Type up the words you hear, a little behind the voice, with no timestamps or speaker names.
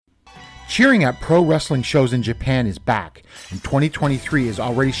Cheering at pro wrestling shows in Japan is back, and 2023 is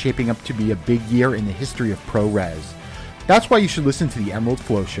already shaping up to be a big year in the history of pro res. That's why you should listen to the Emerald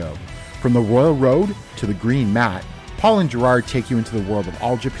Flow Show. From the Royal Road to the Green Mat, Paul and Gerard take you into the world of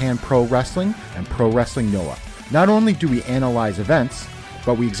All Japan Pro Wrestling and Pro Wrestling Noah. Not only do we analyze events,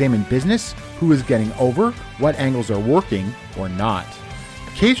 but we examine business, who is getting over, what angles are working or not.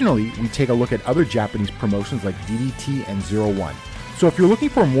 Occasionally, we take a look at other Japanese promotions like DDT and Zero One. So if you're looking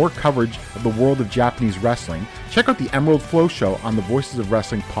for more coverage of the world of Japanese wrestling, check out the Emerald Flow Show on the Voices of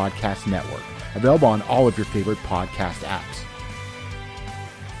Wrestling Podcast Network, available on all of your favorite podcast apps.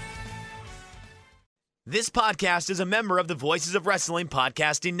 This podcast is a member of the Voices of Wrestling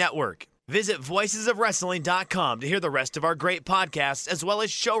Podcasting Network. Visit voicesofwrestling.com to hear the rest of our great podcasts, as well as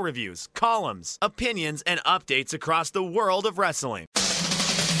show reviews, columns, opinions, and updates across the world of wrestling.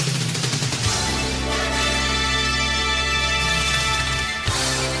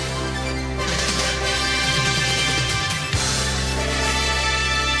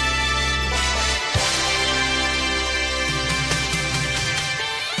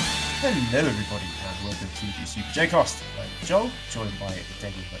 Hello everybody and welcome to the Super J-Cast. I'm Joel, joined by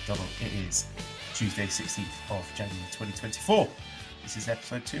Damon McDonald. It is Tuesday 16th of January 2024. This is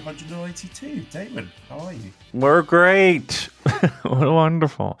episode 282. Damon, how are you? We're great.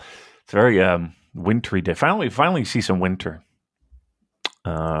 Wonderful. It's a very wintry day. Finally see some winter.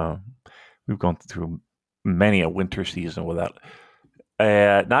 We've gone through many a winter season without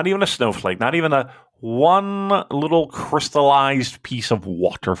not even a snowflake, not even one little crystallized piece of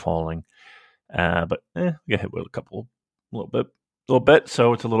water falling. But we got hit with a little bit.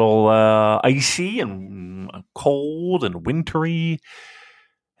 So it's a little icy and cold and wintry.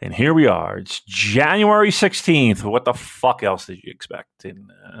 And here we are. It's January 16th. What the fuck else did you expect in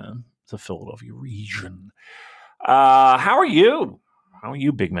the Philadelphia region? How are you? How are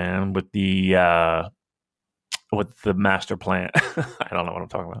you, big man, with the master plan? I don't know what I'm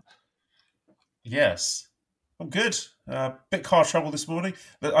talking about. Yes, I'm good. Bit car trouble this morning,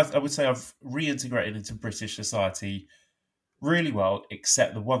 but I would say I've reintegrated into British society really well,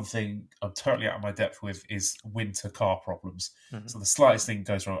 except the one thing I'm totally out of my depth with is winter car problems. Mm-hmm. So the slightest thing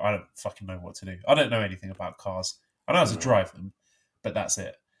goes wrong, I don't fucking know what to do. I don't know anything about cars. I know how to drive them, but that's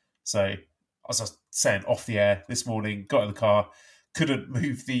it. So as I was saying off the air this morning, got in the car, couldn't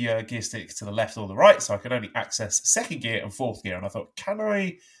move the gear stick to the left or the right, so I could only access second gear and fourth gear. And I thought, can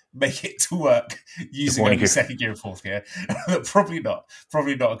I make it to work using only second gear and fourth gear? Probably not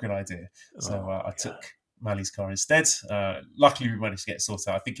a good idea. So I took Mally's car instead. Luckily we managed to get it sorted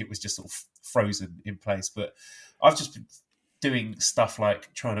out. I think it was just sort of frozen in place, but I've just been doing stuff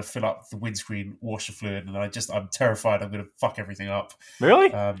like trying to fill up the windscreen washer fluid, and I'm terrified I'm going to fuck everything up.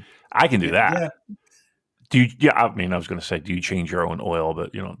 Really? I can do that. Yeah. I was going to say, do you change your own oil?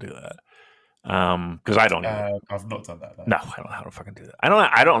 But you don't do that. Because I don't. I've not done that. No, I don't know how to fucking do that.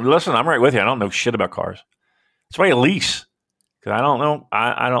 I don't. Listen, I'm right with you. I don't know shit about cars. That's why I lease. Because I don't know.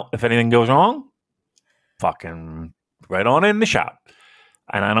 I don't. If anything goes wrong, fucking right on in the shop,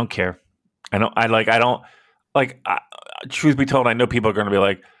 and I don't care. Truth be told, I know people are going to be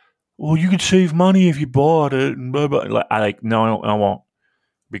like, "Well, you could save money if you bought it." And blah, blah. No, I won't,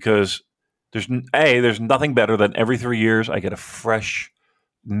 because there's nothing better than every 3 years I get a fresh,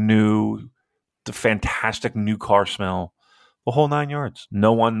 new, the fantastic new car smell, the whole 9 yards.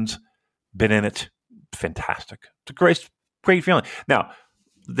 No one's been in it. Fantastic. It's a great feeling. Now,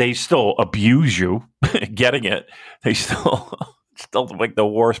 they still abuse you getting it. They still like the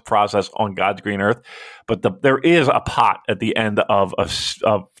worst process on God's green earth. But there is a pot at the end of a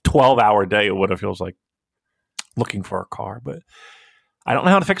 12-hour day, or what it feels like, looking for a car. But I don't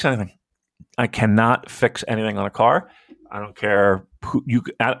know how to fix anything. I cannot fix anything on a car. I don't care who you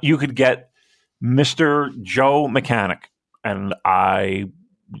could get Mr. Joe Mechanic, and I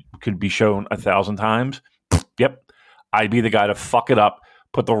could be shown 1,000 times. Yep. I'd be the guy to fuck it up,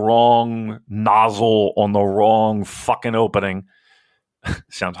 put the wrong nozzle on the wrong fucking opening.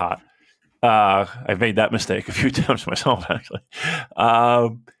 Sounds hot. I've made that mistake a few times myself, actually.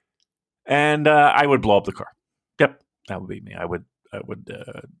 And I would blow up the car. Yep. That would be me. I would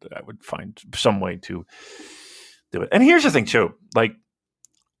find some way to do it. And here's the thing too, like,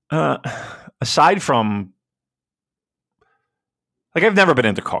 aside from, like, I've never been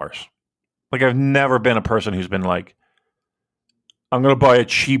into cars. Like, I've never been a person who's been like, I'm going to buy a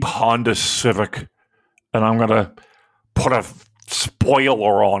cheap Honda Civic and I'm going to put a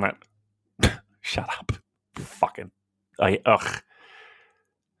spoiler on it. Shut up. Fucking,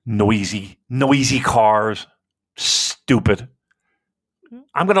 noisy cars. Stupid.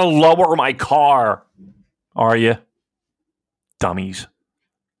 I'm going to lower my car. Are you? Dummies.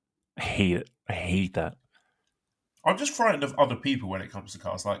 I hate it. I hate that. I'm just frightened of other people when it comes to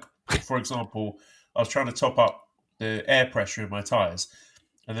cars. Like, for example, I was trying to top up the air pressure in my tyres,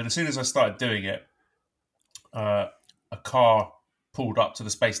 and then as soon as I started doing it, a car pulled up to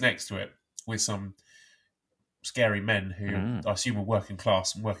the space next to it with some scary men who I assume were working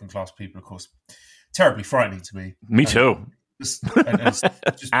class people, of course. Terribly frightening to me. Me too. Just sticking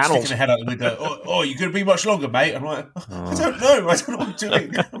the head out the window. Oh, you're going to be much longer, mate. I'm like, I don't know what I'm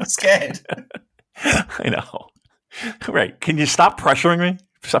doing. I'm scared. I know. Right. Can you stop pressuring me?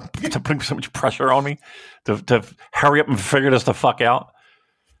 Stop putting so much pressure on me to hurry up and figure this the fuck out?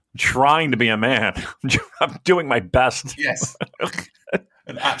 I'm trying to be a man. I'm doing my best. Yes.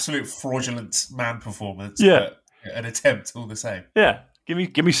 An absolute fraudulent man performance. Yeah. But an attempt all the same. Yeah.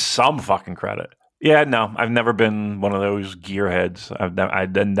 Give me some fucking credit. Yeah, no, I've never been one of those gearheads. I've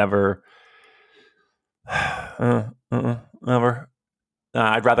never, never.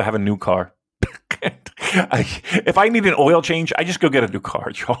 I'd rather have a new car. If I need an oil change, I just go get a new car,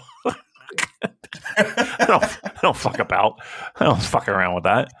 Joe. I don't fuck about. I don't fuck around with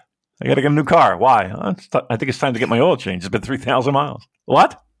that. I got to get a new car. Why? I think it's time to get my oil change. It's been 3,000 miles.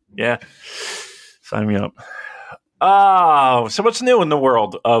 What? Yeah. Sign me up. Oh, so what's new in the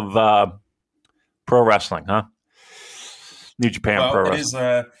world of pro wrestling, huh? New Japan Pro Wrestling.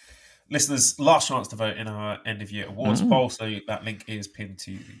 It is listeners' last chance to vote in our end of year awards poll. So that link is pinned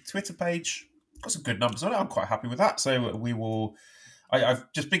to the Twitter page. Got some good numbers on it. I'm quite happy with that. So we will.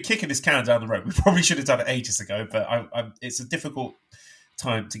 I've just been kicking this can down the road. We probably should have done it ages ago, but it's a difficult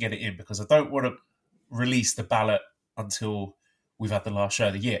time to get it in because I don't want to release the ballot until we've had the last show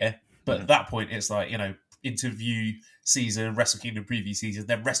of the year. But at that point, it's like, interview season, Wrestle Kingdom preview season,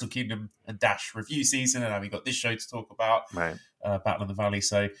 then Wrestle Kingdom and Dash review season, and then we've got this show to talk about, right. Battle of the Valley.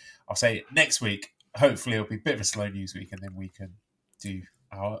 So I'll say next week, hopefully it'll be a bit of a slow news week, and then we can do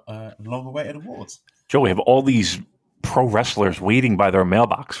our long-awaited awards. Joe, we have all these pro wrestlers waiting by their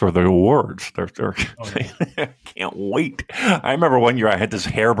mailbox for their awards. I can't wait. I remember one year I had this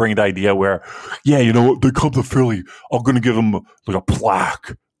harebrained idea where, you know what, they come to Philly, I'm going to give them like a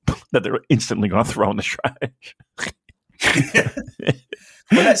plaque that they're instantly going to throw in the trash.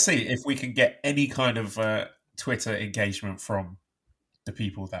 Well, let's see if we can get any kind of Twitter engagement from the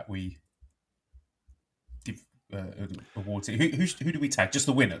people that we give awards to. Who do we tag? Just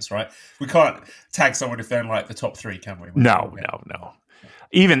the winners, right? We can't tag someone if they're in like the top 3, can we? No.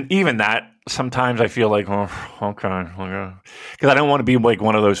 Even that, sometimes I feel like, oh, okay. Because I don't want to be like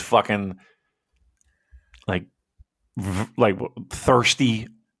one of those fucking like thirsty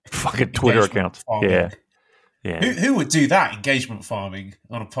fucking Twitter accounts. Farming. Yeah. Who would do that, engagement farming,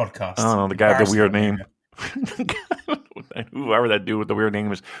 on a podcast? I don't know, the guy with the weird name. Whoever that dude with the weird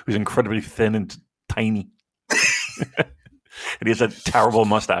name is, who's incredibly thin and tiny. And he has a terrible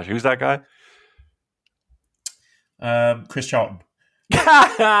mustache. Who's that guy? Chris Charlton.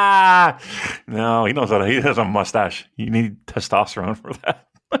 No, he knows that. He has a mustache. You need testosterone for that.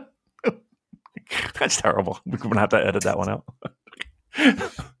 That's terrible. We're going to have to edit that one out.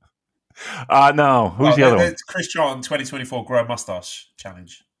 No. Who's the other one? Chris Charlton 2024 Grow a Mustache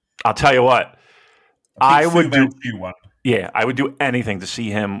Challenge. I'll tell you what. I would do one. Yeah, I would do anything to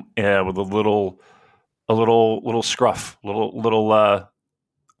see him with a little scruff, little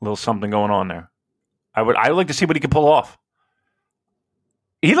something going on there. I'd like to see what he could pull off.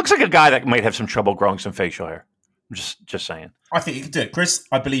 He looks like a guy that might have some trouble growing some facial hair. I'm just saying. I think you can do it, Chris.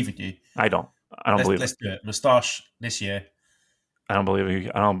 I believe in you. I don't believe it. Let's do it. Moustache this year. I don't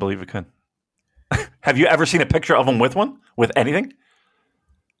believe it could. Have you ever seen a picture of him with one? With anything?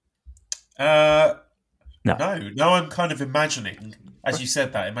 No. I'm kind of imagining, as you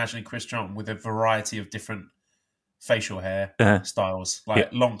said that, imagining Chris Charlton with a variety of different facial hair styles,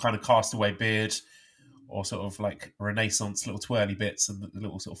 like long kind of castaway beard, or sort of like Renaissance little twirly bits and the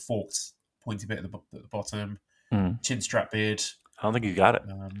little sort of forked pointy bit at the bottom, chin strap beard. I don't think you got it.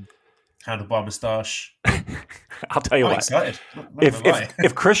 Handlebar moustache. I'll tell you I'm what. Excited.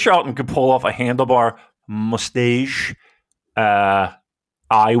 If Chris Charlton could pull off a handlebar mustache, I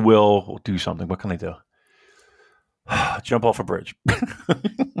will do something. What can I do? Jump off a bridge.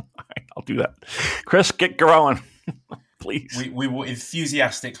 I'll do that. Chris, get growing, please. We will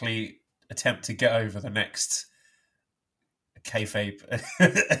enthusiastically attempt to get over the next kayfabe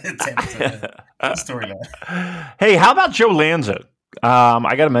storyline. Hey, how about Joe Lanza?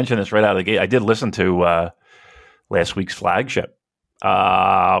 I got to mention this right out of the gate. I did listen to last week's flagship.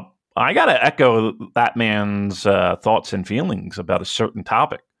 I got to echo that man's thoughts and feelings about a certain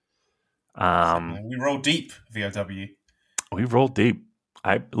topic. We roll deep, VOW. We roll deep.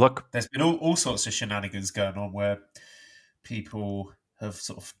 There's been all sorts of shenanigans going on where people have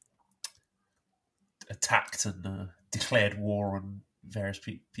sort of attacked and declared war on various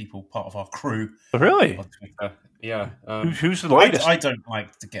people, part of our crew. Really? On Twitter. Yeah. Who's the latest? I don't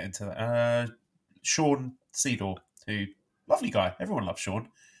like to get into that. Sean Seedor, who lovely guy. Everyone loves Sean.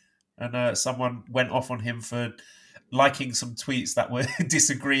 And someone went off on him for liking some tweets that were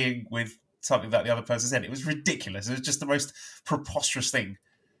disagreeing with something that the other person said. It was ridiculous. It was just the most preposterous thing.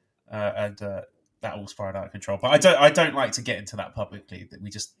 And that all spiraled out of control. But I don't like to get into that publicly. That we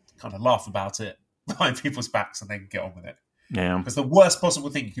just kind of laugh about it behind people's backs and then get on with it. Yeah. Because the worst possible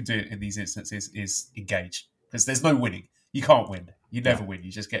thing you can do in these instances is engage. Because there's no winning. You can't win. You never win.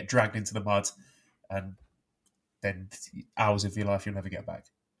 You just get dragged into the mud, and then hours of your life you'll never get back.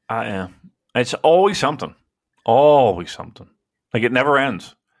 Yeah. It's always something. Always something. Like it never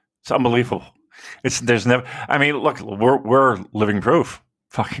ends. It's unbelievable. There's never. I mean, look, we're living proof.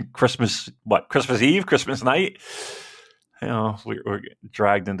 Fucking Christmas Eve, Christmas night. You know, we're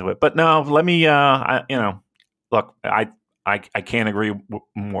dragged into it. But no, let me. Look, I can't agree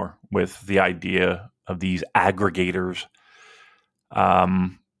more with the idea of these aggregators,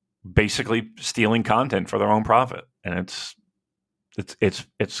 basically stealing content for their own profit, and it's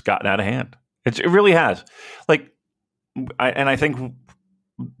gotten out of hand. It really has. Like, I think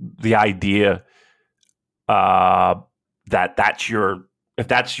the idea that if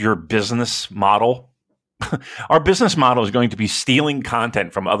that's your business model, our business model is going to be stealing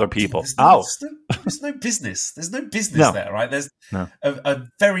content from other people. There's no business. There's no business there, right? There's a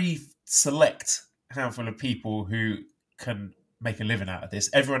very select handful of people who can make a living out of this.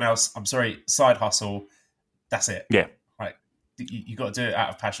 Everyone else, I'm sorry, side hustle. That's it. Yeah. Right. You got to do it out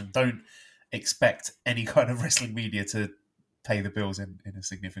of passion. Don't expect any kind of wrestling media to pay the bills in a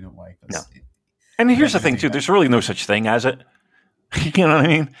significant way. No. And here's the thing, too. There's really no such thing as it. You know what I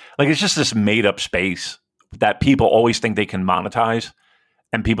mean? Like, it's just this made-up space that people always think they can monetize,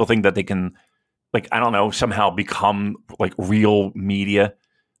 and people think that they can, like, I don't know, somehow become, like, real media.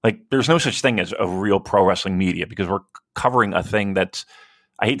 Like, there's no such thing as a real pro wrestling media because we're covering a thing that's,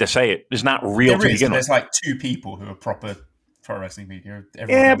 I hate to say it, is not real to begin with. There's, like, two people who are proper pro wrestling media.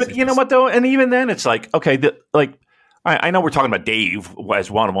 Yeah, but you know what, though? And even then, it's like, okay, I know we're talking about Dave as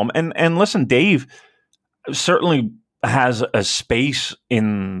one of them. And listen, Dave certainly has a space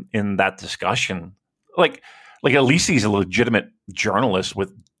in that discussion. Like at least he's a legitimate journalist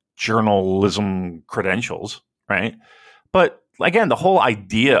with journalism credentials, right? But again, the whole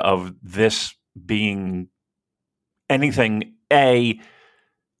idea of this being anything,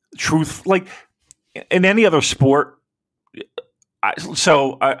 truth, like in any other sport.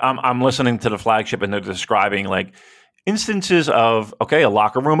 I'm listening to the Flagship and they're describing like instances of, okay, a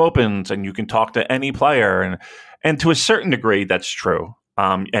locker room opens and you can talk to any player. And to a certain degree, that's true.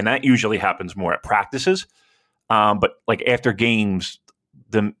 And that usually happens more at practices. But like after games,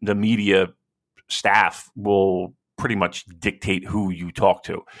 the media staff will pretty much dictate who you talk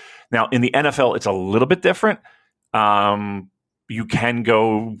to. Now, in the NFL, it's a little bit different. You can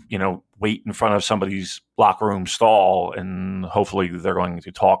go, wait in front of somebody's locker room stall and hopefully they're going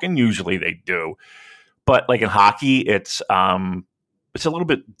to talk. And usually they do. But like in hockey, it's a little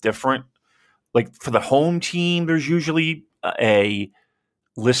bit different. Like for the home team, there's usually a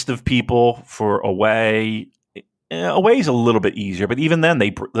list of people. For away. Away is a little bit easier, but even then,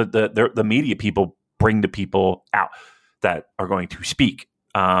 the media people bring the people out that are going to speak.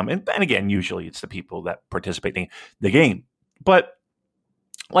 And again, usually it's the people that participate in the game. But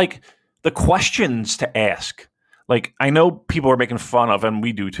like the questions to ask, like I know people are making fun of, and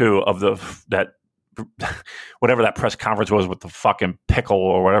we do too, of that whatever that press conference was with the fucking pickle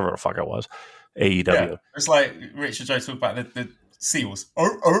or whatever the fuck it was. AEW. Yeah, it's like Richard Joe talked about the seals.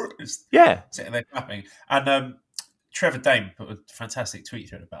 Yeah. Sitting there clapping. And Trevor Dame put a fantastic tweet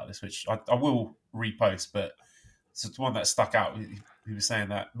thread about this, which I will repost, but it's the one that stuck out. He was saying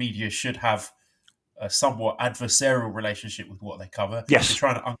that media should have a somewhat adversarial relationship with what they cover. Yes. You're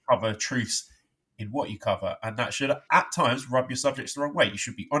trying to uncover truths in what you cover, and that should at times rub your subjects the wrong way. You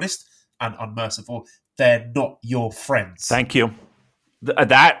should be honest and unmerciful. They're not your friends. Thank you.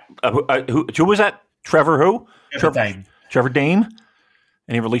 Who was that? Trevor who? Trevor Dame. Trevor Dame?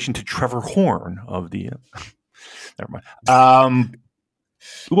 Any relation to Trevor Horn of the... Never mind.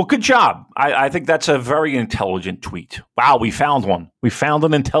 Well, good job. I think that's a very intelligent tweet. Wow, we found one. We found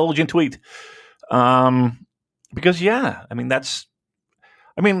an intelligent tweet. Because, yeah,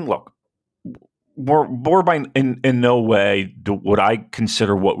 look, we're by in no way would I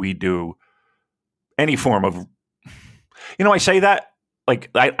consider what we do any form of... I say that. Like,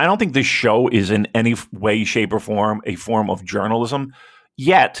 I don't think this show is in any way, shape, or form a form of journalism.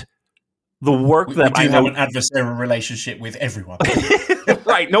 Yet, the work We that do I have know, an adversarial relationship with everyone.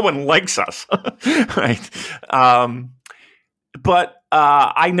 right? No one likes us, right? But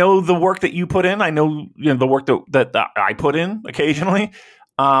I know the work that you put in. I know, the work that I put in occasionally.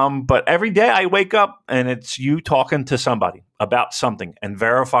 But every day I wake up and it's you talking to somebody about something and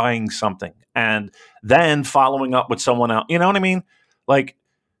verifying something, and then following up with someone else. You know what I mean? Like,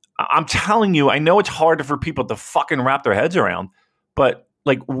 I'm telling you, I know it's hard for people to fucking wrap their heads around, but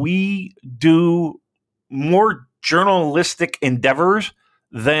like, we do more journalistic endeavors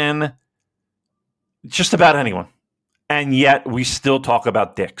than just about anyone. And yet we still talk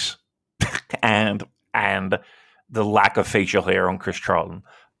about dicks and the lack of facial hair on Chris Charlton.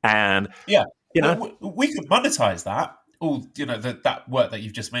 And Yeah, you know, we could monetize that. All that work that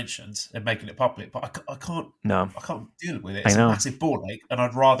you've just mentioned and making it public, but I can't. no, I can't deal with it. I It's a know. massive ball ache, and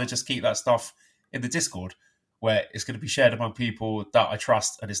I'd rather just keep that stuff in the Discord, where it's going to be shared among people that I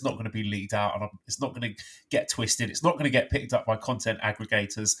trust, and it's not going to be leaked out, and it's not going to get twisted. It's not going to get picked up by content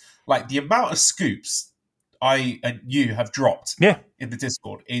aggregators. Like, the amount of scoops I and you have dropped in the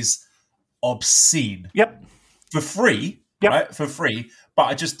Discord is obscene. Yep. For free, Yep. right? For free, but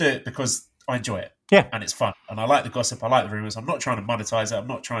I just do it because I enjoy it. Yeah. And it's fun. And I like the gossip. I like the rumors. I'm not trying to monetize it. I'm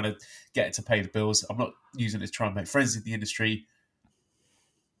not trying to get it to pay the bills. I'm not using it to try and make friends in the industry.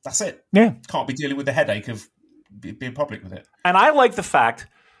 That's it. Yeah. Can't be dealing with the headache of being public with it. And I like the fact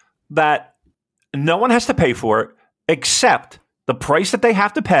that no one has to pay for it, except the price that they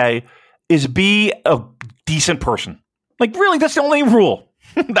have to pay is be a decent person. Like, really, that's the only rule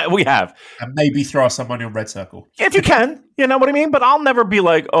that we have. And maybe throw some money on Red Circle. If you can, you know what I mean? But I'll never be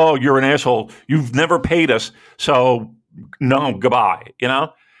like, oh, you're an asshole. You've never paid us. So no, goodbye. You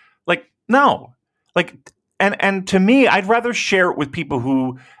know? Like, no. Like, and to me, I'd rather share it with people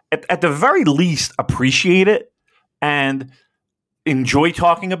who at the very least appreciate it and enjoy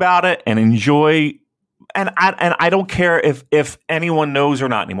talking about it and enjoy. And I don't care if anyone knows or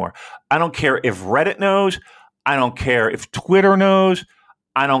not anymore. I don't care if Reddit knows. I don't care if Twitter knows.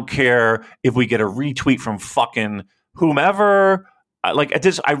 I don't care if we get a retweet from fucking whomever. Like, at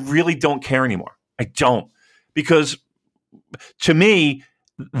this, I really don't care anymore. I don't, because to me,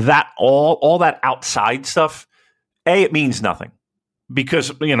 that all that outside stuff, it means nothing.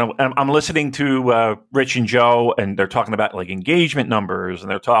 Because, I'm listening to Rich and Joe, and they're talking about like engagement numbers,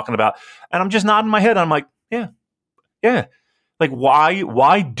 and they're talking about, and I'm just nodding my head. I'm like, yeah. Like,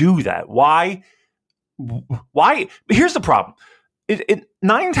 why do that? Why? Here's the problem.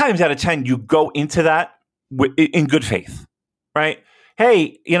 9 times out of 10, you go into that in good faith, right?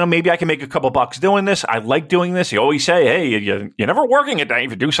 Hey, maybe I can make a couple bucks doing this. I like doing this. You always say, hey, you're never working a day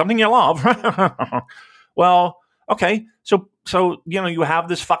if you do something you love. Well, okay. So, you have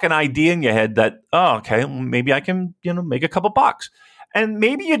this fucking idea in your head that, oh, okay, maybe I can, make a couple bucks. And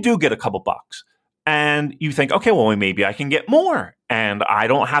maybe you do get a couple bucks. And you think, okay, well, maybe I can get more. And I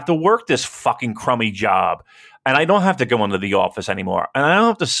don't have to work this fucking crummy job. And I don't have to go into the office anymore. And I don't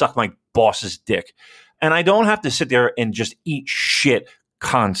have to suck my boss's dick. And I don't have to sit there and just eat shit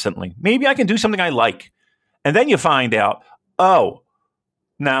constantly. Maybe I can do something I like. And then you find out, oh,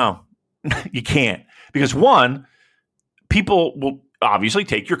 no, you can't. Because one, people will obviously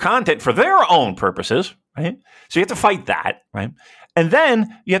take your content for their own purposes, right? So you have to fight that, right? And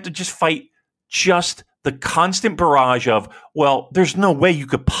then you have to just fight just the constant barrage of, well, there's no way you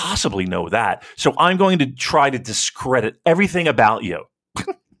could possibly know that. So I'm going to try to discredit everything about you.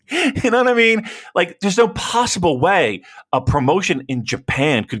 You know what I mean? Like, there's no possible way a promotion in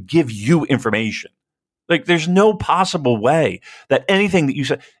Japan could give you information. Like, there's no possible way that anything that you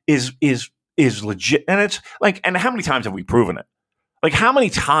say is legit. And it's like, and how many times have we proven it? Like, how many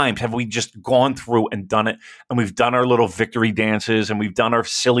times have we just gone through and done it, and we've done our little victory dances, and we've done our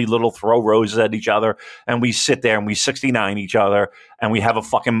silly little throw roses at each other, and we sit there and we 69 each other, and we have a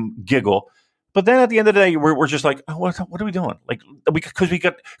fucking giggle. But then at the end of the day, we're just like, oh, what are we doing? Like, because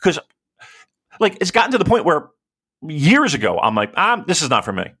it's gotten to the point where years ago, I'm like, this is not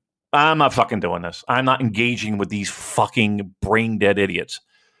for me. I'm not fucking doing this. I'm not engaging with these fucking brain dead idiots.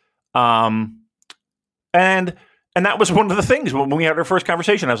 And that was one of the things when we had our first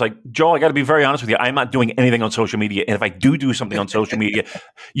conversation. I was like, Joel, I got to be very honest with you. I'm not doing anything on social media. And if I do something on social media,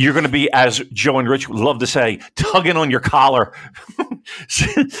 you're going to be, as Joe and Rich would love to say, tugging on your collar.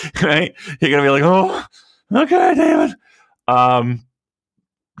 Right? You're going to be like, oh, okay, David. But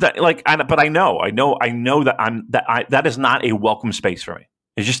I know that is not a welcome space for me.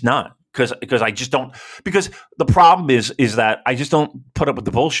 It's just not. Because I just don't. Because the problem is that I just don't put up with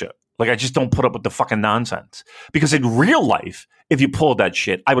the bullshit. Like, I just don't put up with the fucking nonsense. Because in real life, if you pulled that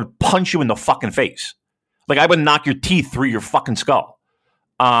shit, I would punch you in the fucking face. Like, I would knock your teeth through your fucking skull.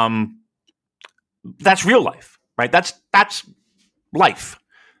 that's real life, right? That's life,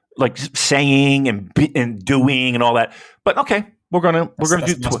 like saying and doing and all that. But okay, we're gonna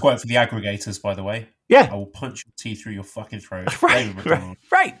do. That's quite for the aggregators, by the way. Yeah, I will punch your teeth through your fucking throat.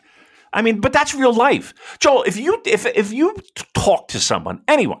 Right. I mean, but that's real life, Joel. If you talk to someone,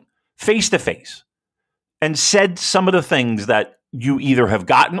 anyone, face to face, and said some of the things that you either have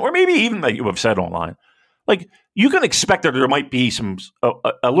gotten or maybe even that you have said online, like you can expect that there might be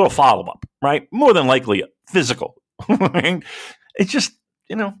a little follow up, right? More than likely physical. It's just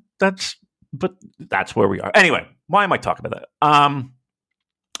that's where we are. Anyway, why am I talking about that?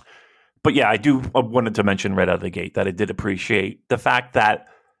 But yeah, I wanted to mention right out of the gate that I did appreciate the fact that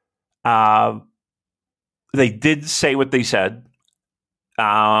they did say what they said,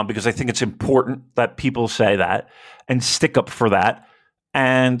 because I think it's important that people say that and stick up for that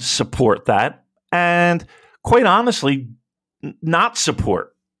and support that, and quite honestly, not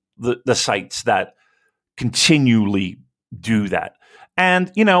support the sites that continually do that.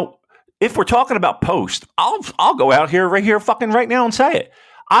 And if we're talking about Post, I'll go out here right now and say it.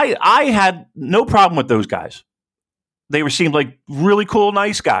 I had no problem with those guys. They seemed like really cool,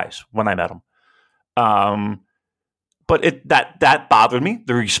 nice guys when I met them. But that bothered me.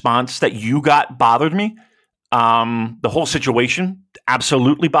 The response that you got bothered me. The whole situation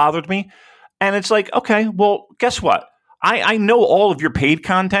absolutely bothered me. And it's like, okay, well, guess what? I know all of your paid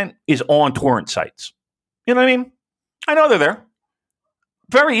content is on torrent sites. You know what I mean? I know they're there.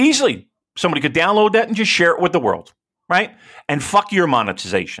 Very easily, somebody could download that and just share it with the world, right? And fuck your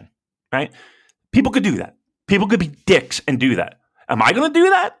monetization, right? People could do that. People could be dicks and do that. Am I going to do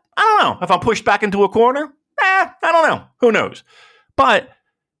that? I don't know. If I'm pushed back into a corner, I don't know. Who knows? But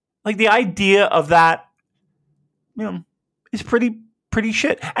like the idea of that, is pretty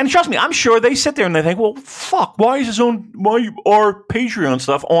shit. And trust me, I'm sure they sit there and they think, well, fuck, why are Patreon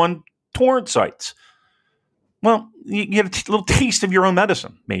stuff on torrent sites? Well, you get a little taste of your own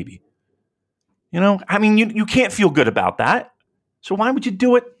medicine, maybe. I mean, you can't feel good about that. So why would you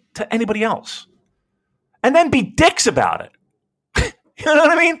do it to anybody else? And then be dicks about it. You know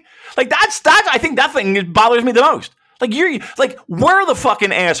what I mean? Like that's I think that thing bothers me the most. Like we're the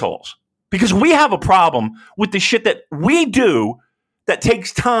fucking assholes because we have a problem with the shit that we do that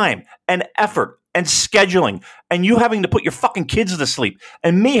takes time and effort and scheduling, and you having to put your fucking kids to sleep,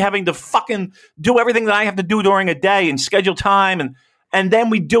 and me having to fucking do everything that I have to do during a day and schedule time, and then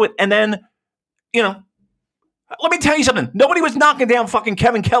we do it, and then, let me tell you something. Nobody was knocking down fucking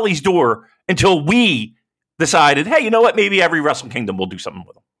Kevin Kelly's door until we decided, hey, you know what? Maybe every Wrestle Kingdom will do something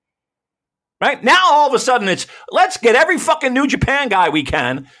with them. Right? Now all of a sudden it's, let's get every fucking New Japan guy we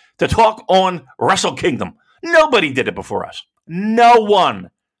can to talk on Wrestle Kingdom. Nobody did it before us. No one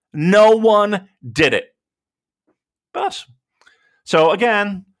did it but us. So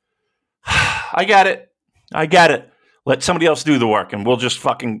again, I get it. Let somebody else do the work and we'll just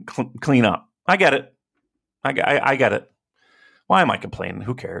fucking clean up. I get it. I get it. Why am I complaining?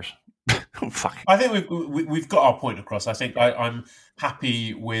 Who cares? Fuck. I think we've got our point across. I think I'm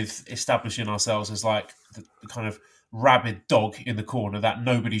happy with establishing ourselves as like the kind of rabid dog in the corner that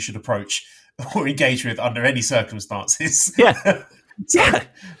nobody should approach or engage with under any circumstances. Yeah. Yeah,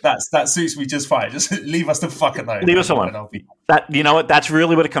 that suits me just fine. Just leave us the fuck alone. Leave us alone. That, you know what? That's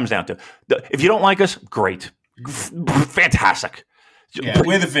really what it comes down to. If you don't like us, great, fantastic. Yeah,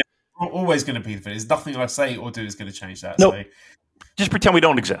 we're the villain. We're always going to be the villain. There's nothing I say or do is going to change that. Nope. So just pretend we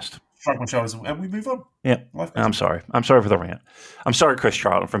don't exist. Shrug my shoulders and we move on. Yeah, I'm sorry. I'm sorry for the rant. I'm sorry, Chris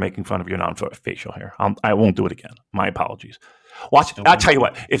Charlton, for making fun of your non-facial hair. I won't do it again. My apologies. Watch. I'll tell you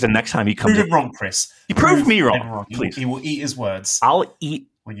what. If the next time he comes, prove him wrong, Chris. You prove me wrong, please. He will eat his words. I'll eat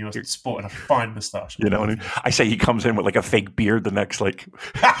when you're sporting a fine moustache. You know what I mean? I say he comes in with like a fake beard. The next that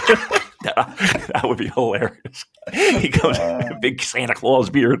would be hilarious. He comes in with a big Santa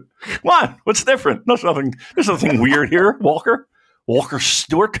Claus beard. What? What's different? There's nothing weird here. Walker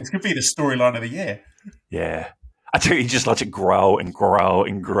Stewart. This could be the storyline of the year. Yeah. I tell you, he just lets it grow and grow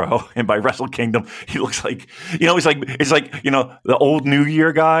and grow. And by Wrestle Kingdom, he looks like, it's like, the old New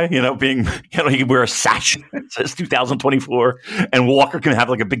Year guy, being, he can wear a sash. It says 2024. And Walker can have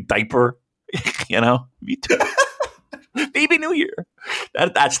like a big diaper, Me too. Baby New Year.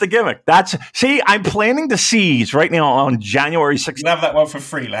 That's the gimmick. See, I'm planning to seize right now on January 16th. You have that one for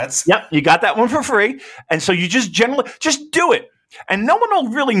free, lads. Yep, you got that one for free. And so you just do it. And no one will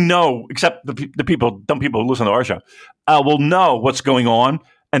really know, except the dumb people who listen to our show, will know what's going on.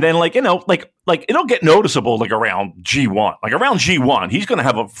 And then, it'll get noticeable, around G1. Around G1, he's going to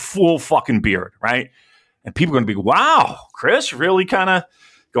have a full fucking beard, right? And people are going to be, wow, Chris really kind of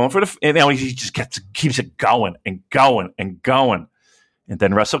going for he just keeps it going and going and going. And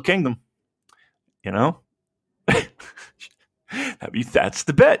then Wrestle Kingdom. You know, that's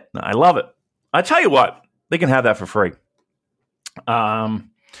the bet. I love it. I tell you what, they can have that for free.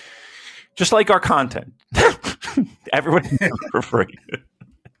 Just like our content, everyone can have it for free.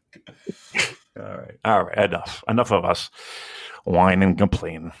 All right. Enough of us whine and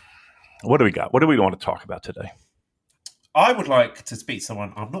complain. What do we got? What do we want to talk about today? I would like to speak to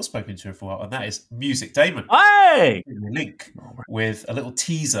someone I've not spoken to for a while, and that is Music Damon. Hey! Link with a little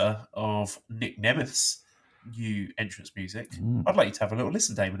teaser of Nick Nemeth's new entrance music. I'd like you to have a little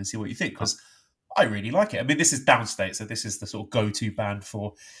listen, Damon, and see what you think, because I really like it. I mean, this is Downstate, so this is the sort of go-to band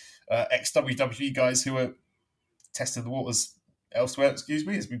for ex-WWE guys who are testing the waters elsewhere, as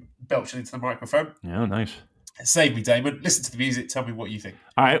we belch into the microphone. Yeah, nice. Save me, Damon. Listen to the music. Tell me what you think.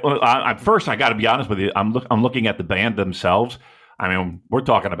 All right. Well, first, I got to be honest with you. I'm looking at the band themselves. I mean, we're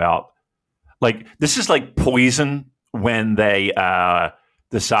talking about like this is like Poison when they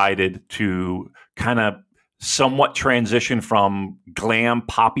decided to kind of somewhat transition from glam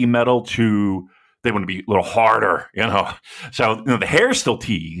poppy metal to they want to be a little harder, you know. So the hair's still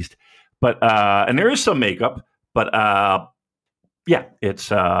teased, but and there is some makeup, but yeah, it's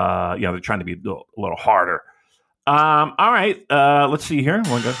they're trying to be a little harder. All right. Let's see here.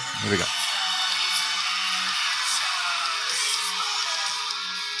 Here we go.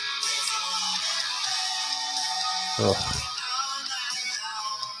 Ugh.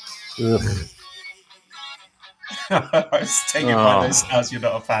 I was taking by those sounds. You're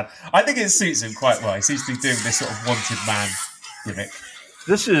not a fan. I think it suits him quite well. He seems to be doing this sort of wanted man gimmick.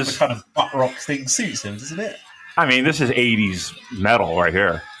 This is the kind of butt rock thing suits him, doesn't it? I mean, this is 80s metal right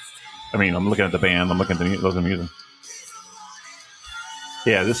here. I mean, I'm looking at the band. I'm looking at the music.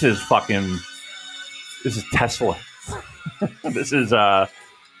 Yeah, this is Tesla. This is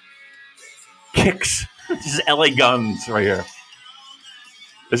Kicks. This is LA Guns right here.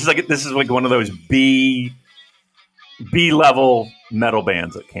 This is like one of those B level metal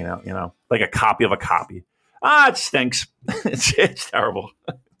bands that came out, you know, like a copy of a copy. It stinks. It's terrible.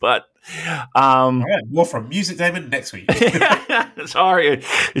 But more from Music Damon next week. Sorry,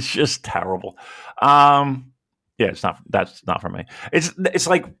 it's just terrible. Yeah, that's not for me. It's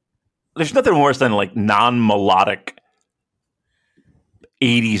like there's nothing worse than like non-melodic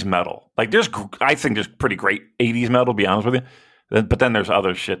 80s metal. Like I think there's pretty great 80s metal, to be honest with you. But then there's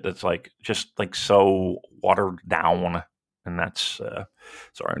other shit that's like just like so watered down, and that's not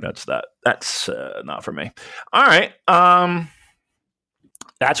for me. All right,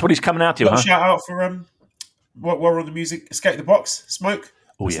 that's what he's coming out to. Shout out for what we're on the music. Escape the Box, Smoke.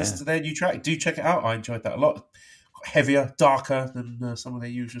 Oh yeah, listen to their new track. Do check it out. I enjoyed that a lot. Heavier, darker than some of their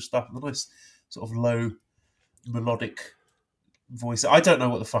usual stuff. And a nice sort of low melodic voice. I don't know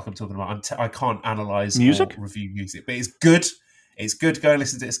what the fuck I'm talking about. I can't analyze music or review music, but it's good. It's good. Go and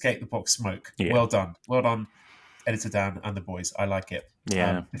listen to Escape the Box, Smoke. Yeah. Well done, Editor Dan and the boys. I like it.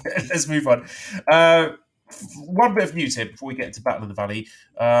 Yeah. Let's move on. One bit of news here before we get into Battle in the Valley.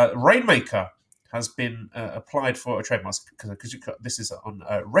 Rainmaker has been applied for a trademark because this is on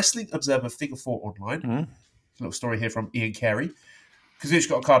Wrestling Observer Figure 4 Online. Mm-hmm. A little story here from Ian Carey.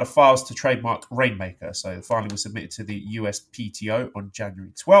 Kazuchika Okada files to trademark Rainmaker. So the filing was submitted to the USPTO on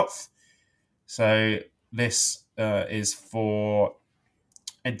January 12th. So this is for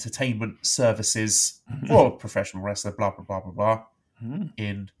entertainment services for professional wrestler, blah, blah, blah, blah, blah,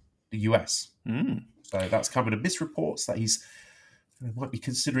 in the US. So that's coming amidst reports that he's might be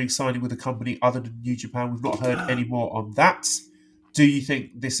considering signing with a company other than New Japan. We've not heard any more on that. Do you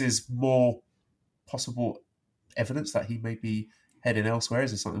think this is more possible evidence that he may be heading elsewhere?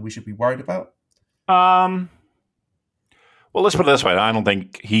 Is this something we should be worried about? Well, let's put it this way. I don't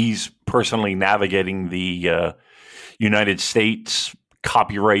think he's personally navigating the United States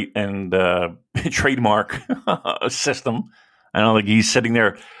copyright and trademark system. I don't think he's sitting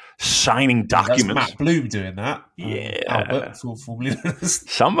there signing documents. That's Matt Bloom doing that. Yeah. Albert,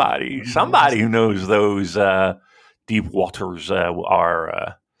 somebody who knows those deep waters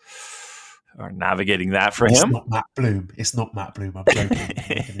are navigating that for him. It's not Matt Bloom. I'm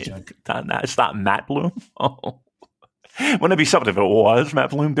joking. It's not Matt Bloom. Oh. Wouldn't it be something if it was Matt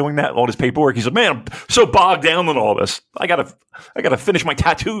Bloom doing that? All his paperwork. He's like, man, I'm so bogged down in all this. I gotta finish my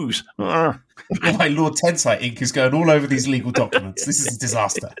tattoos. My Lord Tensai ink is going all over these legal documents. This is a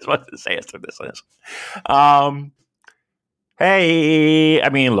disaster. That's what the disaster this is. Hey, I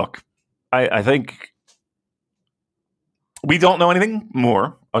mean, look, I think we don't know anything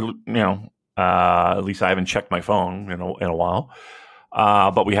more. At least I haven't checked my phone in a while.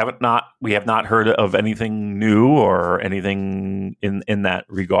 But we have not heard of anything new or anything in that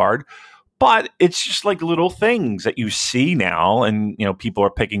regard. But it's just like little things that you see now, and people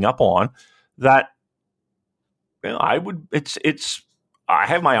are picking up on that I would. It's. I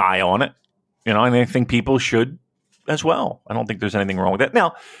have my eye on it, and I think people should as well. I don't think there's anything wrong with that.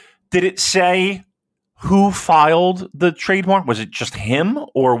 Now, did it say who filed the trademark? Was it just him,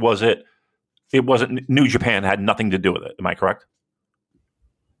 or was it? It wasn't. New Japan had nothing to do with it. Am I correct?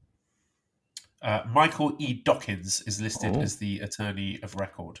 Michael E. Dawkins is listed as the attorney of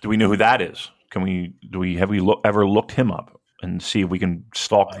record. Do we know who that is? Have we ever looked him up and see if we can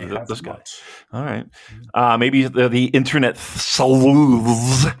stalk this guy? All right. Maybe the internet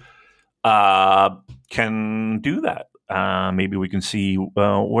sleuths can do that. Maybe we can see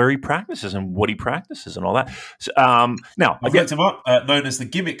where he practices and what he practices and all that. So, now, I've looked him up. Known as the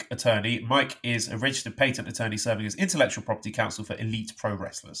Gimmick Attorney, Mike is a registered patent attorney serving as intellectual property counsel for elite pro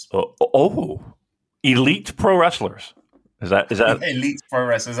wrestlers. Elite pro wrestlers. Is that elite pro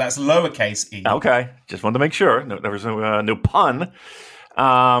wrestlers? That's lowercase e. Okay, just wanted to make sure. No, there was no pun.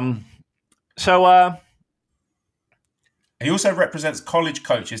 He also represents college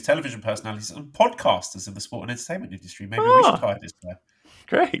coaches, television personalities, and podcasters in the sport and entertainment industry. Maybe we should hire this guy.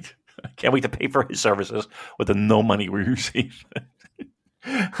 Great. I can't wait to pay for his services with the no money we receive.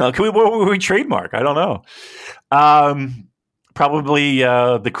 What will we trademark? I don't know. Probably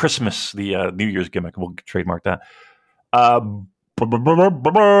the Christmas, the New Year's gimmick. We'll trademark that.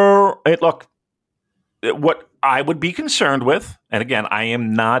 Look, what I would be concerned with, and again, I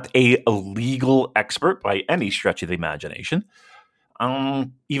am not a legal expert by any stretch of the imagination,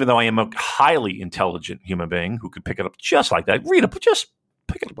 even though I am a highly intelligent human being who could pick it up just like that. Read it, but just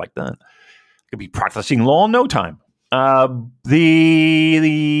pick it up like that. Could be practicing law in no time.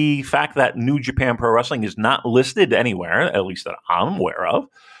 The fact that New Japan Pro Wrestling is not listed anywhere, at least that I'm aware of,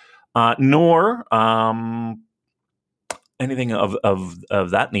 nor anything of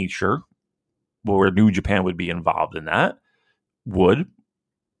that nature, where New Japan would be involved in that, would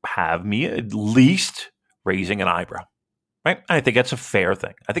have me at least raising an eyebrow. Right? I think that's a fair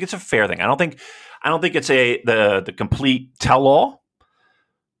thing. I don't think it's the complete tell-all.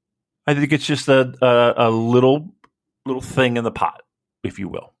 I think it's just a little thing in the pot, if you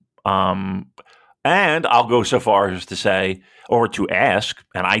will. And I'll go so far as to say, or to ask,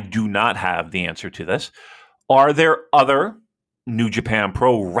 and I do not have the answer to this, are there other New Japan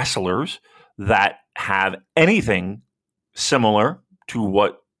Pro wrestlers that have anything similar to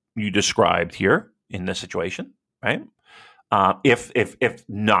what you described here in this situation, right? If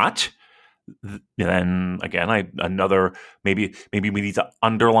not, then again, maybe we need to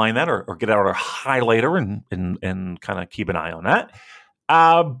underline that or get out our highlighter and kind of keep an eye on that.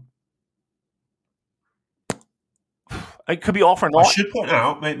 I could be offering. I should point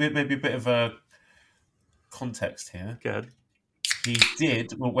out maybe a bit of a context here. Go ahead. He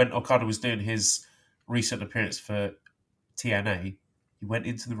did, when Okada was doing his recent appearance for TNA, he went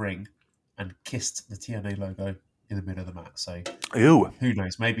into the ring and kissed the TNA logo in the middle of the mat. So, ew. Who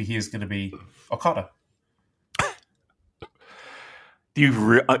knows? Maybe he is going to be Okada.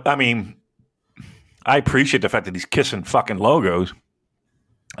 I appreciate the fact that he's kissing fucking logos.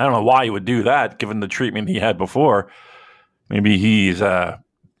 I don't know why he would do that, given the treatment he had before. Maybe he's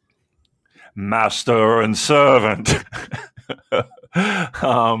master and servant.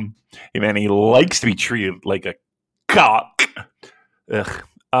 And he likes to be treated like a cock. Ugh.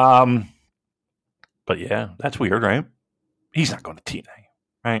 But yeah, that's weird, right? He's not going to TNA,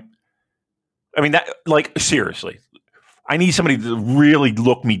 right? I mean, that, like, seriously, I need somebody to really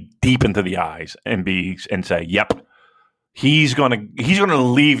look me deep into the eyes and say, "Yep, he's gonna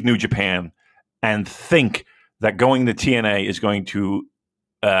leave New Japan and think that going to TNA is going to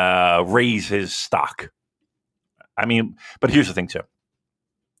raise his stock." I mean, but here's the thing too.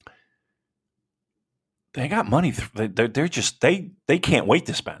 They got money. They're just they can't wait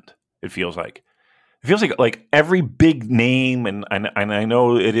to spend. It feels like every big name, and I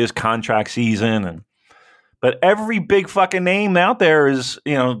know it is contract season, but every big fucking name out there is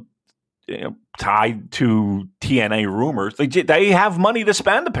tied to TNA rumors. They have money to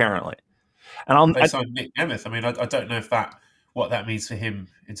spend apparently. And they signed Nick Nemeth. I mean, I don't know if what that means for him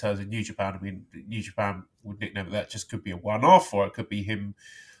in terms of New Japan. I mean, New Japan with Nick Nemeth, that just could be a one-off, or it could be him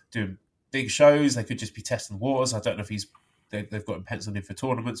doing big shows. They could just be testing the waters. I don't know if they've got him penciled in for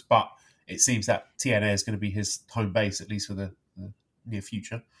tournaments, but it seems that TNA is going to be his home base, at least for the near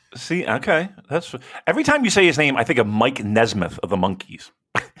future. See, okay. That's every time you say his name, I think of Mike Nesmith of the Monkees.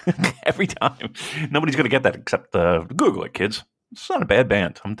 Every time. Nobody's going to get that except Google it, kids. It's not a bad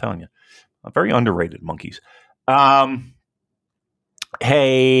band, I'm telling you. Very underrated, Monkees.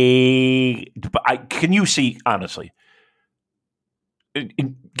 Hey, can you see, honestly,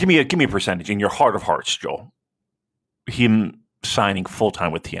 give me a percentage in your heart of hearts, Joel, him signing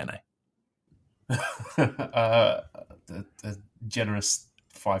full-time with TNA? A generous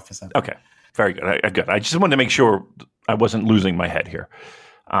 5%. Okay, very good. Good. I just wanted to make sure I wasn't losing my head here.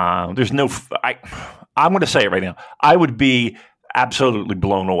 There's no. I'm going to say it right now. I would be absolutely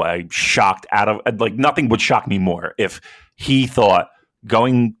blown away, shocked out of nothing would shock me more if he thought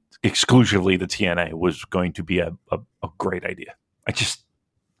going exclusively to TNA was going to be a great idea.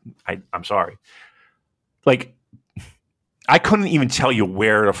 I'm sorry. I couldn't even tell you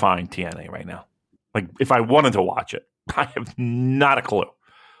where to find TNA right now. If I wanted to watch it, I have not a clue.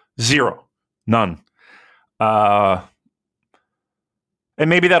 Zero. None. And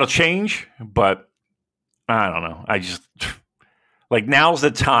maybe that'll change, but I don't know. I just now's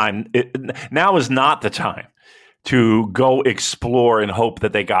the time. Now is not the time to go explore and hope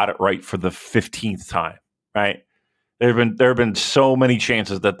that they got it right for the 15th time, right? There have been so many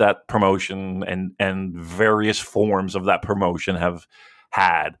chances that promotion and various forms of that promotion have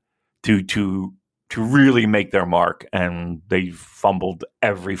had to really make their mark, and they fumbled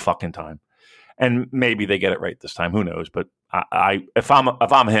every fucking time. And maybe they get it right this time. Who knows? But if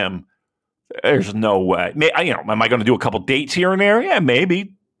I'm him, there's no way. Am I going to do a couple dates here and there? Yeah,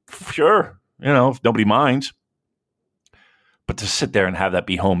 maybe. Sure. If nobody minds. But to sit there and have that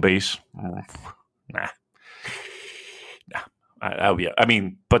be home base, nah.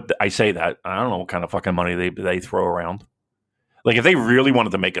 But I say that. I don't know what kind of fucking money they throw around. If they really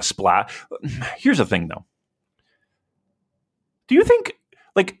wanted to make a splash. Here's the thing, though. Do you think,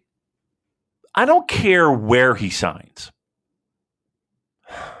 I don't care where he signs.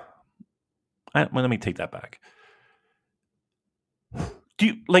 Let me take that back. Do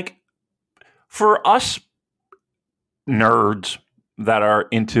you, for us nerds that are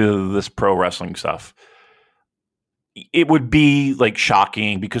into this pro wrestling stuff, it would be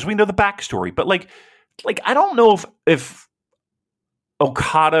shocking because we know the backstory. But I don't know if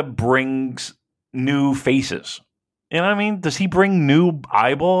Okada brings new faces. You know what I mean? Does he bring new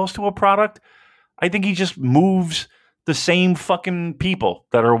eyeballs to a product? I think he just moves the same fucking people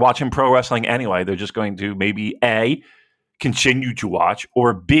that are watching pro wrestling anyway. They're just going to maybe A, continue to watch,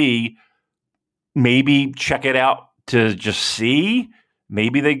 or B, maybe check it out to just see.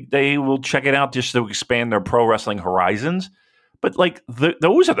 Maybe they will check it out just to expand their pro wrestling horizons. But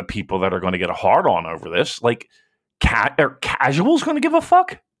those are the people that are going to get a hard on over this. Are casuals going to give a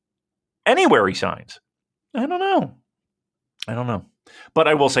fuck anywhere he signs? I don't know. But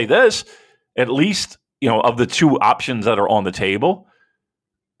I will say this: at least of the two options that are on the table,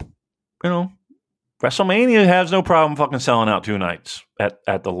 WrestleMania has no problem fucking selling out 2 nights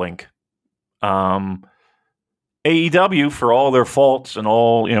at the Link. AEW, for all their faults and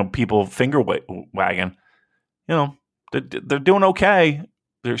all people finger wagging, they're doing okay.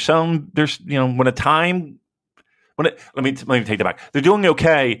 There's let me take that back. They're doing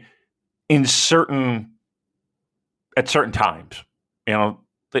okay at certain times.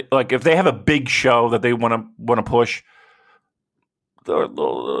 If they have a big show that they want to push,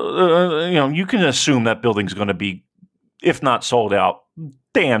 you can assume that building's going to be, if not sold out,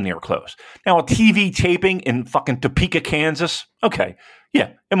 damn near close. Now, a TV taping in fucking Topeka, Kansas, okay,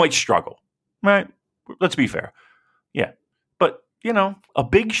 yeah, it might struggle, right? Let's be fair, yeah. But a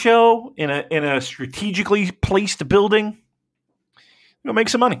big show in a strategically placed building, it'll make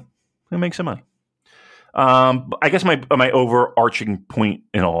some money. I guess my overarching point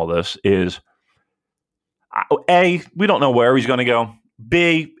in all this is, A, we don't know where he's going to go.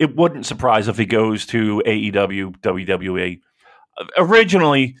 B, it wouldn't surprise if he goes to AEW, WWE.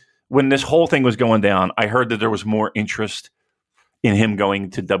 Originally, when this whole thing was going down, I heard that there was more interest in him going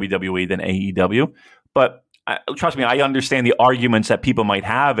to WWE than AEW. But trust me, I understand the arguments that people might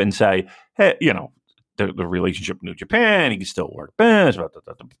have and say, hey, the relationship with New Japan, he can still work this,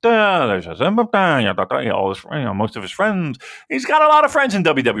 there's all this, most of his friends. He's got a lot of friends in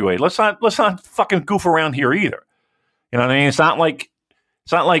WWE. Let's not fucking goof around here either. You know what I mean? It's not like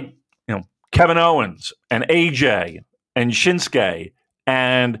Kevin Owens and AJ and Shinsuke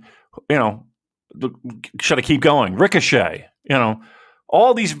and should I keep going? Ricochet,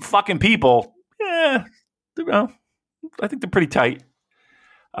 all these fucking people. Yeah, I think they're pretty tight.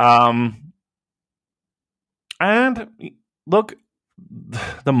 And look,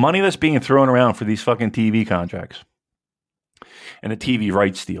 the money that's being thrown around for these fucking TV contracts and the TV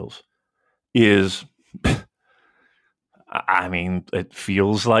rights deals is, I mean, it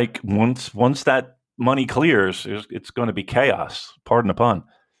feels like once that money clears, it's going to be chaos. Pardon the pun.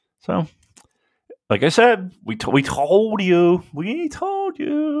 So, like I said, we told you.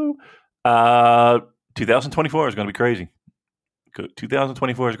 2024 is going to be crazy.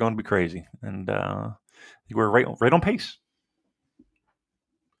 2024 is going to be crazy, and we're right on pace.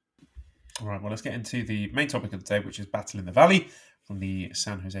 All right, well, let's get into the main topic of the day, which is Battle in the Valley from the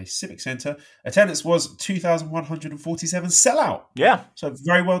San Jose Civic Center. Attendance was 2,147 sellout. Yeah. So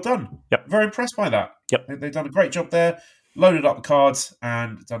very well done. Yep. Very impressed by that. Yep. They've done a great job there, loaded up the cards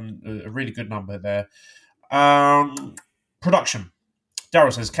and done a really good number there. Production.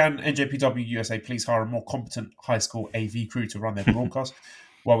 Daryl says, can NJPW USA please hire a more competent high school AV crew to run their broadcast?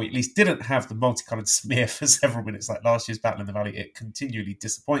 While we at least didn't have the multicolored smear for several minutes like last year's Battle in the Valley, it continually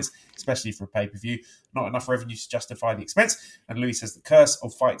disappoints, especially for a pay-per-view. Not enough revenue to justify the expense. And Louis says, the curse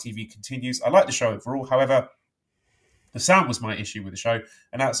of Fight TV continues. I like the show overall. However, the sound was my issue with the show.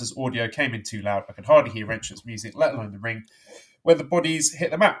 Announcers' audio came in too loud. I could hardly hear entrance music, let alone the ring, where the bodies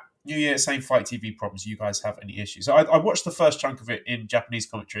hit the map. New Year, same Fight TV problems. You guys have any issues? So I watched the first chunk of it in Japanese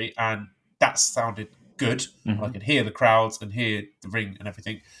commentary, and that sounded good. I could hear the crowds and hear the ring and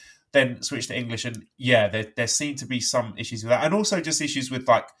everything. Then switched to English, and yeah, there seemed to be some issues with that, and also just issues with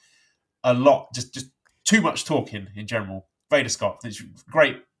like a lot, just too much talking in general. Vader Scott, it's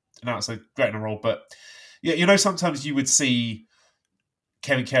great announcer, great in a role, but yeah, you know, sometimes you would see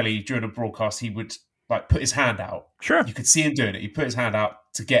Kevin Kelly during a broadcast, he would like put his hand out. Sure. You could see him doing it. He put his hand out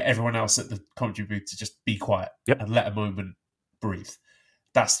to get everyone else at the commentary booth to just be quiet and let a moment breathe.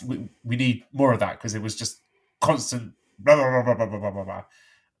 We need more of that, because it was just constant blah, blah, blah, blah, blah, blah, blah, blah.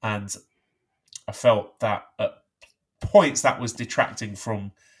 And I felt that at points that was detracting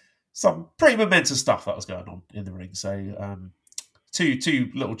from some pretty momentous stuff that was going on in the ring. So two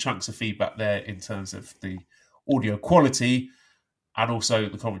little chunks of feedback there in terms of the audio quality and also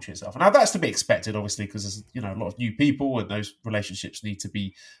the commentary itself. Now that's to be expected, obviously, because there's a lot of new people and those relationships need to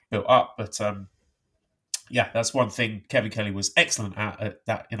be built up. But yeah, that's one thing Kevin Kelly was excellent at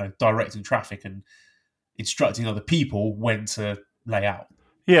that, directing traffic and instructing other people when to lay out.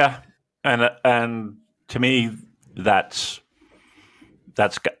 Yeah, and to me, that's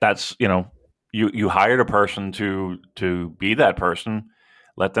you hired a person to be that person.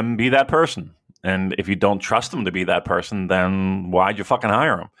 Let them be that person. And if you don't trust them to be that person, then why'd you fucking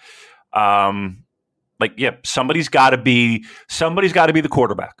hire them? Somebody's got to be the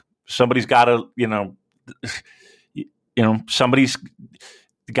quarterback. Somebody's got to, somebody's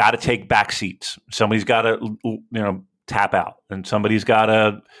got to take back seats. Somebody's got to, tap out, and somebody's got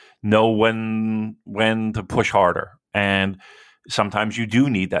to know when to push harder. And sometimes you do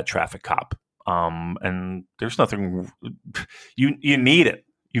need that traffic cop. And there's nothing you need it.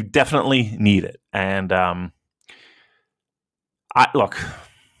 You definitely need it. And how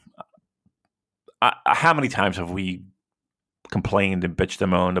many times have we complained and bitched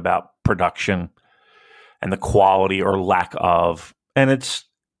and moaned about production and the quality or lack of, and it's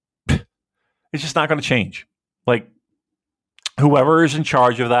just not going to change. Like, whoever is in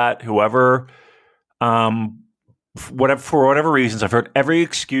charge of that, whoever, for whatever reasons, I've heard every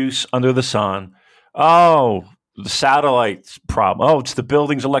excuse under the sun. Oh, the satellite's problem. Oh, it's the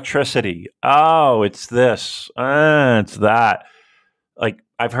building's electricity. Oh, it's this. It's that. Like,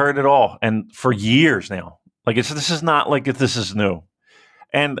 I've heard it all, and for years now. Like, this is not like this is new.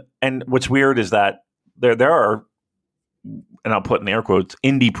 And what's weird is that there are, and I'll put in air quotes,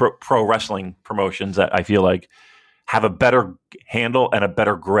 indie pro wrestling promotions that I feel like have a better handle and a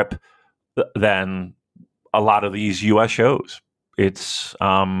better grip than a lot of these U.S. shows. It's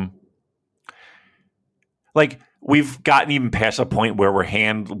like we've gotten even past a point where we're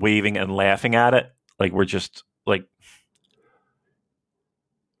hand waving and laughing at it. Like, we're just like,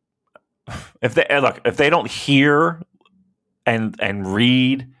 if they don't hear and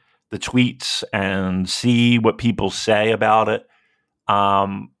read the tweets and see what people say about it,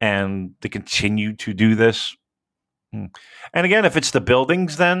 and they continue to do this. And again, if it's the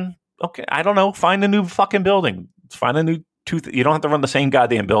buildings, then okay, I don't know. Find a new fucking building. Find a new you don't have to run the same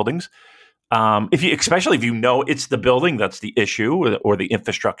goddamn buildings. Especially if you know it's the building that's the issue or the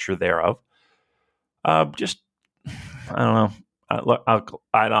infrastructure thereof. I don't know.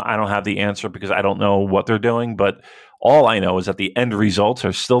 I don't have the answer because I don't know what they're doing, but all I know is that the end results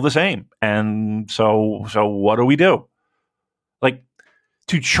are still the same. And so what do we do? Like,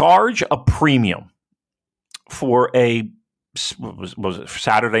 to charge a premium for was it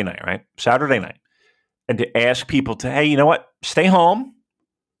Saturday night, right? Saturday night. And to ask people to, hey, you know what? Stay home,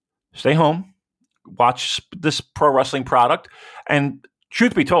 watch this pro wrestling product. And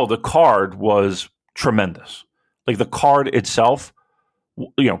truth be told, the card was tremendous. Like, the card itself,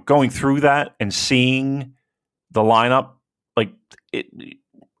 going through that and seeing the lineup, like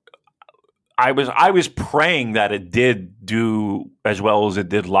I was praying that it did do as well as it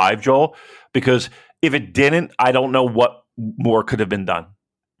did live, Joel, because if it didn't, I don't know what more could have been done,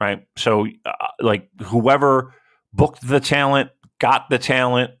 right? So, whoever booked the talent, got the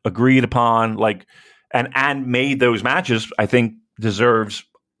talent agreed upon, like, and made those matches, I think deserves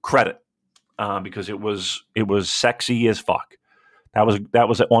credit because it was sexy as fuck. That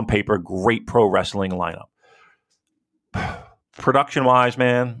was on paper great pro wrestling lineup. Production wise,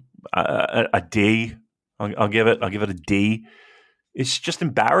 man, a D. I'll give it a D. It's just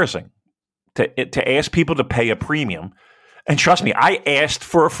embarrassing to ask people to pay a premium. And trust me, I asked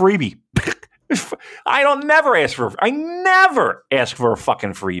for a freebie. I never ask for a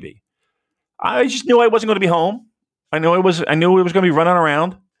fucking freebie. I just knew I wasn't going to be home. I knew it was going to be running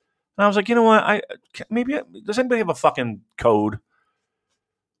around. And I was like, you know what? Does anybody have a fucking code?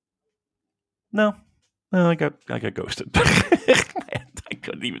 No, I got ghosted. I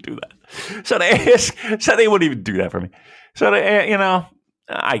couldn't even do that. So they wouldn't even do that for me. So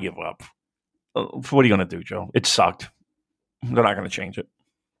I give up. What are you going to do, Joe? It sucked. They're not going to change it.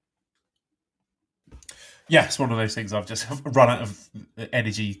 Yeah, it's one of those things I've just run out of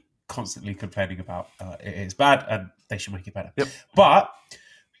energy constantly complaining about. It is bad and they should make it better. Yep. But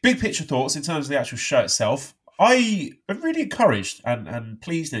big picture thoughts in terms of the actual show itself, I am really encouraged and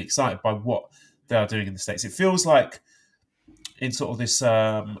pleased and excited by what they are doing in the States. It feels like in sort of this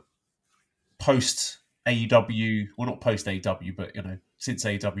post AEW, well, not post AEW, but since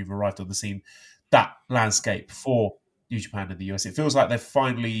AEW arrived on the scene, that landscape for New Japan in the US, it feels like they've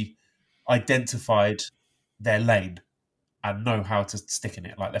finally identified their lane and know how to stick in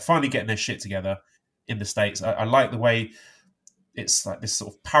it. Like they're finally getting their shit together in the States. I like the way it's like this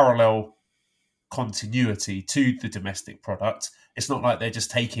sort of parallel continuity to the domestic product. It's not like they're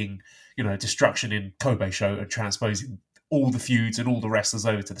just taking, Destruction in Kobe show and transposing all the feuds and all the wrestlers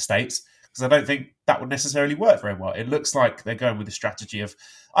over to the States, because I don't think that would necessarily work very well. It looks like they're going with the strategy of,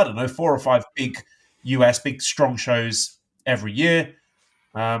 4 or 5 big strong shows every year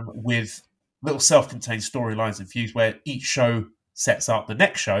with little self-contained storylines and feuds where each show sets up the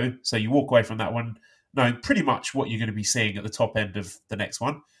next show. So you walk away from that one knowing pretty much what you're going to be seeing at the top end of the next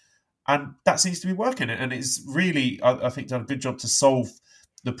one. And that seems to be working. And it's really, I think, done a good job to solve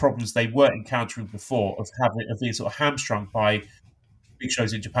the problems they were encountering before of being sort of hamstrung by big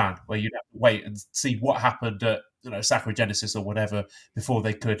shows in Japan, where you'd have to wait and see what happened at Sakura Genesis or whatever before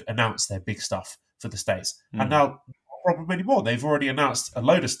they could announce their big stuff for the States. And now, no problem anymore. They've already announced a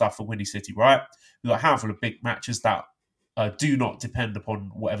load of stuff for Windy City, right? We've got a handful of big matches that do not depend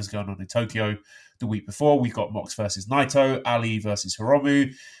upon whatever's going on in Tokyo the week before. We've got Mox versus Naito, Ali versus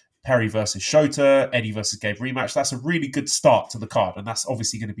Hiromu, Perry versus Shota, Eddie versus Gabe rematch. That's a really good start to the card, and that's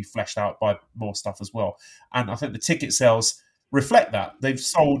obviously going to be fleshed out by more stuff as well. And I think the ticket sales reflect that. They've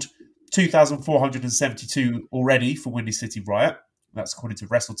sold 2,472 already for Windy City Riot. That's according to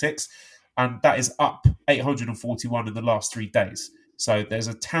WrestleTix. And that is up 841 in the last 3 days. So there's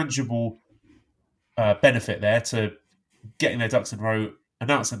a tangible benefit there to getting their ducks in a row,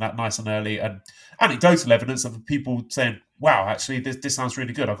 announcing that nice and early, and anecdotal evidence of people saying, wow, actually, this sounds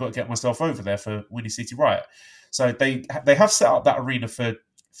really good. I've got to get myself over there for Windy City Riot. So they have set up that arena for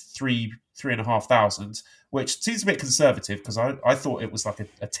 3,500, which seems a bit conservative because I thought it was like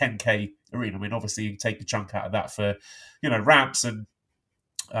a 10K arena. I mean, obviously, you take a chunk out of that for, ramps and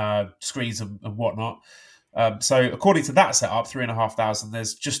screens and whatnot. So according to that setup, 3,500,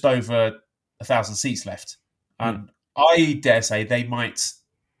 there's just over 1,000 seats left. And I dare say they might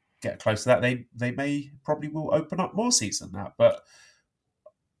get close to that. They probably will open up more seats than that. But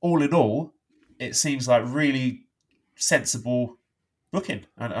all in all, it seems like really sensible booking.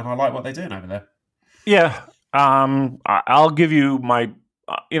 And I like what they're doing over there. Yeah. I'll give you my,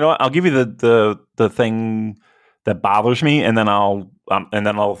 I'll give you the thing that bothers me, and then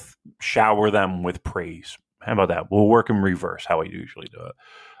I'll shower them with praise. How about that? We'll work in reverse, how I usually do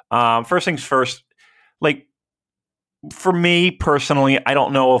it. First things first, like, for me personally, I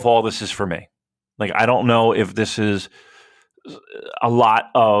don't know if all this is for me. Like, I don't know if this is a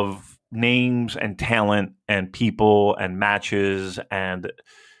lot of names and talent and people and matches, and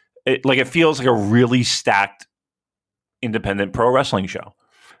it feels like a really stacked independent pro wrestling show.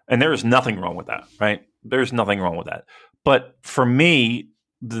 And there is nothing wrong with that, right? There's nothing wrong with that. But for me,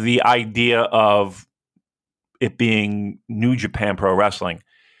 the idea of it being New Japan Pro Wrestling,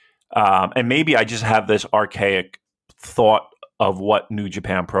 and maybe I just have this archaic thought of what New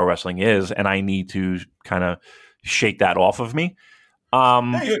Japan Pro Wrestling is, and I need to kind of shake that off of me.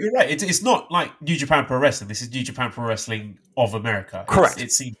 No, you're right. It's not like New Japan Pro Wrestling. This is New Japan Pro Wrestling of America. Correct.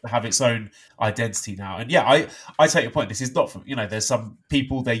 It seems to have its own identity now. And yeah, I take your point. This is not for, there's some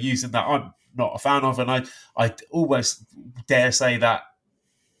people they're using that I'm not a fan of, and I almost dare say that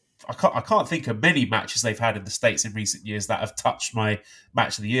I can't think of many matches they've had in the States in recent years that have touched my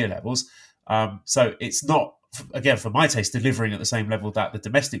match of the year levels. So it's not again, for my taste, delivering at the same level that the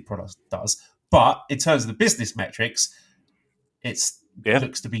domestic product does. But in terms of the business metrics, it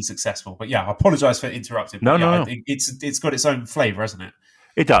looks to be successful. But yeah, I apologize for interrupting. No. It's got its own flavor, hasn't it?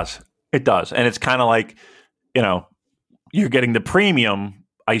 It does. And it's kind of like, you're getting the premium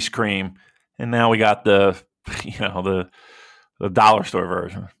ice cream, and now we got the dollar store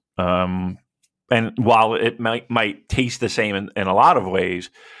version. And while it might taste the same in a lot of ways,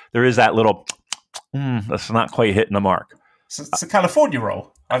 there is that little, that's not quite hitting the mark. So it's a California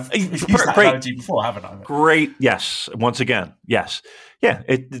roll. I've used that analogy before, haven't I? Great. Yes. Once again. Yes. Yeah.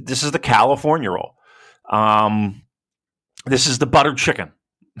 This is the California roll. This is the buttered chicken,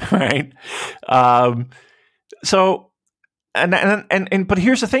 right? So, but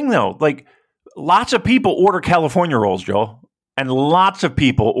here's the thing though, like lots of people order California rolls, Joel, and lots of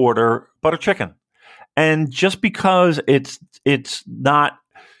people order butter chicken. And just because it's not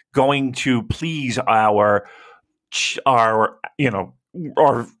going to please our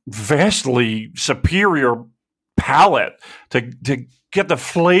vastly superior palate to get the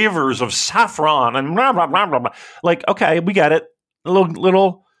flavors of saffron and blah, blah, blah, blah, blah. Like, okay, we get it. A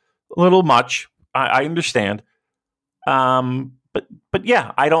little much. I understand. But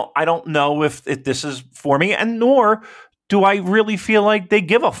yeah, I don't know if this is for me, and nor do I really feel like they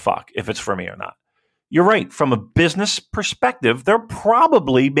give a fuck if it's for me or not. You're right. From a business perspective, they're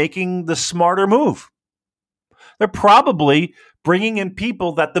probably making the smarter move. They're probably bringing in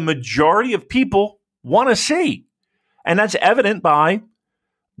people that the majority of people want to see. And that's evident by,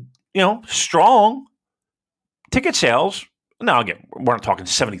 strong ticket sales. Now, again, we're not talking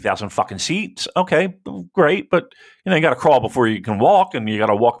 70,000 fucking seats. Okay, great. But, you got to crawl before you can walk, and you got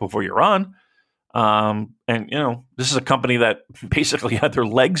to walk before you run. This is a company that basically had their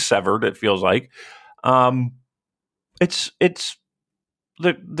legs severed, it feels like. They're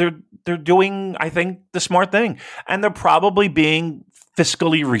doing, I think, the smart thing, and they're probably being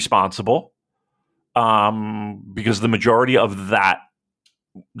fiscally responsible, because the majority of that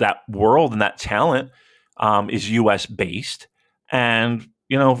world and that talent is U.S. based, and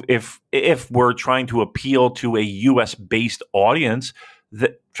if we're trying to appeal to a U.S. based audience,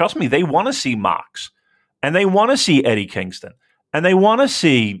 trust me, they want to see Mox, and they want to see Eddie Kingston, and they want to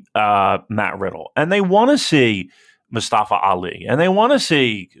see Matt Riddle, and they want to see Mustafa Ali, and they want to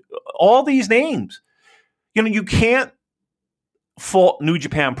see all these names. You can't fault New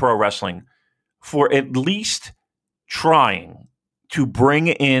Japan Pro Wrestling for at least trying to bring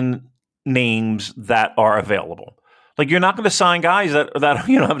in names that are available. Like, you're not going to sign guys that have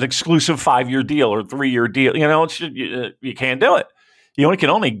an exclusive 5-year deal or 3-year deal. You can't do it. You can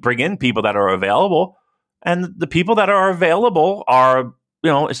only bring in people that are available, and the people that are available are,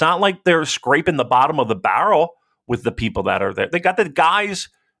 it's not like they're scraping the bottom of the barrel with the people that are there. They got the guys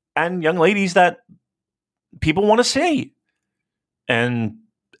and young ladies that people want to see. And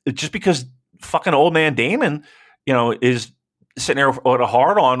just because fucking old man Damon, is sitting there with a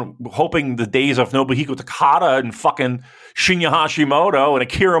hard on, hoping the days of Nobuhiko Takada and fucking Shinya Hashimoto and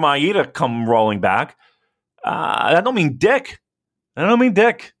Akira Maeda come rolling back, that don't mean dick. They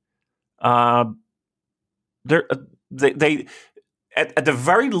at the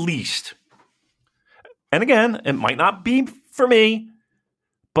very least, and again, it might not be for me,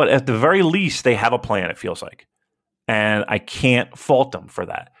 but at the very least, they have a plan, it feels like. And I can't fault them for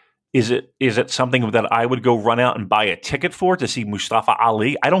that. Is it something that I would go run out and buy a ticket for to see Mustafa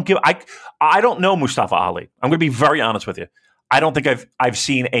Ali? I don't know Mustafa Ali. I'm going to be very honest with you. I don't think I've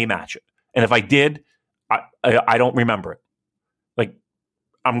seen a match. And if I did, I don't remember it. Like,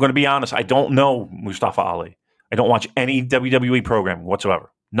 I'm going to be honest. I don't know Mustafa Ali. I don't watch any WWE programming whatsoever.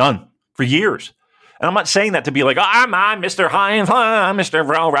 None. For years. And I'm not saying that to be like, I'm Mr. High and I'm Mr.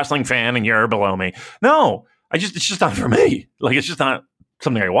 Wrestling fan and you're below me. No, it's just not for me. Like, it's just not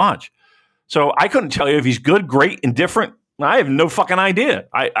something I watch. So I couldn't tell you if he's good, great, indifferent. I have no fucking idea.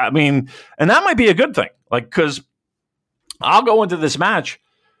 I mean, and that might be a good thing. Like, because I'll go into this match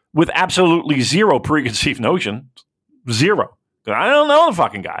with absolutely zero preconceived notion. Zero. I don't know the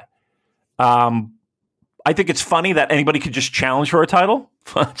fucking guy. I think it's funny that anybody could just challenge for a title.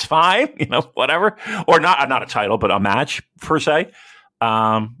 It's fine, whatever. Or not a title, but a match per se.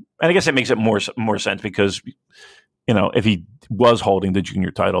 And I guess it makes it more sense because, if he was holding the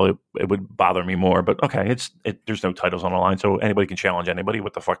junior title, it would bother me more. But okay, there's no titles on the line, so anybody can challenge anybody.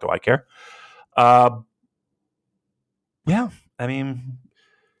 What the fuck do I care? Yeah, I mean,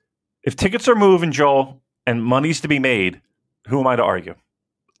 if tickets are moving, Joel, and money's to be made, who am I to argue?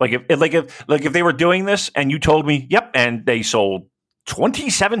 Like if they were doing this and you told me, yep, and they sold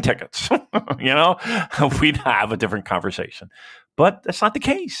 27 tickets, we'd have a different conversation. But that's not the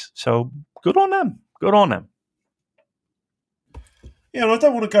case. So good on them. Good on them. Yeah, and I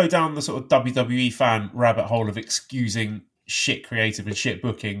don't want to go down the sort of WWE fan rabbit hole of excusing shit creative and shit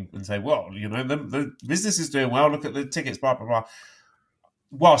booking and say, well, the business is doing well. Look at the tickets, blah blah blah.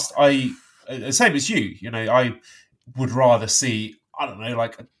 Whilst same as you, I would rather see, I don't know,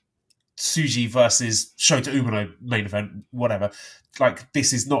 like Tsuji versus Shota Umino main event, whatever. Like,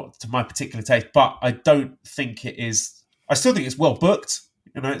 this is not to my particular taste, but I don't think it is. I still think it's well booked.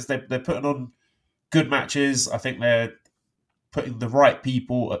 They're putting on good matches. I think they're putting the right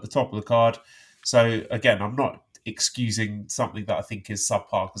people at the top of the card. So again, I'm not excusing something that I think is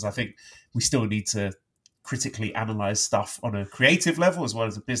subpar, because I think we still need to critically analyze stuff on a creative level as well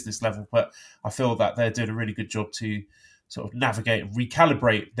as a business level. But I feel that they're doing a really good job to sort of navigate and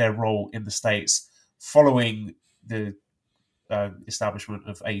recalibrate their role in the States following the establishment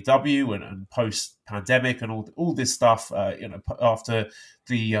of AEW and post-pandemic and all this stuff. After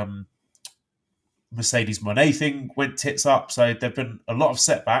the Mercedes Moné thing went tits up, so there've been a lot of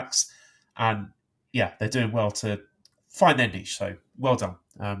setbacks, and yeah, they're doing well to find their niche. So well done.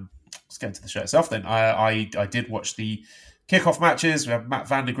 Let's get into the show itself then. I did watch the kickoff matches. We have Matt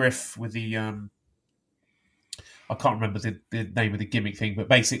Vandergriff with the I can't remember the name of the gimmick thing, but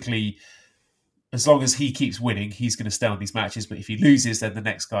basically, as long as he keeps winning, he's going to stay on these matches. But if he loses, then the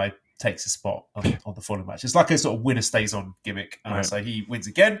next guy takes a spot on the following match. It's like a sort of winner stays on gimmick. Right. So he wins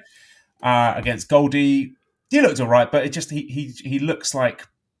again against Goldie. He looked all right, but it just he looks like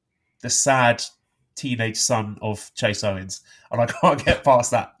the sad teenage son of Chase Owens, and I can't get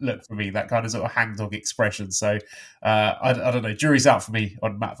past that look for me, that kind of sort of hangdog expression. So I don't know, jury's out for me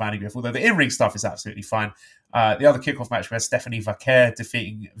on Matt Vandergriff, although the in-ring stuff is absolutely fine. The other kickoff match, we had Stephanie Vaquer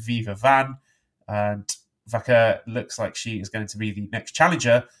defeating Viva Van, and Vaquer looks like she is going to be the next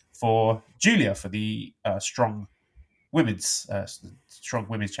challenger for Julia for the strong women's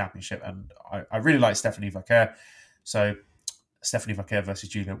championship, and I really like Stephanie Vaquer. So Stephanie Vaquer versus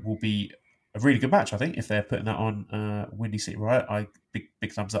Julia will be a really good match, I think, if they're putting that on Windy City Riot.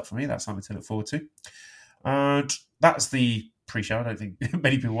 Big thumbs up for me. That's something to look forward to. And that's the pre-show. I don't think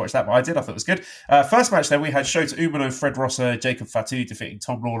many people watched that, but I did. I thought it was good. First match then, we had Shota Umino, Fred Rosser, Jacob Fatu defeating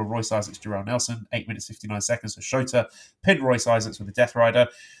Tom Lawler, Royce Isaacs, Jarrell Nelson. 8 minutes, 59 seconds for Shota. Pinned Royce Isaacs with the Death Rider.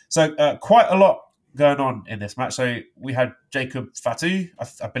 So quite a lot going on in this match. So we had Jacob Fatu.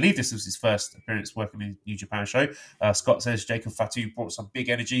 I believe this was his first appearance working in New Japan show. Scott says Jacob Fatu brought some big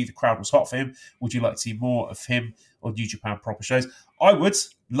energy. The crowd was hot for him. Would you like to see more of him on New Japan proper shows? I would.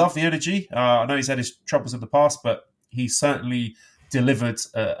 Love the energy. I know he's had his troubles in the past, but he certainly delivered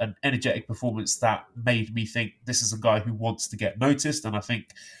an energetic performance that made me think this is a guy who wants to get noticed, and I think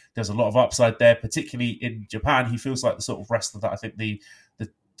there's a lot of upside there, particularly in Japan. He feels like the sort of wrestler that I think the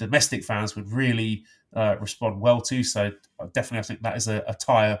domestic fans would really respond well to. So definitely I think that is a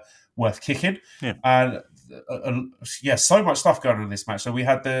tire worth kicking. Yeah. And so much stuff going on in this match. So we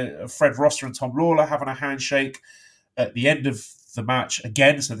had the Fred Rosser and Tom Lawler having a handshake at the end of the match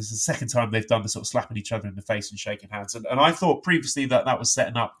again. So this is the second time they've done the sort of slapping each other in the face and shaking hands. And I thought previously that was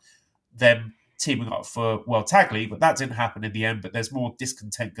setting up them teaming up for World Tag League, but that didn't happen in the end. But there's more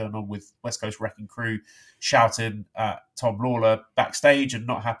discontent going on with West Coast Wrecking Crew shouting at Tom Lawler backstage and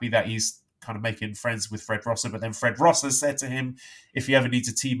not happy that he's kind of making friends with Fred Rosser. But then Fred Rosser said to him, if he ever needs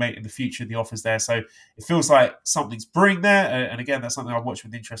a teammate in the future, the offer's there. So it feels like something's brewing there. And again, that's something I watch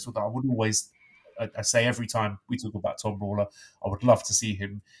with interest, that I would always, I say every time we talk about Tom Lawler, I would love to see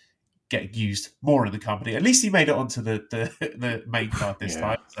him get used more in the company. At least he made it onto the main card this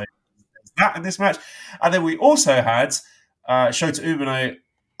time. So that in this match. And then we also had Shota Umino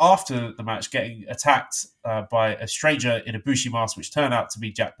after the match getting attacked by a stranger in a Bushi mask, which turned out to be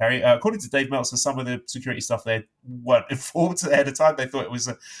Jack Perry. According to Dave Meltzer, some of the security stuff they weren't informed ahead of time. They thought it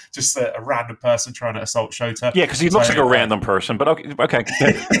was just a random person trying to assault Shota. Yeah, because he looks like a random person, but okay.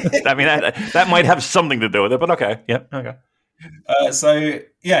 I mean, that might have something to do with it, but okay. Yeah, okay.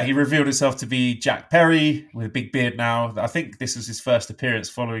 He revealed himself to be Jack Perry with a big beard now. I think this was his first appearance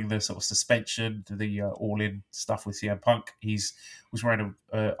following the sort of suspension, the all-in stuff with CM Punk. Was wearing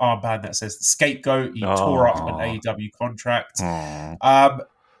an armband that says the Scapegoat. He tore up an AEW contract. And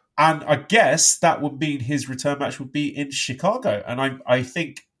I guess that would mean his return match would be in Chicago. And I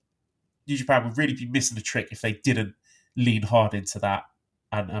think New Japan would really be missing a trick if they didn't lean hard into that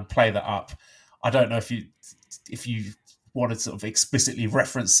and play that up. I don't know if you want to sort of explicitly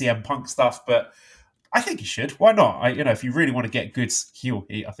reference CM Punk stuff, but I think he should. Why not? If you really want to get good heel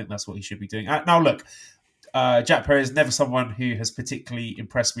heat, I think that's what he should be doing. Now, look, Jack Perry is never someone who has particularly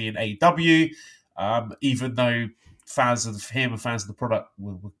impressed me in AEW, even though fans of him and fans of the product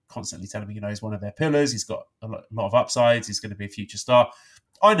were constantly telling me, he's one of their pillars. He's got a lot of upsides. He's going to be a future star.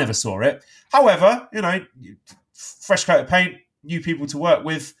 I never saw it. However, fresh coat of paint, new people to work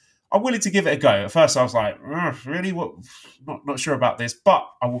with, I'm willing to give it a go. At first, I was like, really? What? Not sure about this, but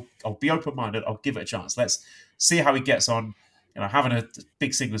I'll be open-minded. I'll give it a chance. Let's see how he gets on. Having a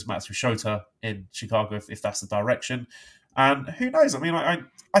big singles match with Shota in Chicago, if that's the direction. And who knows? I mean,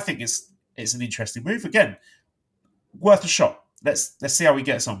 I think it's an interesting move. Again, worth a shot. Let's see how he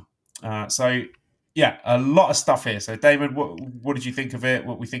gets on. So, yeah, a lot of stuff here. So, Damon, what did you think of it?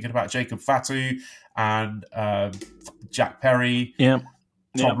 What were we thinking about Jacob Fatu and Jack Perry? Yeah.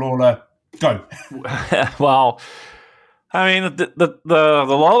 Tom Lawler, go. Well, I mean, the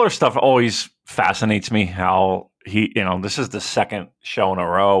Lawler stuff always fascinates me. How he, this is the second show in a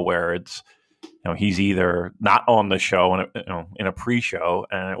row where it's, he's either not on the show in a pre-show,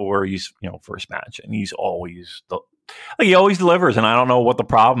 or he's first match, and he's always he always delivers, and I don't know what the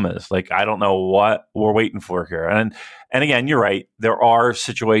problem is. Like, I don't know what we're waiting for here. And again, you're right. There are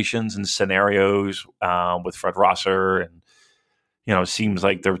situations and scenarios with Fred Rosser and. It seems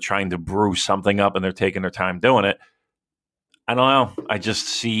like they're trying to brew something up and they're taking their time doing it. I don't know. I just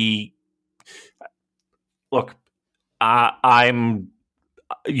see. Look,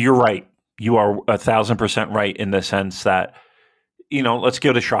 you're right. You are 1,000% right in the sense that, let's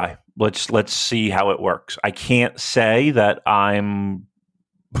give it a try. Let's see how it works. I can't say that I've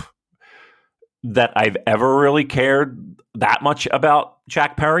ever really cared that much about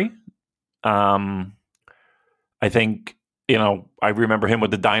Jack Perry. I think. I remember him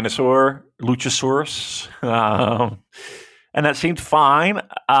with the dinosaur, Luchasaurus, and that seemed fine.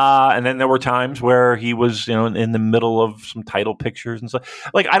 And then there were times where he was, in the middle of some title pictures and stuff.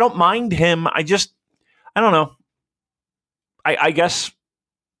 Like, I don't mind him. I don't know. I guess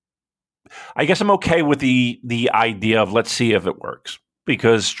I'm okay with the idea of let's see if it works,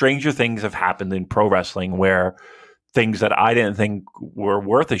 because stranger things have happened in pro wrestling where things that I didn't think were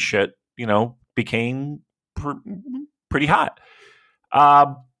worth a shit, became pretty hot.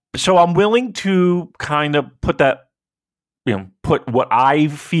 So I'm willing to kind of put what I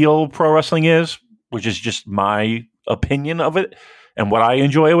feel pro wrestling is, which is just my opinion of it and what I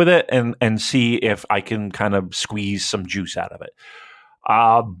enjoy with it, and see if I can kind of squeeze some juice out of it.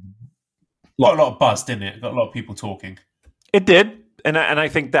 Got a lot of buzz, didn't it? Got a lot of people talking. It did, and I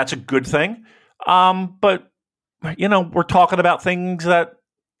think that's a good thing. But we're talking about things that.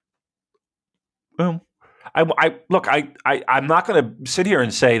 I'm not going to sit here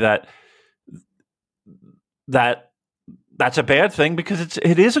and say that's a bad thing, because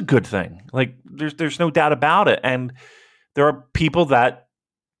it is a good thing. Like, there's no doubt about it. And there are people that,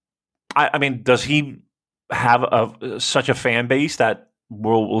 I mean, does he have such a fan base that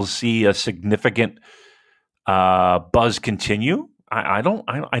we'll see a significant buzz continue? I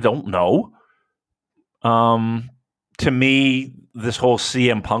don't know. To me, this whole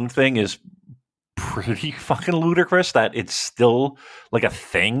CM Punk thing is pretty fucking ludicrous that it's still like a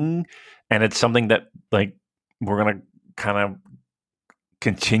thing, and it's something that like we're gonna kind of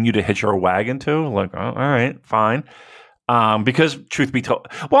continue to hitch our wagon to. Like, all right, fine. Because truth be told,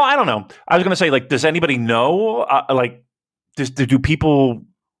 well, I don't know. I was gonna say, like, does anybody know? Do people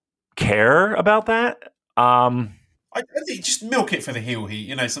care about that? I think just milk it for the heel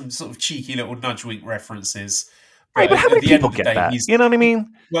heat. Some sort of cheeky little nudge wink references. Right, but how many people get that? You know what I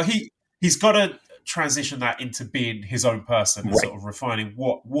mean? Well, he's got to transition that into being his own person, and sort of refining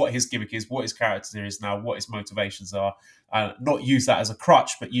what his gimmick is, what his character is now, what his motivations are. Not use that as a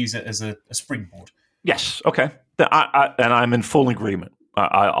crutch, but use it as a springboard. Yes. Okay. And I'm in full agreement.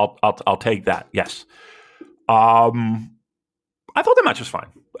 I'll take that. Yes. I thought the match was fine.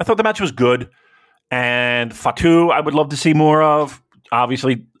 I thought the match was good. And Fatu, I would love to see more of.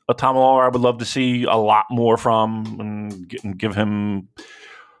 Obviously, Tom Lawler, I would love to see a lot more from, and give him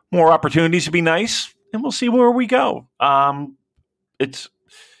more opportunities to be nice. And we'll see where we go. If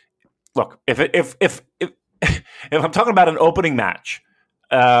I'm talking about an opening match,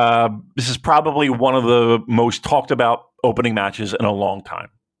 this is probably one of the most talked about opening matches in a long time.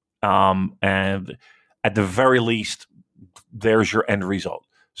 And at the very least, there's your end result.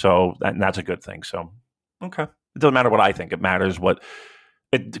 So that's a good thing. So, okay. It doesn't matter what I think. It matters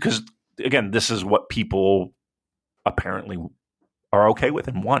because again, this is what people apparently are okay with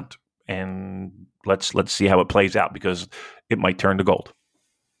and want. And let's see how it plays out, because it might turn to gold.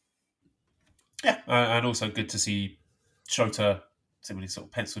 Yeah. And also good to see Shota similarly sort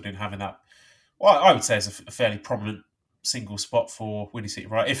of penciled in, having that, well, I would say is a fairly prominent single spot for Windy City,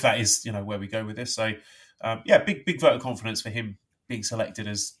 right? If that is, where we go with this. So, big vote of confidence for him being selected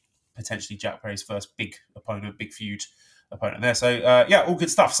as potentially Jack Perry's first big opponent, big feud. opponent there. So, all good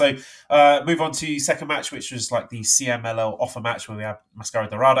stuff. So, move on to second match, which was like the CMLL offer match where we have Mascara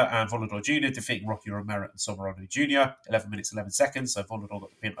Dorada and Volador Jr. defeating Rocky Romero and Soberano Jr. 11 minutes, 11 seconds. So, Volador got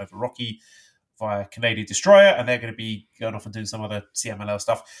the pin over Rocky via Canadian Destroyer, and they're going to be going off and doing some other CMLL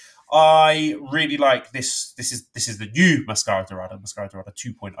stuff. I really like this. This is the new Mascara Dorada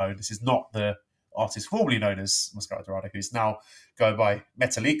 2.0. This is not the artist formerly known as Mascara Dorada, who's now going by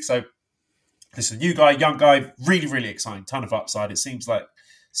Metalik. So, this is a new guy, young guy, really, really exciting, ton of upside. It seems like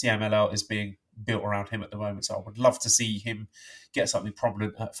CMLL is being built around him at the moment, so I would love to see him get something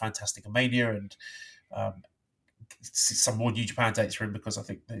prominent at Fantastica Mania and some more New Japan dates for him, because I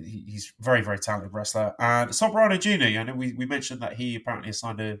think that he's a very, very talented wrestler. And Soberano Jr., I know we mentioned that he apparently has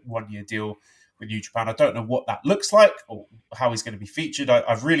signed a 1-year deal with New Japan. I don't know what that looks like or how he's going to be featured.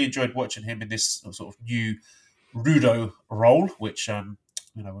 I've really enjoyed watching him in this sort of new Rudo role, which...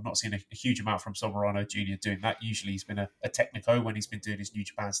 we're not seeing a huge amount from Soberano Jr. doing that. Usually he's been a technico when he's been doing his New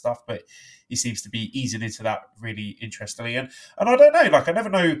Japan stuff, but he seems to be easing into that really interestingly. And I don't know, I never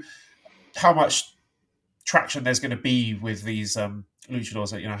know how much traction there's going to be with these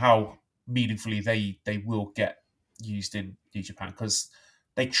luchadors, how meaningfully they will get used in New Japan, because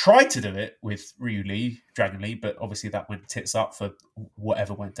they tried to do it with Ryu Lee, Dragon Lee, but obviously that went tits up for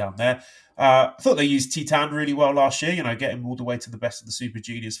whatever went down there. I thought they used Titan really well last year, getting all the way to the Best of the Super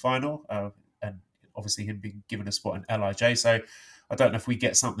Juniors final, and obviously him being given a spot in LIJ. So I don't know if we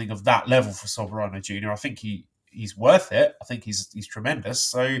get something of that level for Soberano Jr. I think he's worth it. I think he's tremendous.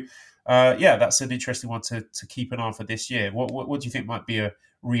 So that's an interesting one to keep an eye on for this year. What do you think might be a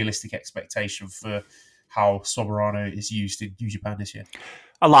realistic expectation for how Soberano is used in New Japan this year?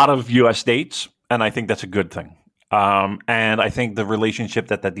 A lot of U.S. dates, and I think that's a good thing. And I think the relationship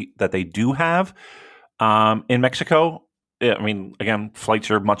that they do have in Mexico, again,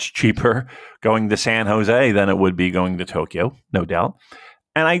 flights are much cheaper going to San Jose than it would be going to Tokyo, no doubt.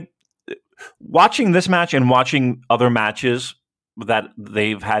 And watching this match and watching other matches that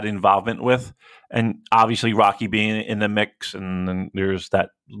they've had involvement with, and obviously Rocky being in the mix, and then there's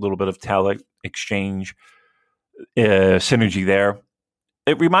that little bit of talent exchange synergy there.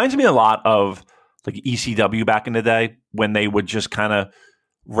 It reminds me a lot of like ECW back in the day, when they would just kind of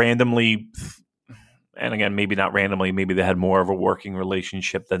randomly, and again, maybe not randomly, maybe they had more of a working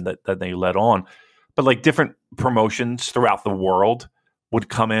relationship than they let on, but like different promotions throughout the world would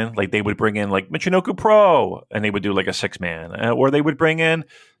come in. Like they would bring in like Michinoku Pro, and they would do like a 6-man, or they would bring in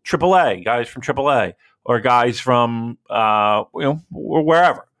AAA, guys from AAA, or guys from or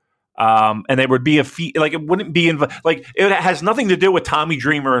wherever. And there would be a fee, like it wouldn't be like it has nothing to do with Tommy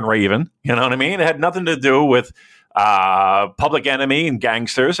Dreamer and Raven. You know what I mean? It had nothing to do with Public Enemy and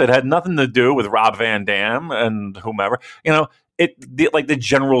Gangsters. It had nothing to do with Rob Van Dam and whomever. The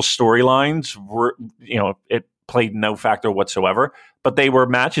general storylines were, it played no factor whatsoever. But they were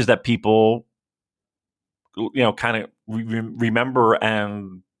matches that people, kind of remember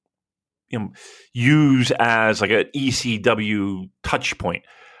and use as like an ECW touch point.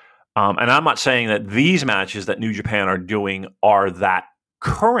 And I'm not saying that these matches that New Japan are doing are that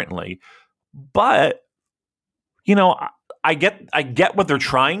currently, but I get what they're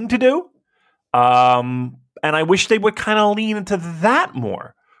trying to do, and I wish they would kind of lean into that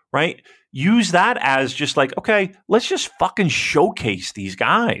more, right? Use that as just like, okay, let's just fucking showcase these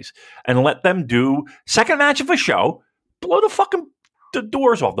guys and let them do second match of a show, blow the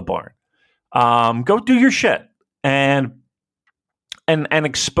doors off the barn, go do your shit and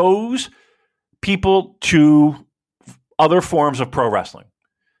expose people to other forms of pro wrestling.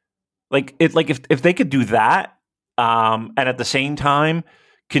 If they could do that, and at the same time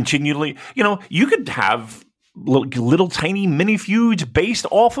continually, you could have little tiny mini feuds based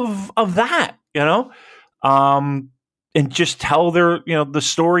off of that, and just tell their the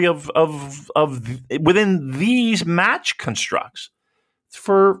story of within these match constructs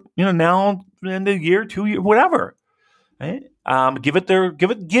for now in the year, 2 years, whatever. Right? Give it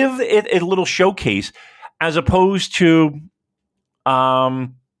a little showcase, as opposed to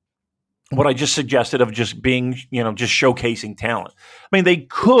what I just suggested of just being, just showcasing talent. I mean, they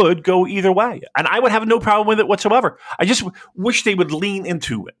could go either way, and I would have no problem with it whatsoever. I just wish they would lean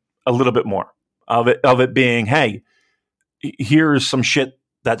into it a little bit more of it being, hey, here's some shit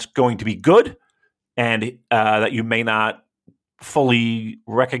that's going to be good, and that you may not fully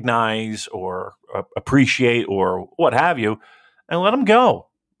recognize or appreciate or what have you, and let them go.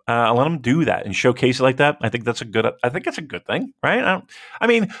 Let them do that and showcase it like that. I think that's a good thing, right?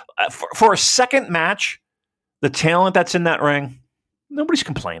 For a second match, the talent that's in that ring, nobody's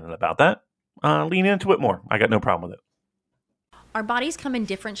complaining about that. Lean into it more. I got no problem with it. Our bodies come in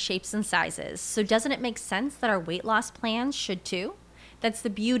different shapes and sizes, so doesn't it make sense that our weight loss plans should too? That's the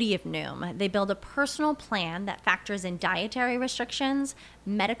beauty of Noom. They build a personal plan that factors in dietary restrictions,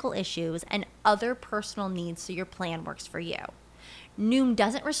 medical issues, and other personal needs so your plan works for you. Noom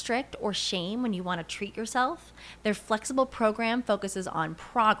doesn't restrict or shame when you want to treat yourself. Their flexible program focuses on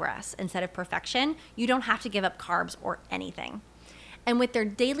progress instead of perfection. You don't have to give up carbs or anything. And with their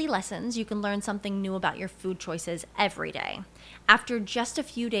daily lessons, you can learn something new about your food choices every day. After just a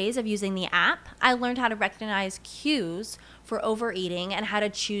few days of using the app, I learned how to recognize cues for overeating and how to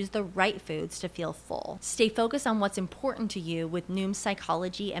choose the right foods to feel full. Stay focused on what's important to you with Noom's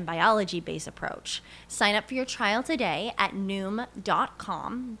psychology and biology-based approach. Sign up for your trial today at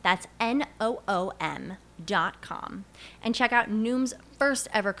Noom.com. That's Noom.com. And check out Noom's first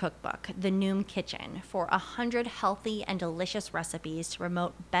ever cookbook, The Noom Kitchen, for 100 healthy and delicious recipes to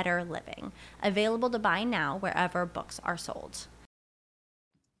promote better living. Available to buy now wherever books are sold.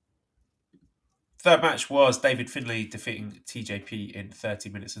 Third match was David Finlay defeating TJP in 30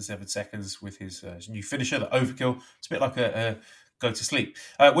 minutes and 7 seconds with his new finisher, the Overkill. It's a bit like a go to sleep.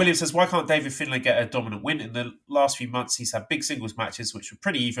 William says, why can't David Finlay get a dominant win? In the last few months, he's had big singles matches, which were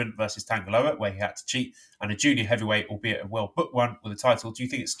pretty even versus Tangaloa, where he had to cheat, and a junior heavyweight, albeit a well-booked one, with a title. Do you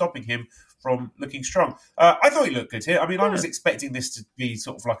think it's stopping him from looking strong? I thought he looked good here. I mean, I was expecting this to be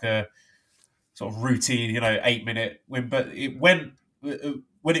sort of like a sort of routine, 8-minute win, but it went...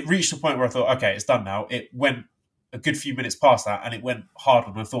 when it reached the point where I thought, okay, it's done now, it went a good few minutes past that, and it went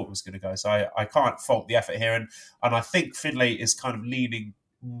harder than I thought it was going to go. So I can't fault the effort here. And I think Finlay is kind of leaning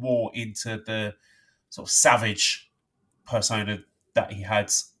more into the sort of savage persona that he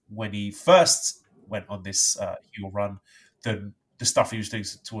had when he first went on this heel run than the stuff he was doing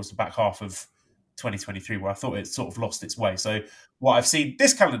towards the back half of 2023, where I thought it sort of lost its way. So what I've seen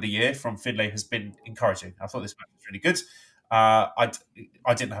this calendar year from Finlay has been encouraging. I thought this match was really good. I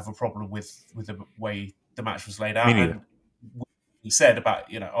didn't have a problem with the way the match was laid out. Me neither. And what he said about,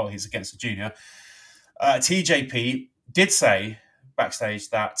 he's against a junior. TJP did say backstage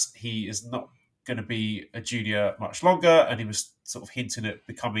that he is not going to be a junior much longer, and he was sort of hinting at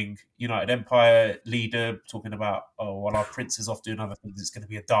becoming United Empire leader, talking about, while our prince is off doing other things, it's going to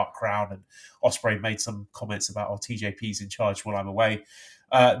be a dark crown. And Ospreay made some comments about, TJP's in charge while I'm away.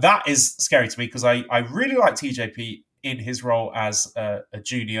 That is scary to me, because I really like TJP in his role as a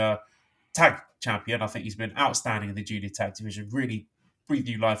junior tag champion. I think he's been outstanding in the junior tag division, really breathed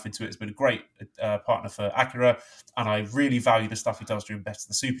new life into it. It's been a great partner for Akira, and I really value the stuff he does during Best of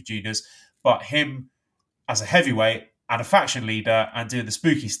the Super Juniors. But him as a heavyweight and a faction leader and doing the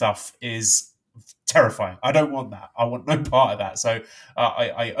spooky stuff is terrifying. I don't want that. I want no part of that. So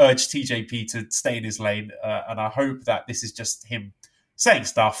I urge TJP to stay in his lane, and I hope that this is just him saying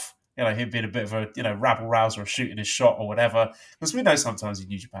stuff, him being a bit of a, rabble-rouser or shooting his shot or whatever. Because we know sometimes in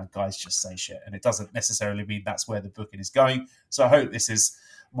New Japan, guys just say shit, and it doesn't necessarily mean that's where the booking is going. So I hope this is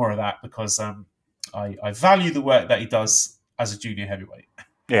more of that, because I value the work that he does as a junior heavyweight.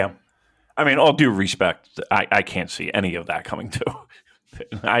 Yeah. I mean, all due respect, I can't see any of that coming too.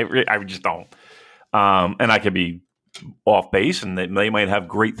 I just don't. And I could be off base, and they might have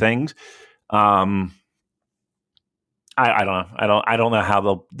great things. I don't know. I don't know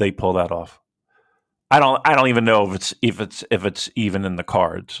how they pull that off. I don't even know if it's even in the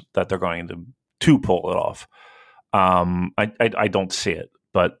cards that they're going to pull it off. I don't see it,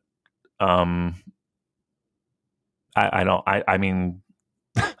 but I don't. I mean,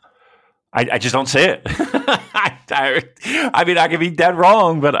 I just don't see it. I mean, I could be dead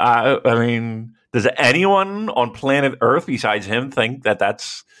wrong, but I mean, does anyone on planet Earth besides him think that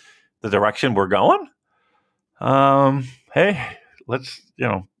that's the direction we're going? Hey, let's,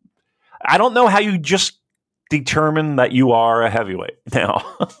 I don't know how you just determine that you are a heavyweight now.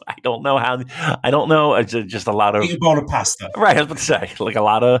 I don't know. It's just a lot of... Eat a bowl of pasta. Right, I was about to say, like a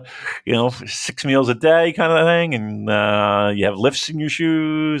lot of, 6 meals a day kind of thing, and you have lifts in your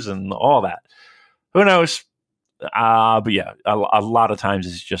shoes and all that. Who knows? But yeah, a lot of times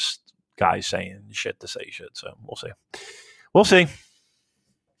it's just guys saying shit to say shit, so we'll see.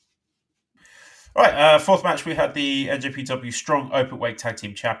 All right, fourth match, we had the NJPW Strong Openweight Tag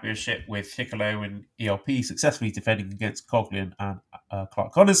Team Championship with Hikuleo and ELP successfully defending against Coughlin and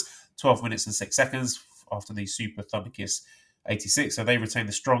Clark Connors, 12 minutes and 6 seconds after the Super Thunder Kiss 86. So they retain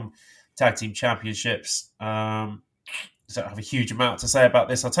the Strong Tag Team Championships. I don't have a huge amount to say about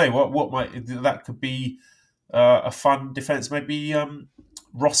this. I'll tell you that could be a fun defense. Maybe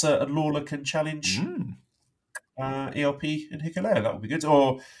Rosser and Lawler can challenge ELP and Hikuleo. That would be good.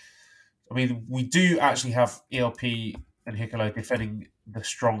 Or... I mean, we do actually have ELP and Hikuleo defending the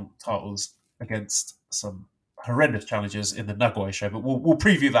Strong titles against some horrendous challenges in the Nagoya show, but we'll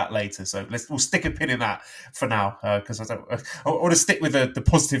preview that later. So we'll stick a pin in that for now because I want to stick with the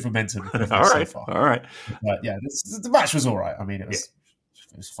positive momentum so far. All right. Yeah, the match was all right. I mean, it was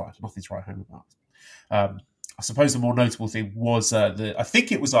fine. Nothing to write home about. I suppose the more notable thing was I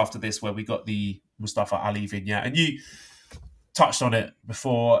think it was after this where we got the Mustafa Ali vignette, and you touched on it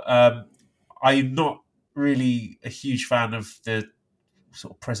before. I'm not really a huge fan of the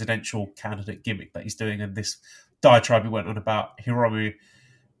sort of presidential candidate gimmick that he's doing, and this diatribe he went on about Hiromu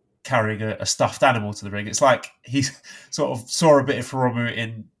carrying a stuffed animal to the ring. It's like he sort of saw a bit of Hiromu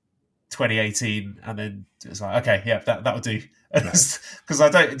in 2018 and then it's like, okay, yeah, that'll do. Because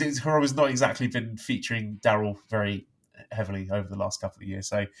Hiromu's not exactly been featuring Daryl very heavily over the last couple of years,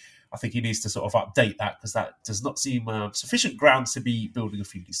 so I think he needs to sort of update that because that does not seem sufficient grounds to be building a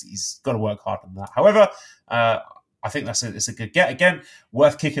feud. He's got to work hard on that. However, I think it's a good get. Again,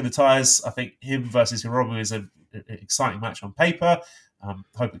 worth kicking the tires. I think him versus Hiromu is an exciting match on paper.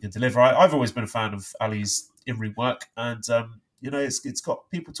 Hope it can deliver. I've always been a fan of Ali's in-ring work, and it's got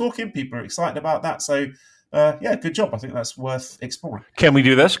people talking. People are excited about that. So, good job. I think that's worth exploring. Can we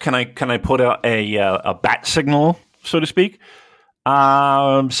do this? Can I put out a bat signal, so to speak?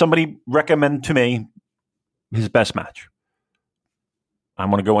 Somebody recommend to me his best match. I'm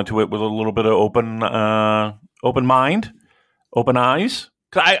going to go into it with a little bit of open mind, open eyes.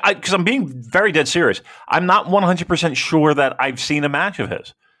 Because I'm being very dead serious. I'm not 100% sure that I've seen a match of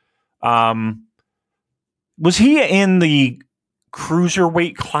his. Was he in the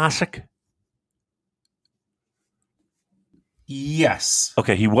Cruiserweight Classic? Yes.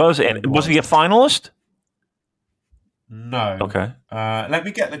 Okay, he was. And was he a finalist? No. Okay. Let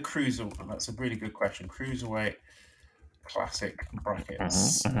me get the Cruiserweight. That's a really good question. Cruiserweight Classic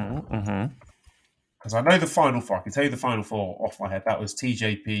brackets. Because I know the final four. I can tell you the final four off my head. That was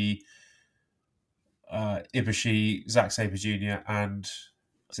TJP, Ibushi, Zack Sabre Jr., and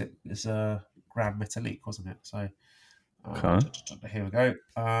it's Grand Metalik, wasn't it? So here we go.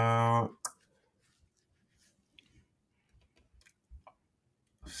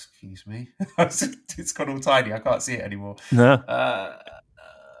 Excuse me. It's gone all tiny. I can't see it anymore. No.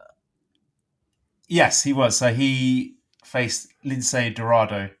 Yes, he was. So he faced Lince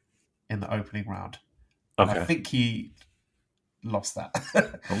Dorado in the opening round. Okay. And I think he lost that.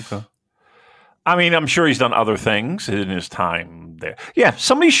 Okay. I mean, I'm sure he's done other things in his time there. Yeah,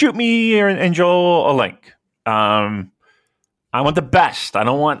 somebody shoot me and Joel a link. I want the best. I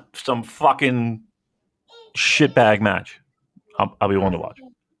don't want some fucking shitbag match. I'll be one to watch.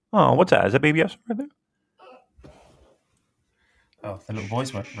 Oh, what's that? Is that Baby S right there? Oh, the little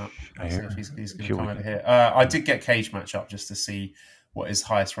boy's working up. Let's see if he's going to come over here. can. I did get Cage match up just to see what his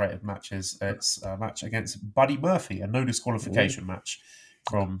highest rated match is. It's a match against Buddy Murphy, a no disqualification match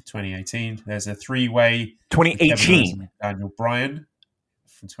from 2018. There's a 3-way 2018. Daniel Bryan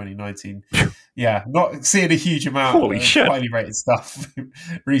from 2019. Yeah, not seeing a huge amount Holy of shit. highly rated stuff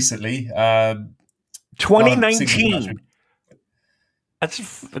recently. 2019.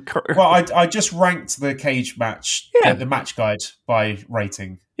 That's Well, I just ranked the Cage match, the match guide by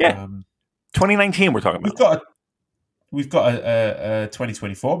rating. Yeah. 2019 we're talking about. We've got a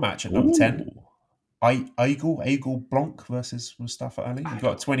 2024 match at number 10. Eagle Blanc versus Mustafa Ali. We've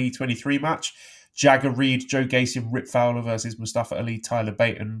got a 2023 match. Jagger Reed, Joe Gacy, and Rip Fowler versus Mustafa Ali, Tyler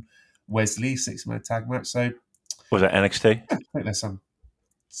Bate, and Wesley, 6-man tag match. So Was that NXT? I think there's some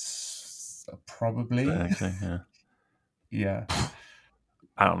probably. NXT, Yeah.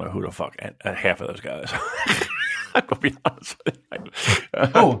 I don't know who the fuck half of those guys. I'm gonna be honest with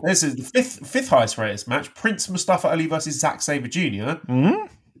you. This is the fifth highest rated match. Prince Mustafa Ali versus Zack Sabre Jr.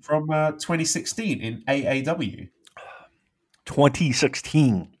 From 2016 in AAW.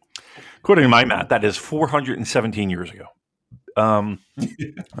 2016. According to my math, that is 417 years ago. I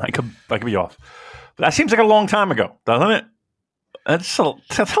could be off. But that seems like a long time ago, doesn't it? That's a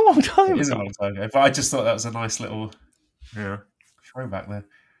long time ago. It is a long time ago. But I just thought that was a nice little throwback there.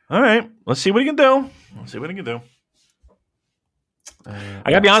 All right. Let's see what he can do.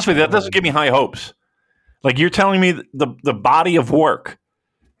 I gotta be honest with you, that doesn't give me high hopes. Like, you're telling me the body of work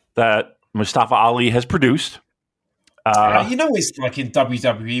that Mustafa Ali has produced. It's like in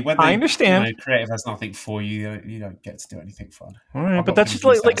WWE when I understand. Creative has nothing for you. You don't get to do anything fun. All right, but that's just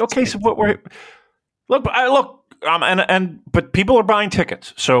like okay. So what we're look. But people are buying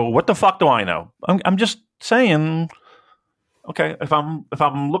tickets. So what the fuck do I know? I'm just saying. Okay, if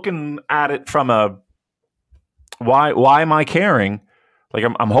I'm looking at it from a why am I caring? Like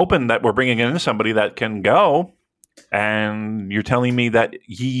I'm hoping that we're bringing in somebody that can go, and you're telling me that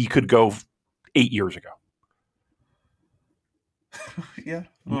he could go 8 years ago. Yeah,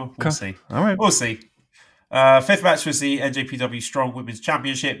 well, we'll see. All right, we'll see. Fifth match was the NJPW Strong Women's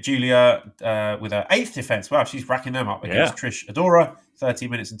Championship. Julia with her 8th defense. Wow, she's racking them up against Trish Adora.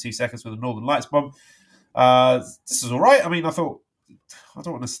 13 minutes and 2 seconds with a Northern Lights bomb. This is all right. I mean, I don't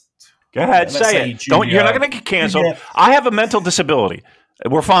want to... Go ahead, say it. Julia, you're not going to get canceled. Julia, I have a mental disability.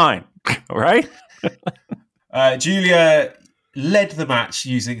 We're fine. All right? Julia led the match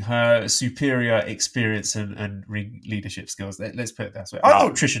using her superior experience and ring leadership skills. Let's put it that way. I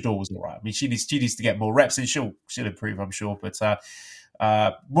thought Trish Adora was all right. I mean, she needs to get more reps, and she'll improve, I'm sure. But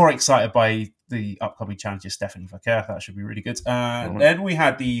more excited by the upcoming challenger, Stephanie Vaquer. That should be really good. Then we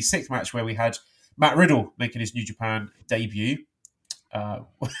had the 6th match where we had Matt Riddle making his New Japan debut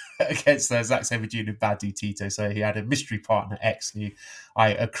against Zack Sabre Jr. and Bad Dude Tito. So he had a mystery partner, X, who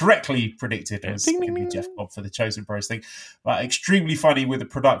I correctly predicted was going to be Jeff Cobb for the Chosen Bros thing. But extremely funny with the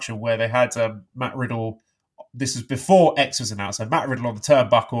production where they had Matt Riddle. This was before X was announced. So Matt Riddle on the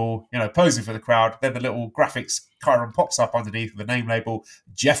turnbuckle, posing for the crowd. Then the little graphics Chiron pops up underneath with the name label,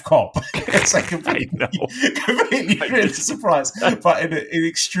 Jeff Cobb. So completely really surprised, but in an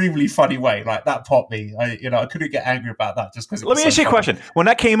extremely funny way. Like, that popped me. I couldn't get angry about that just because. Let me ask you a question. When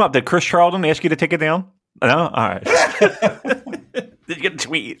that came up, did Chris Charlton ask you to take it down? No? All right. Did you get a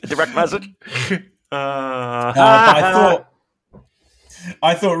tweet, a direct message? But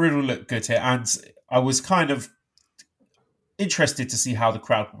I thought Riddle looked good here, and I was kind of interested to see how the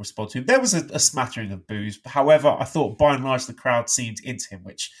crowd would respond to him. There was a smattering of boos. However, I thought by and large the crowd seemed into him,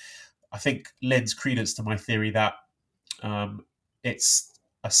 which I think lends credence to my theory that it's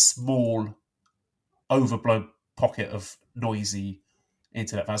a small, overblown pocket of noisy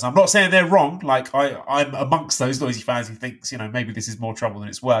internet fans. I'm not saying they're wrong. Like, I'm amongst those noisy fans who thinks, maybe this is more trouble than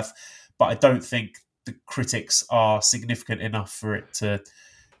it's worth. But I don't think the critics are significant enough for it to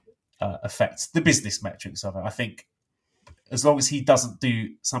affect the business metrics of it. I think as long as he doesn't do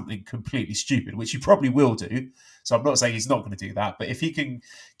something completely stupid, which he probably will do, so I'm not saying he's not going to do that, but if he can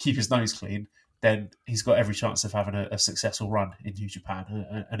keep his nose clean, then he's got every chance of having a successful run in New Japan.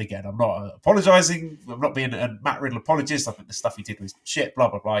 And again, I'm not apologising. I'm not being a Matt Riddle apologist. I think the stuff he did was shit, blah,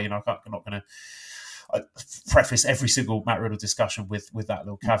 blah, blah. I'm not going to preface every single Matt Riddle discussion with that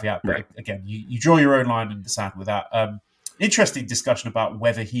little caveat. But again, you draw your own line in the sand with that. Interesting discussion about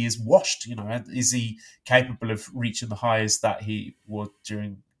whether he is washed. Is he capable of reaching the highs that he was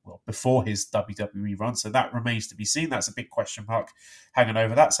before his WWE run? So that remains to be seen. That's a big question mark hanging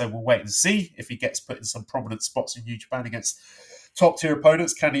over that. So we'll wait and see if he gets put in some prominent spots in New Japan against top tier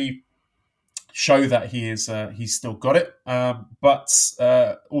opponents. Can he show that he's still got it? But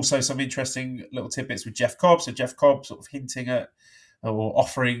also some interesting little tidbits with Jeff Cobb. So Jeff Cobb sort of hinting at or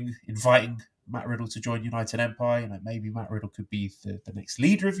inviting Matt Riddle to join United Empire. Maybe Matt Riddle could be the next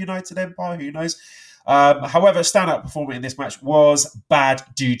leader of United Empire. Who knows? However, standout performer in this match was Bad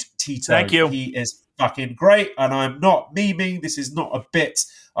Dude Tito. Thank you. He is fucking great, and I'm not memeing. This is not a bit.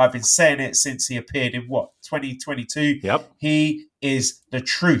 I've been saying it since he appeared in 2022. Yep. He is the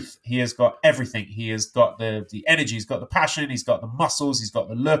truth. He has got everything. He has got the energy. He's got the passion. He's got the muscles. He's got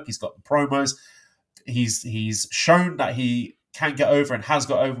the look. He's got the promos. He's shown that he can get over and has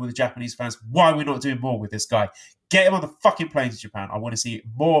got over with the Japanese fans. Why are we not doing more with this guy? Get him on the fucking planes to Japan. I want to see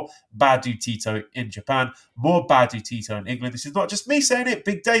more Bad Dude Tito in Japan, more Bad Dude Tito in England. This is not just me saying it.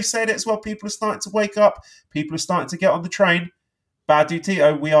 Big Dave said it as well. People are starting to wake up. People are starting to get on the train. Bad Dude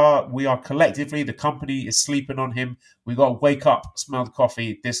Tito, we are collectively, the company is sleeping on him. We got to wake up, smell the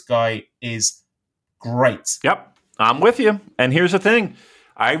coffee. This guy is great. Yep, I'm with you. And here's the thing.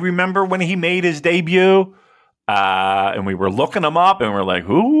 I remember when he made his debut, and we were looking him up, and we're like,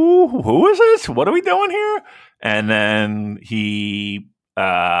 who is this? What are we doing here? And then we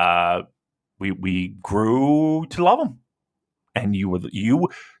grew to love him. And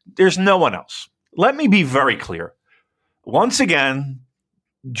there's no one else. Let me be very clear. Once again,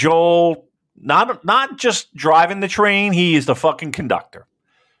 Joel, not just driving the train, he is the fucking conductor.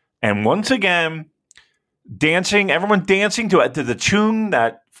 And once again, everyone dancing to the tune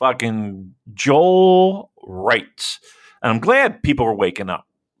that fucking Joel writes. And I'm glad people are waking up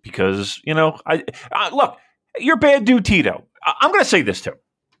because, look, you're Bad Dude Tito. I'm going to say this too.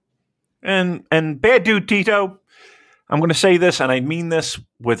 And Bad Dude Tito, I'm going to say this, and I mean this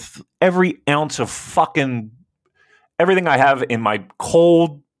with every ounce of fucking everything I have in my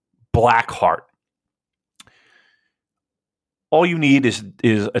cold, black heart. All you need is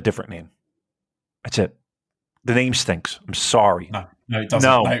a different name. That's it. The name stinks. I'm sorry. No, it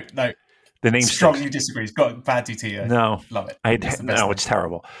doesn't. No. The name strongly stinks. disagree. It's got Bad Dude Tito. No. Love it. It's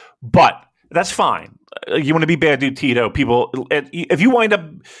terrible. But that's fine. You want to be Bad Dude Tito. People, if you wind up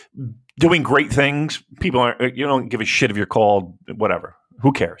doing great things, you don't give a shit if you're called whatever.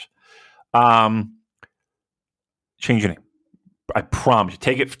 Who cares? Change your name. I promise you.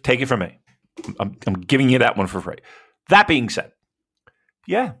 Take it from me. I'm giving you that one for free. That being said,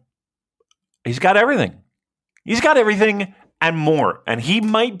 yeah, he's got everything. He's got everything and more. And he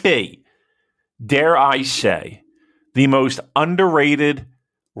might be, dare I say, the most underrated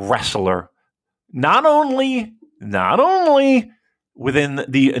wrestler, not only within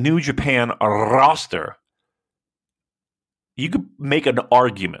the New Japan roster. You could make an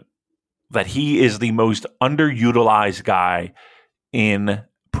argument that he is the most underutilized guy in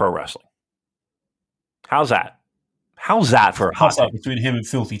pro wrestling. How's that? How's that for a hot take? Between him and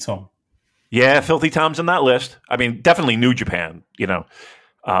Filthy Tom? Yeah, Filthy Tom's on that list. I mean, definitely New Japan,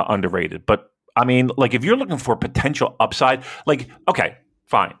 underrated. But, I mean, like, if you're looking for potential upside, like, okay,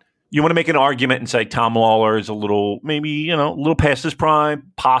 fine. You want to make an argument and say Tom Lawler is a little, maybe, a little past his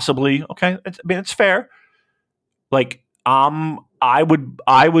prime, possibly. Okay, it's fair. Like, I would,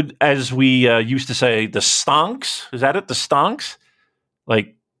 as we used to say, the stonks. Is that it? The stonks?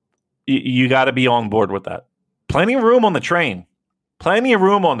 Like, you got to be on board with that. Plenty of room on the train.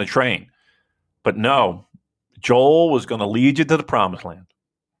 But no, Joel was going to lead you to the promised land.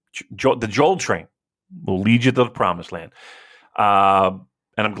 The Joel train will lead you to the promised land.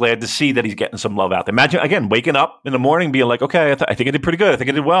 And I'm glad to see that he's getting some love out there. Imagine, again, waking up in the morning being like, okay, I think I did pretty good. I think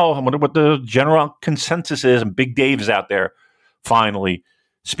I did well. I wonder what the general consensus is. And Big Dave is out there finally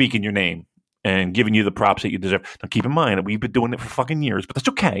speaking your name and giving you the props that you deserve. Now, keep in mind, we've been doing it for fucking years, but that's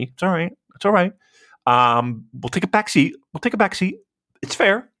okay. It's all right. It's all right. We'll take a back seat. It's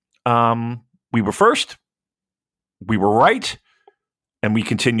fair. We were first. We were right. And we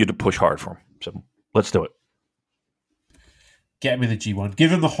continue to push hard for him. So let's do it. Get him in the G1.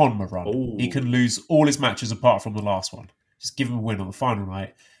 Give him the Honma run. Ooh. He can lose all his matches apart from the last one. Just give him a win on the final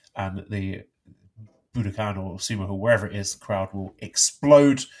night, and the Budokan or Sumo Hall, wherever it is, the crowd will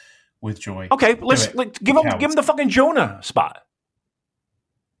explode with joy. Okay, let's give him the fucking Jonah spot.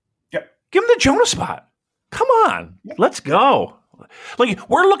 Yep. Give him the Jonah spot. Come on. Yep. Let's go. Like,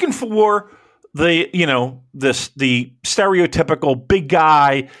 we're looking for the stereotypical big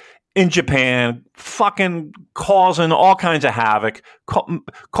guy in Japan, fucking causing all kinds of havoc,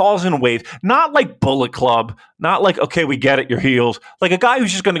 causing waves. Not like Bullet Club, not like, okay, we get it, your heels. Like a guy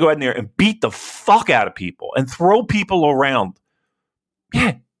who's just going to go out in there and beat the fuck out of people and throw people around.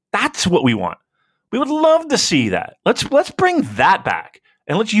 Yeah, that's what we want. We would love to see that. Let's bring that back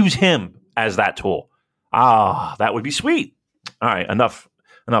and let's use him as that tool. That would be sweet. All right, enough.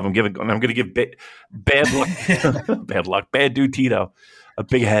 I'm going to give bad luck, bad dude Tito a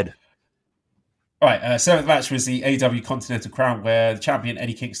big head. All right, seventh match was the AEW Continental Crown, where the champion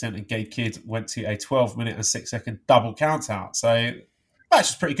Eddie Kingston and Gabe Kidd went to a 12-minute and 6-second double countout. So, match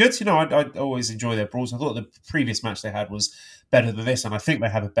was pretty good. I always enjoy their brawls. I thought the previous match they had was better than this, and I think they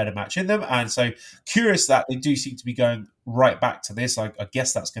have a better match in them. And so, curious that they do seem to be going right back to this. I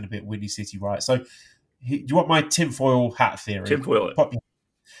guess that's going to be at Windy City, right? So, do you want my tinfoil hat theory? Tinfoil it.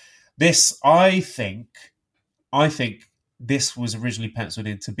 This, I think this was originally penciled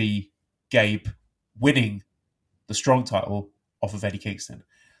in to be Gabe winning the strong title off of Eddie Kingston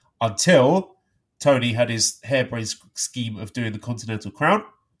until Tony had his harebrained scheme of doing the Continental Crown.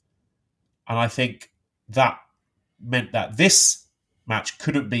 And I think that meant that this match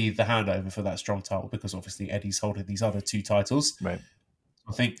couldn't be the handover for that strong title because obviously Eddie's holding these other two titles. Right.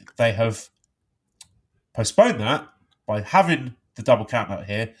 I think they have postponed that by having the double count out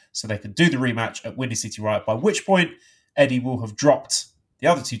here so they can do the rematch at Windy City Riot, by which point Eddie will have dropped the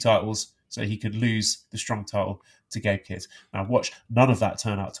other two titles so he could lose the strong title to Gabe Kidd. Now, watch none of that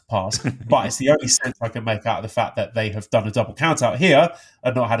turn out to pass, but it's the only sense I can make out of the fact that they have done a double count out here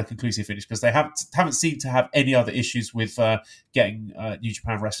and not had a conclusive finish, because they haven't seemed to have any other issues with getting New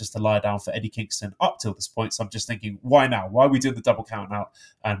Japan wrestlers to lie down for Eddie Kingston up till this point. So I'm just thinking, why now? Why are we doing the double count out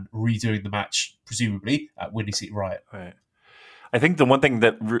and redoing the match, presumably, at Windy City Riot? Right. I think the one thing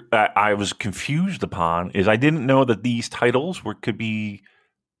that I was confused upon is I didn't know that these titles could be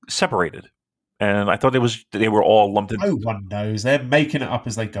separated, and I thought they were all lumped in. No one knows. They're making it up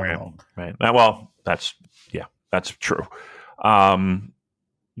as they go along. Right. Well, that's true. But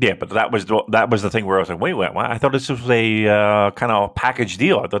that was the thing where I was like, wait, I thought this was a kind of package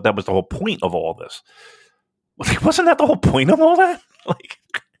deal. I thought that was the whole point of all this. Wasn't that the whole point of all that?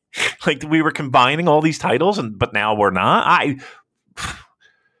 Like we were combining all these titles, but now we're not.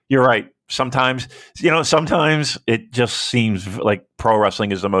 You're right. Sometimes it just seems like pro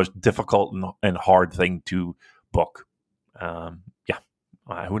wrestling is the most difficult and hard thing to book.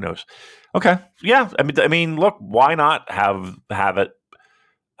 Who knows? Okay. Yeah. I mean, look, why not have it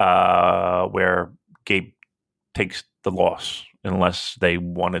where Gabe takes the loss unless they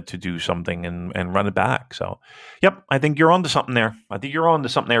wanted to do something and run it back. So, yep, I think you're on to something there.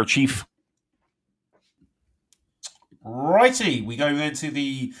 Chief. Righty, we go into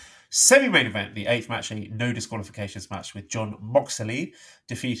the semi-main event, the 8th match, a no disqualifications match with Jon Moxley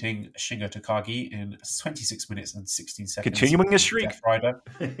defeating Shingo Takagi in 26 minutes and 16 seconds. Continuing the streak. Death Rider.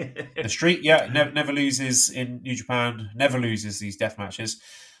 The streak, yeah, never loses in New Japan, never loses these death matches.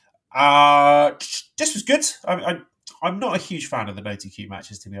 This was good. I'm not a huge fan of the no DQ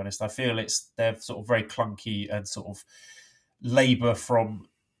matches, to be honest. I feel they're sort of very clunky and sort of labour from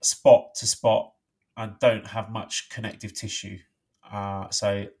spot to spot and don't have much connective tissue.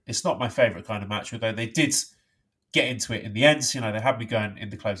 So it's not my favourite kind of match, although they did get into it in the end. You know, they had me going in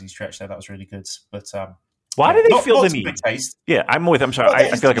the closing stretch there. That was really good. But why do they feel the need? Taste. Yeah, I'm sorry. Well,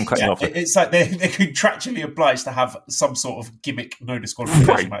 I feel like I'm cutting you off. It's like they're contractually obliged to have some sort of gimmick no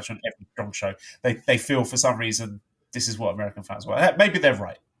disqualification match on every strong show. They feel for some reason this is what American fans want. Maybe they're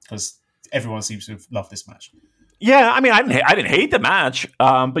right, because everyone seems to have loved this match. Yeah, I mean, I didn't hate the match,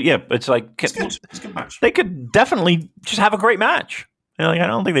 but yeah, it's like it's good. It's a good match. They could definitely just have a great match. You know, like, I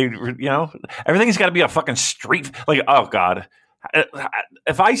don't think everything's got to be a fucking street. Like, oh god,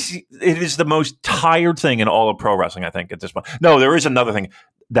 if I see, it is the most tired thing in all of pro wrestling. I think at this point. No, there is another thing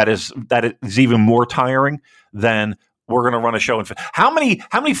that is even more tiring than we're going to run a show in. How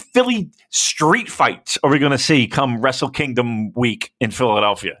many Philly street fights are we going to see come Wrestle Kingdom week in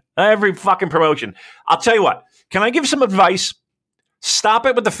Philadelphia? Every fucking promotion. I'll tell you what. Can I give some advice? Stop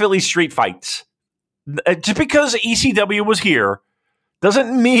it with the Philly street fights. Just because ECW was here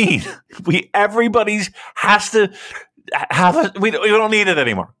doesn't mean everybody's has to have it. We don't need it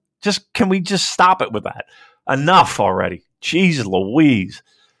anymore. Can we just stop it with that? Enough already. Jeez Louise.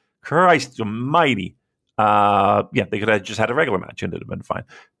 Christ almighty. Yeah, they could have just had a regular match and it'd have been fine.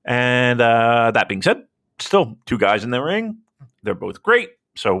 And that being said, still 2 guys in the ring. They're both great.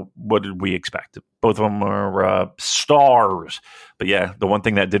 So what did we expect? Both of them are stars. But yeah, the one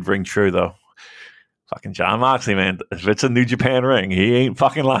thing that did ring true, though, fucking Jon Moxley, man, if it's a New Japan ring, he ain't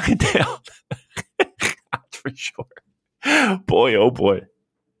fucking locking down. That's for sure. Boy, oh boy. A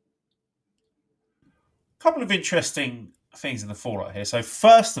couple of interesting things in the fallout here. So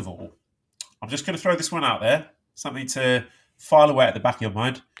first of all, I'm just going to throw this one out there. Something to file away at the back of your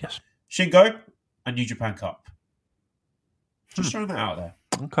mind. Yes. Shingo and New Japan Cup. Just throwing that out there.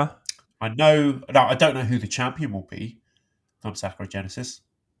 Okay. I don't know who the champion will be from Sakura Genesis.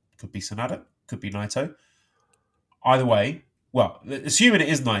 Could be Sanada. Could be Naito. Either way, well, assuming it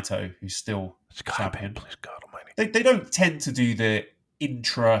is Naito who's still champion. Please God almighty. They don't tend to do the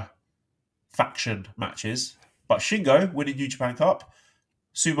intra-faction matches. But Shingo winning New Japan Cup.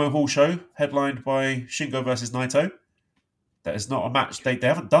 Sumo Hall show headlined by Shingo versus Naito. That is not a match. They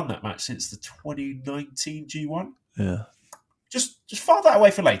haven't done that match since the 2019 G1. Yeah. Just file that away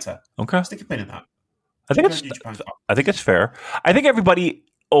for later. Okay. Stick a pin in that. I think it's fair. I think everybody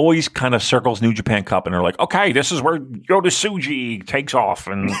always kind of circles New Japan Cup and they're like, okay, this is where Yota Tsuji takes off.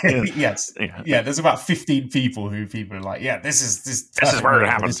 And yes. Yeah, there's about 15 people who people are like, yeah, this is where it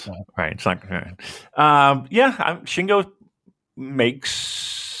happens. Right. It's like, Shingo makes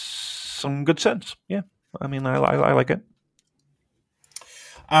some good sense. Yeah. I mean, I like it.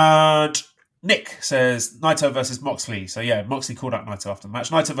 And Nick says Naito versus Moxley. So yeah, Moxley called out Naito after the match.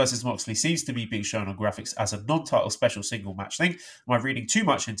 Naito versus Moxley seems to be being shown on graphics as a non-title special single match thing. Am I reading too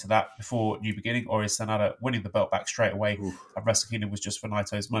much into that before New Beginning, or is Sanada winning the belt back straight away? And Wrestle Kingdom was just for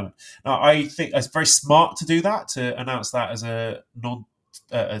Naito's moment. Now, I think it's very smart to do that, to announce that as a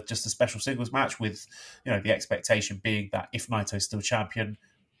just a special singles match, with the expectation being that if Naito's still champion,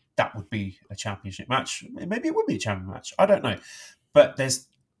 that would be a championship match. Maybe it would be a champion match. I don't know, but there's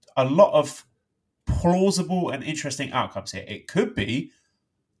a lot of plausible and interesting outcomes here. It could be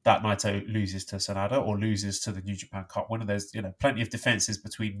that Naito loses to Sanada or loses to the New Japan Cup winner. There's plenty of defenses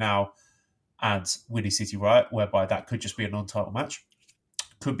between now and Windy City Riot, whereby that could just be a non-title match.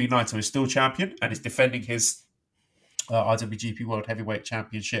 Could be Naito is still champion and is defending his IWGP World Heavyweight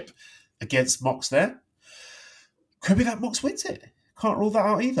Championship against Mox there. Could be that Mox wins it. Can't rule that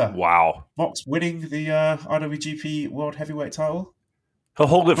out either. Wow. Mox winning the IWGP World Heavyweight title. He'll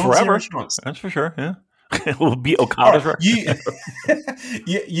hold it forever. That's for sure. Yeah, it will be Okada's record.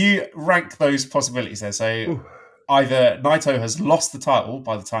 You rank those possibilities there. So either Naito has lost the title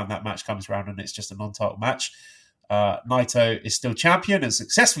by the time that match comes around, and it's just a non-title match. Naito is still champion and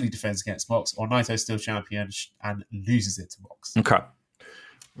successfully defends against Mox, or Naito is still champion and loses it to Mox. Okay.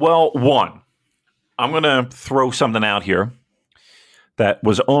 Well, I'm going to throw something out here that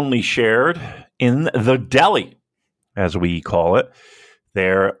was only shared in the deli, as we call it,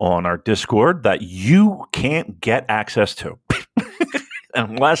 there on our Discord, that you can't get access to.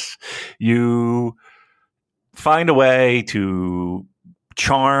 unless you find a way to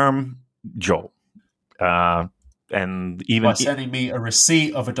charm Joel. And even by sending me a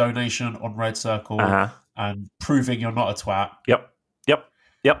receipt of a donation on Red Circle and proving you're not a twat. Yep.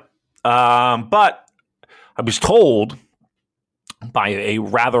 But I was told by a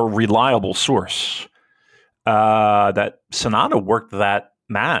rather reliable source that Sonata worked that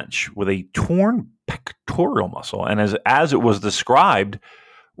match with a torn pectoral muscle, and as it was described,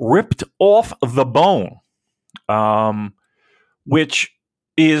 ripped off the bone, which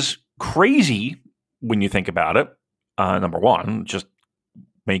is crazy when you think about it. Number one, just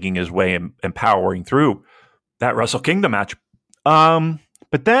making his way and powering through that Wrestle Kingdom match.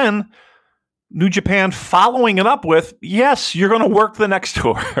 But then New Japan following it up with, yes, you're going to work the next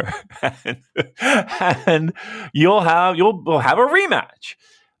tour and you'll have a rematch.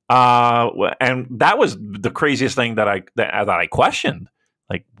 And that was the craziest thing that I questioned.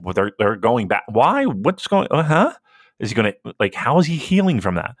 Like, they're going back. Why? What's going? Is he going to, like, how is he healing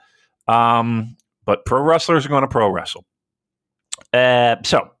from that? But pro wrestlers are going to pro wrestle.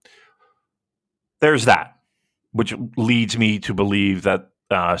 So there's that, which leads me to believe that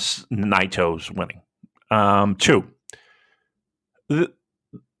Naito's winning. 2,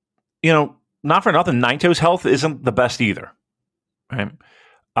 not for nothing, Naito's health isn't the best either, right?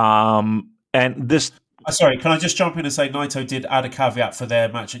 And this. Sorry, can I just jump in and say Naito did add a caveat for their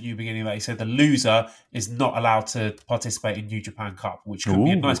match at New Beginning that he said the loser is not allowed to participate in New Japan Cup, which could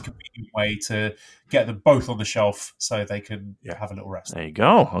be a nice convenient way to get them both on the shelf so they can have a little rest. There you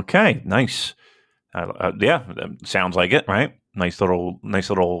go. Okay, nice. Sounds like it, right? Nice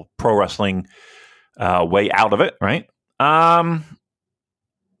little pro wrestling way out of it, right?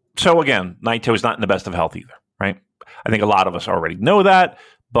 So again, Naito is not in the best of health either, right? I think a lot of us already know that,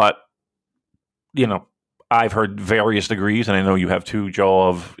 but I've heard various degrees, and I know you have too, Joel,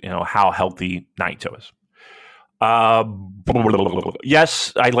 of how healthy Naito is.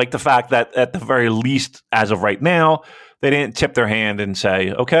 Yes, I like the fact that at the very least, as of right now, they didn't tip their hand and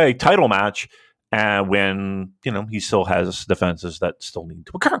say, "Okay, title match," when he still has defenses that still need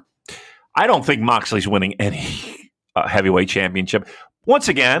to occur. I don't think Moxley's winning any heavyweight championship. Once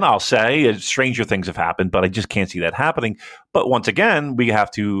again, I'll say stranger things have happened, but I just can't see that happening. But once again, we have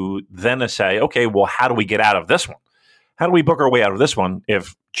to then say, okay, well, how do we get out of this one? How do we book our way out of this one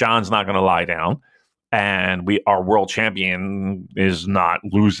if John's not going to lie down and our world champion is not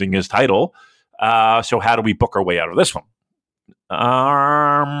losing his title? So how do we book our way out of this one?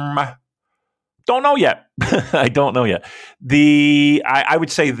 Don't know yet. I don't know yet. I would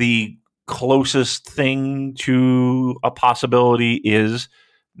say the closest thing to a possibility is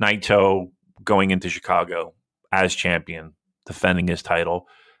Naito going into Chicago as champion, defending his title.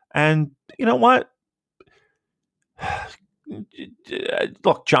 And you know what?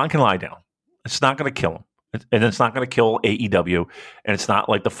 Look, John can lie down. It's not going to kill him. And it's not going to kill AEW. And it's not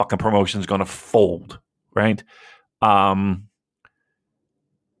like the fucking promotion's going to fold, right? But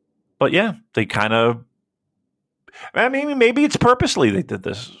yeah, they kind of, maybe it's purposely they did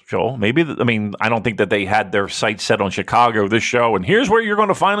this, Joel. I don't think that they had their sights set on Chicago, this show, and here's where you're going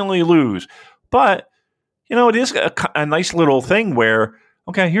to finally lose. But, it is a nice little thing where,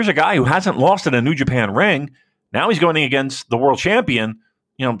 okay, here's a guy who hasn't lost in a New Japan ring. Now he's going against the world champion.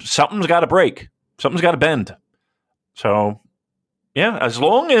 Something's got to break. Something's got to bend. So, yeah, as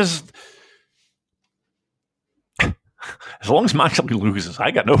long as Moxley loses,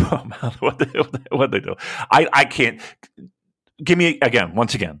 I got no problem what they do. I can't. Give me,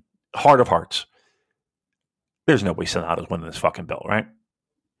 once again, heart of hearts. There's no way Sonata's winning this fucking belt, right?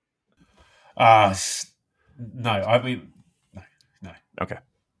 No. No. Okay.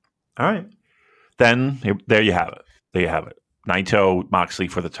 All right. Then there you have it. Naito, Moxley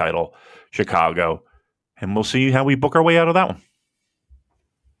for the title, Chicago. And we'll see how we book our way out of that one.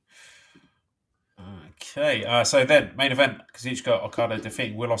 Okay, so then, main event, Kazuchika Okada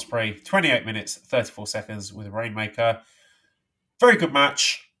defeating Will Ospreay, 28 minutes, 34 seconds with a Rainmaker. Very good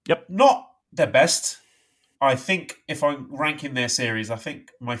match. Yep. Not their best. I think if I'm ranking their series, I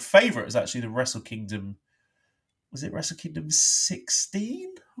think my favourite is actually the Wrestle Kingdom. Was it Wrestle Kingdom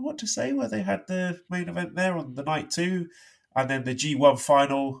 16? I want to say, where they had the main event there on the night 2, and then the G1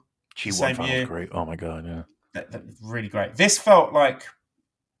 final. G1 final was great. Oh my God, yeah. That really great. This felt like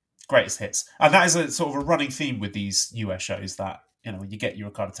greatest hits, and that is a sort of a running theme with these US shows that when you get your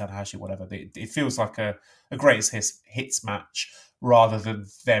Okada Tanahashi, whatever, it feels like a greatest hits match rather than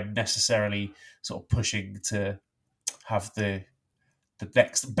them necessarily sort of pushing to have the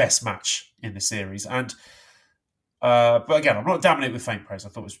next best match in the series. And but again, I'm not damning it with faint praise. I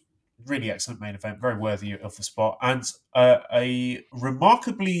thought it was really excellent main event, very worthy of the spot, and a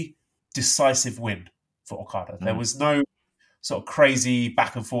remarkably decisive win for Okada. There was no sort of crazy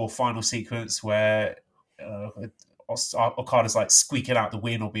back and forth final sequence where Okada's like squeaking out the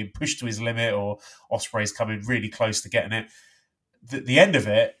win or being pushed to his limit, or Ospreay's coming really close to getting it. The end of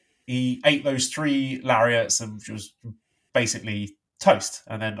it, he ate those 3 lariats and was basically toast.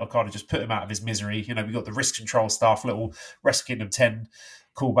 And then Okada just put him out of his misery. You know, we got the wrist control stuff, little Wrestle Kingdom 10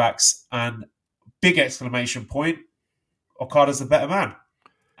 callbacks, and big exclamation point, Okada's the better man.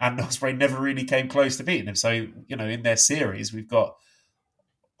 And Ospreay never really came close to beating him. So, you know, in their series, we've got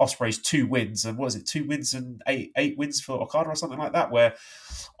Ospreay's 2 wins, and what is it, 2 wins and eight wins for Okada or something like that, where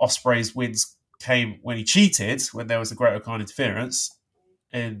Ospreay's wins came when he cheated, when there was a Great O'Khan interference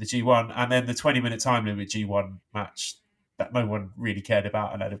in the G1, and then the 20-minute time limit G1 match that no one really cared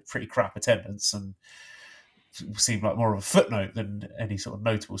about and had a pretty crap attendance and seemed like more of a footnote than any sort of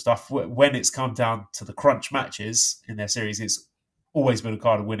notable stuff. When it's come down to the crunch matches in their series, it's always been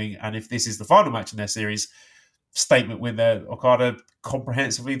Okada winning, and if this is the final match in their series, statement win there, Okada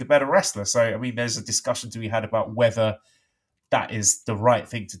comprehensively the better wrestler. So, I mean, there's a discussion to be had about whether that is the right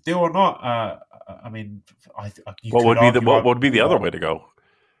thing to do or not. I mean, what would be the other way to go?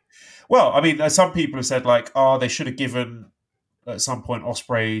 Well, I mean, some people have said like, they should have given at some point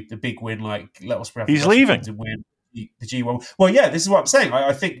Ospreay the big win, like let Ospreay have he's leaving to win the G1. Well, yeah, this is what I'm saying.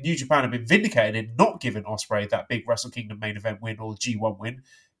 I think New Japan have been vindicated in not giving Ospreay that big Wrestle Kingdom main event win or G1 win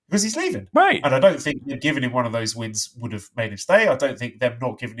because he's leaving. Right. And I don't think giving him one of those wins would have made him stay. I don't think them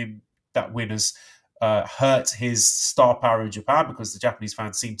not giving him that win has hurt his star power in Japan because the Japanese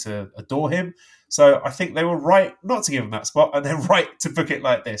fans seem to adore him. So I think they were right not to give him that spot, and they're right to book it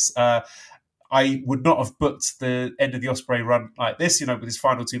like this. I would not have booked the end of the Ospreay run like this, you know, with his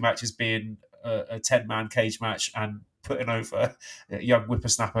final 2 matches being a 10-man cage match and putting over a young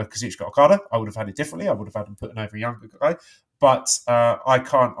whippersnapper Kazuchika Okada. I would have had it differently. I would have had him putting over a younger guy. But I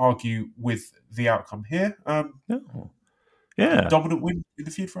can't argue with the outcome here. No. Yeah. Dominant win in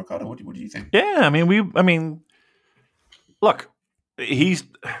the feud for Okada. What do you think? Yeah, I mean, look,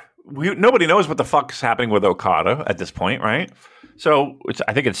 nobody knows what the fuck's happening with Okada at this point, right? So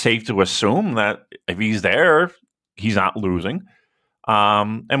I think it's safe to assume that if he's there, he's not losing.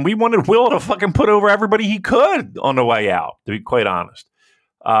 And we wanted Will to fucking put over everybody he could on the way out, to be quite honest.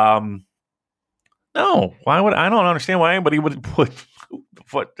 No, why would I don't understand why anybody would put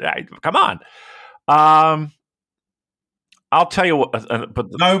come on. I'll tell you what, but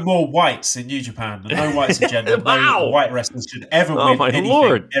no more whites in New Japan. No whites agenda. Wow. No white wrestlers should ever win anything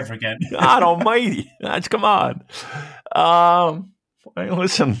Lord. ever again. God Almighty! Come on.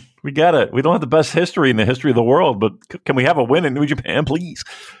 Listen, we get it. We don't have the best history in the history of the world, but can we have a win in New Japan, please?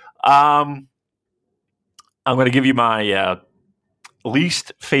 I'm going to give you my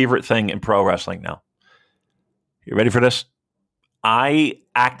least favorite thing in pro wrestling now. You ready for this? I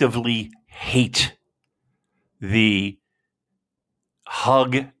actively hate the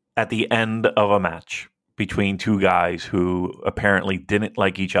hug at the end of a match between 2 guys who apparently didn't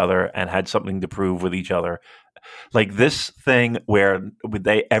like each other and had something to prove with each other. Like this thing where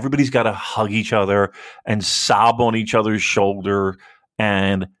everybody's got to hug each other and sob on each other's shoulder,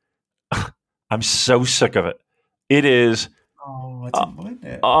 and I'm so sick of it. It is. Oh, I didn't mind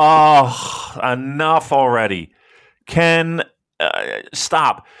it. Oh, enough already. Ken,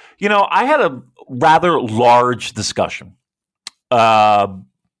 stop. You know, I had a rather large discussion of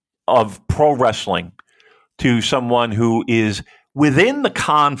pro wrestling to someone who is within the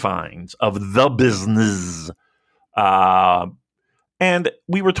confines of the business. And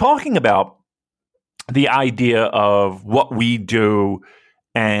we were talking about the idea of what we do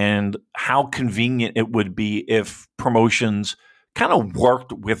and how convenient it would be if promotions kind of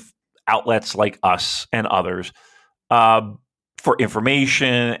worked with outlets like us and others for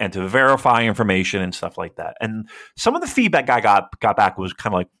information and to verify information and stuff like that. And some of the feedback I got back was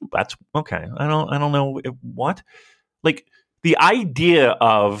kind of like, that's okay. I don't know what, like the idea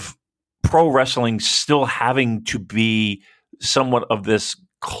of pro wrestling still having to be somewhat of this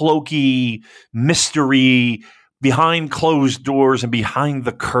cloaky mystery behind closed doors and behind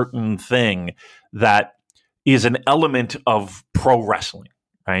the curtain thing that is an element of pro wrestling,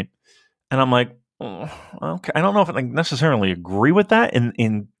 right? And I'm like, okay, I don't know if I necessarily agree with that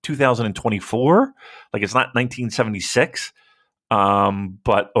in 2024. Like it's not 1976,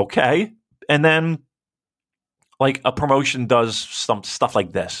 but okay. And then like a promotion does some stuff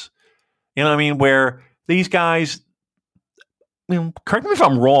like this. You know what I mean? Where these guys, correct me if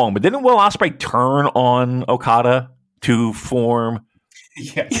I'm wrong, but didn't Will Ospreay turn on Okada to form?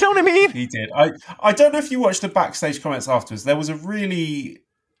 Yes, you know what I mean? He did. I don't know if you watched the backstage comments afterwards. There was a really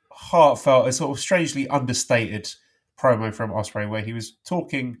heartfelt, a sort of strangely understated promo from Ospreay where he was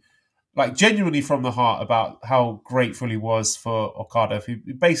talking like genuinely from the heart about how grateful he was for Okada, who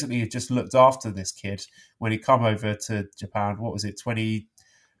basically just looked after this kid when he come over to Japan. What was it,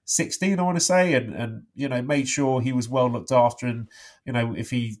 2016, I want to say, and made sure he was well looked after, and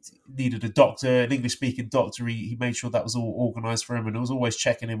if he needed a doctor, an English speaking doctor, he made sure that was all organised for him, and was always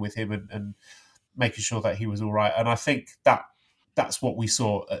checking in with him and making sure that he was all right. And I think that's what we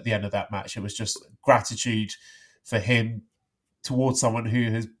saw at the end of that match. It was just gratitude for him towards someone who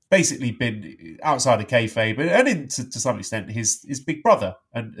has basically been outside of kayfabe and to some extent his big brother,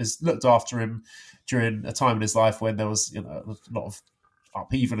 and has looked after him during a time in his life when there was a lot of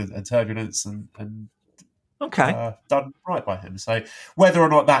upheaval and turbulence and done right by him. So whether or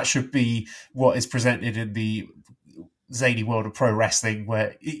not that should be what is presented in the zany world of pro wrestling,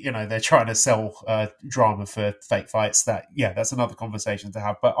 where they're trying to sell drama for fake fights, that's another conversation to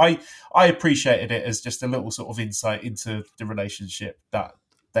have. But I appreciated it as just a little sort of insight into the relationship that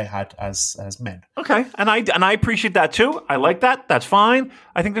they had as men. Okay, and I appreciate that too. I like that. That's fine.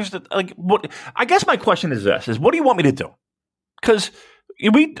 I think there's what I guess my question is this: is what do you want me to do? Because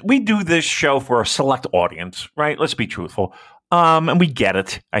we do this show for a select audience, right? Let's be truthful, and we get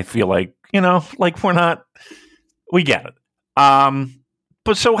it. I feel like we're not. We get it.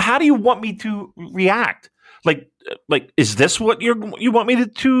 But so how do you want me to react? Like, is this what you want me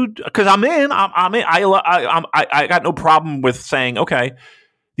to? Because I'm in. I got no problem with saying, okay,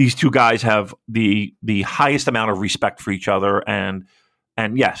 these two guys have the highest amount of respect for each other, and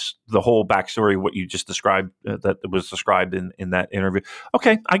yes, the whole backstory, what you just described, that was described in that interview.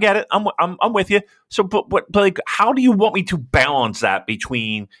 Okay, I get it. I'm with you. So, but how do you want me to balance that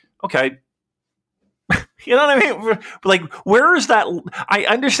between okay? You know what I mean? Like, where is that? I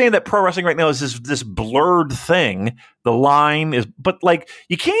understand that pro wrestling right now is this blurred thing. The line is, but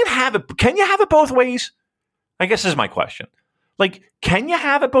you can't have it. Can you have it both ways? I guess is my question. Can you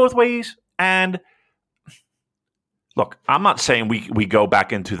have it both ways? And look, I'm not saying we go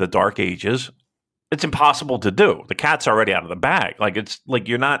back into the dark ages. It's impossible to do. The cat's already out of the bag.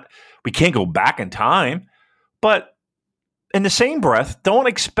 We can't go back in time. But in the same breath, don't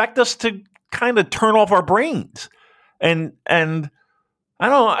expect us to kind of turn off our brains. And I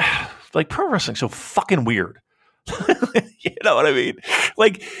don't pro wrestling's so fucking weird. You know what I mean?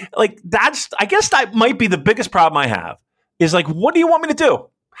 That's, I guess that might be the biggest problem I have is what do you want me to do?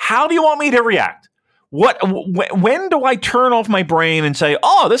 How do you want me to react? When do I turn off my brain and say,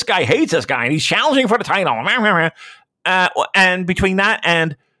 oh, this guy hates this guy and he's challenging for the title? And between that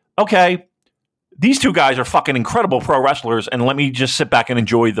and, okay, these two guys are fucking incredible pro wrestlers, and let me just sit back and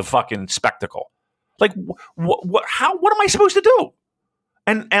enjoy the fucking spectacle. What am I supposed to do?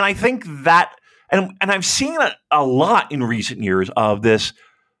 And I think that, and I've seen a lot in recent years of this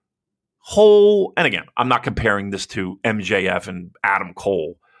whole, and again, I'm not comparing this to MJF and Adam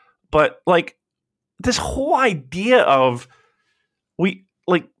Cole, but this whole idea of we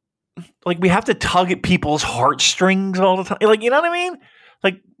have to tug at people's heartstrings all the time. You know what I mean?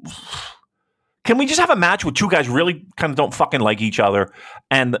 Can we just have a match where two guys really kind of don't fucking like each other?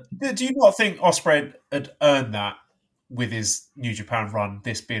 And do you not think Ospreay had earned that with his New Japan run,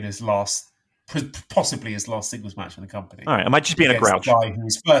 this being his last, possibly his last singles match in the company? All right, am I just being a grouch? The guy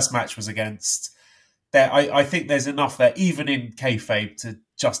whose first match was against. I think there's enough there, even in kayfabe, to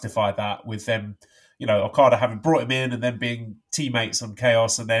justify that with them. Okada having brought him in and then being teammates on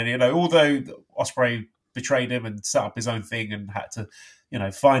Chaos, and then although Ospreay betrayed him and set up his own thing and had to.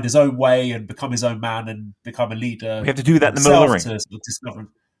 Find his own way and become his own man and become a leader. We have to do that in the middle of the ring. To discover.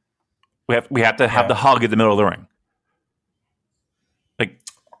 We have to have the hug in the middle of the ring.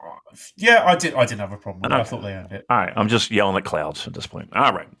 Yeah, I didn't have a problem with it. I thought they earned it. All right, I'm just yelling at clouds at this point.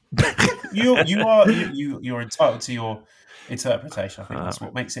 All right. You're entitled to your interpretation. I think that's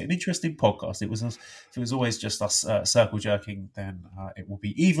what makes it an interesting podcast. If it was always just us circle jerking, then it will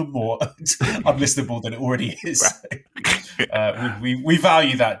be even more unlistenable than it already is. We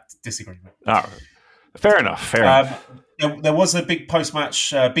value that disagreement. All right. Fair enough. There was a big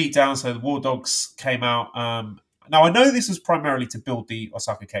post-match beatdown, so the War Dogs came out. Now, I know this was primarily to build the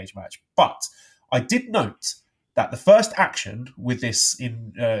Osaka Cage match, but I did note that the first action with this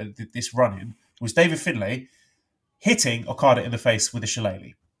this run-in was David Finlay hitting Okada in the face with a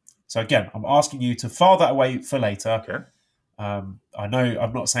shillelagh. So again, I'm asking you to file that away for later. Okay. I know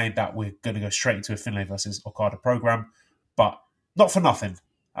I'm not saying that we're going to go straight into a Finlay versus Okada program, but not for nothing,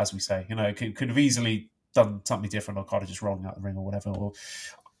 as we say. It could have easily done something different, Okada just rolling out the ring or whatever. Or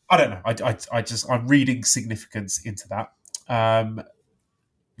I don't know. I'm reading significance into that.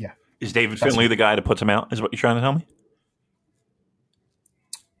 Is David Finlay the guy that puts him out? Is what you're trying to tell me?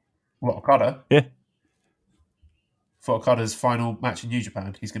 What, Okada? Yeah. For Okada's final match in New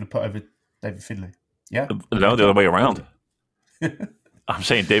Japan, he's going to put over David Finlay. Yeah? No, the other way around. I'm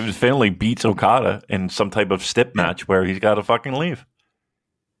saying David Finlay beats Okada in some type of stip match where he's got to fucking leave.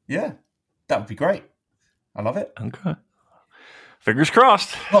 Yeah, that would be great. I love it. Okay. Fingers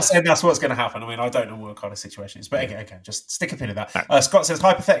crossed. I'm not saying that's what's going to happen. I mean, I don't know what kind of situation it is. But again, just stick a pin in that. Scott says,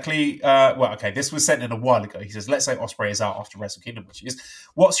 hypothetically, this was sent in a while ago. He says, let's say Ospreay is out after Wrestle Kingdom, which is,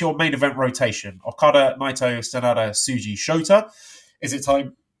 what's your main event rotation? Okada, Naito, Sanada, Tsuji, Shota. Is it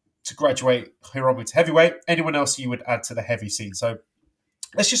time to graduate Hiromu to heavyweight? Anyone else you would add to the heavy scene? So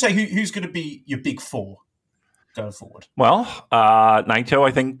let's just say who's going to be your big four going forward? Well, Naito, I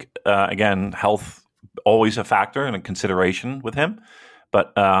think, again, health always a factor and a consideration with him,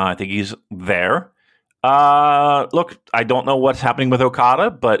 but I think he's there. Look, I don't know what's happening with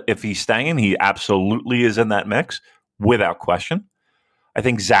Okada, but if he's staying, he absolutely is in that mix without question. I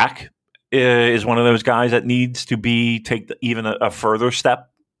think Zach is one of those guys that needs to take even a further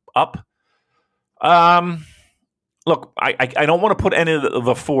step up. Look, I don't want to put any of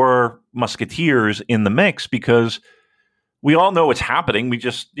the four musketeers in the mix because we all know it's happening. We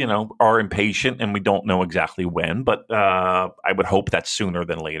just, are impatient and we don't know exactly when. But I would hope that's sooner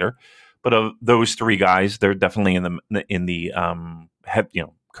than later. But of those three guys, they're definitely in the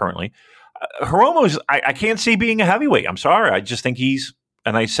currently. Hiromu's I can't see being a heavyweight. I'm sorry. I just think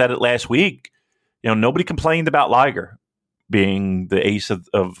and I said it last week. Nobody complained about Liger being the ace of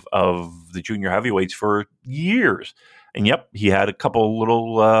the junior heavyweights for years. And yep, he had a couple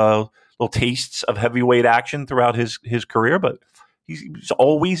little tastes of heavyweight action throughout his career, but he's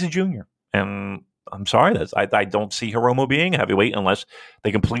always a junior. And I'm sorry, I don't see Hiromu being a heavyweight unless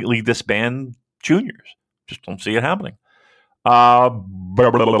they completely disband juniors. Just don't see it happening. And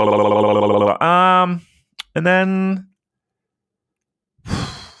then,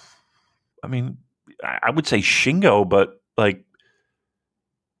 I mean, I would say Shingo, but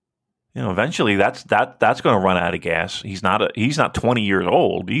eventually that's going to run out of gas. He's not 20 years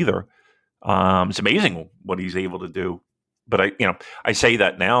old either. It's amazing what he's able to do. But I say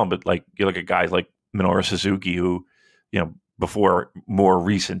that now, but you look at guys like Minoru Suzuki, who, before more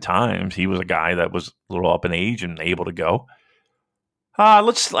recent times, he was a guy that was a little up in age and able to go.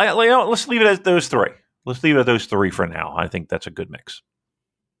 Let's leave it at those three. Let's leave it at those three for now. I think that's a good mix.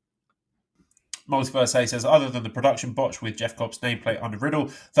 Multiverse A says, other than the production botch with Jeff Cobb's nameplate under Riddle,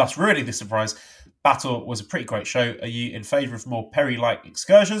 thus really the surprise, Battle was a pretty great show. Are you in favour of more Perry-like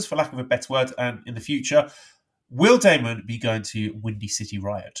excursions, for lack of a better word, and in the future, will Damon be going to Windy City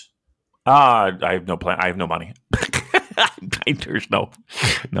Riot? I have no plan. I have no money. There's nope.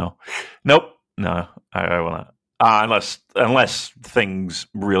 No, I will not. Unless things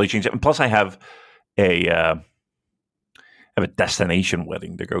really change. And plus, I have a destination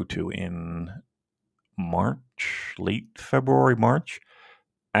wedding to go to in late February, March.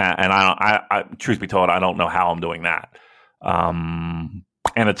 And I truth be told, I don't know how I'm doing that. And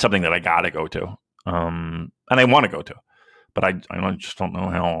it's something that I got to go to. And I want to go to, but I just don't know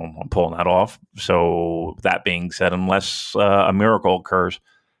how I'm pulling that off. So that being said, unless a miracle occurs,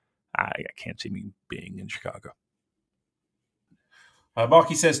 I can't see me being in Chicago.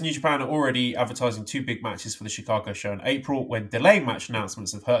 Marky says New Japan are already advertising 2 big matches for the Chicago show in April when delaying match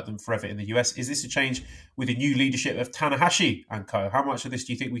announcements have hurt them forever in the US. Is this a change with the new leadership of Tanahashi and co? How much of this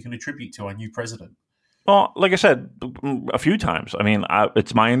do you think we can attribute to our new president? Well, like I said a few times, I mean,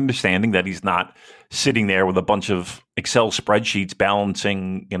 it's my understanding that he's not sitting there with a bunch of Excel spreadsheets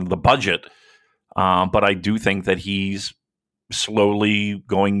balancing the budget. But I do think that he's slowly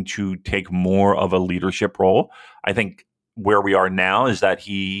going to take more of a leadership role. I think where we are now is that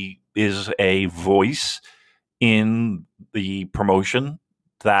he is a voice in the promotion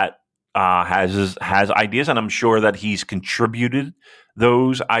that has ideas, and I'm sure that he's contributed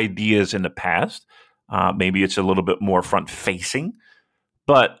those ideas in the past. Maybe it's a little bit more front facing,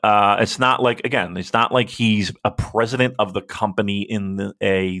 but it's not like he's a president of the company in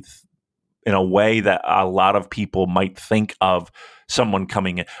a way that a lot of people might think of someone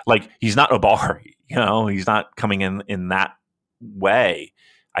coming in. Like, he's not Obari, he's not coming in that way.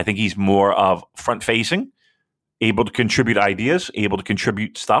 I think he's more of front facing, able to contribute ideas, able to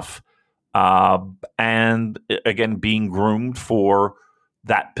contribute stuff, and again, being groomed for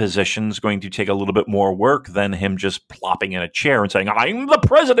that position is going to take a little bit more work than him just plopping in a chair and saying, I'm the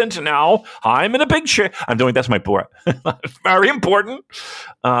president now. I'm in a big chair. That's my board. Very important.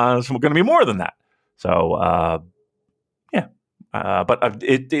 So we're going to be more than that. So, but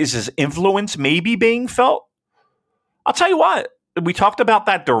is his influence maybe being felt? I'll tell you what. We talked about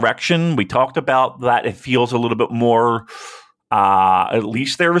that direction. We talked about that it feels a little bit more At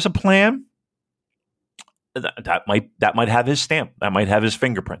least there is a plan. That might have his stamp. That might have his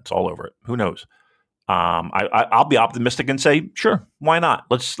fingerprints all over it. Who knows? I'll be optimistic and say, sure, why not?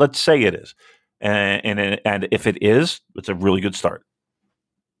 Let's say it is, and if it is, it's a really good start.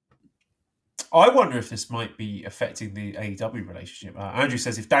 I wonder if this might be affecting the AEW relationship. Andrew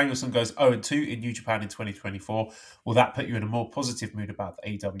says, if Danielson goes 0-2 in New Japan in 2024, will that put you in a more positive mood about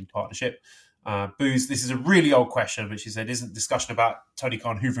the AEW partnership? Booze, this is a really old question, but she said, isn't discussion about Tony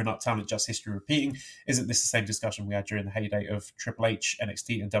Khan hoovering up talent just history repeating? Isn't this the same discussion we had during the heyday of Triple H,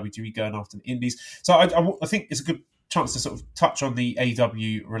 NXT, and WWE going after the indies? So I think it's a good chance to sort of touch on the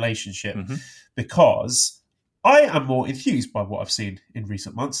AEW relationship because I am more enthused by what I've seen in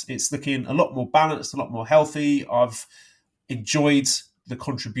recent months. It's looking a lot more balanced, a lot more healthy. I've enjoyed the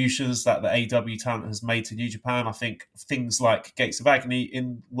contributions that the AEW talent has made to New Japan. I think things like Gates of Agony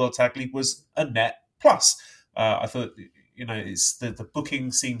in World Tag League was a net plus. I thought, it's the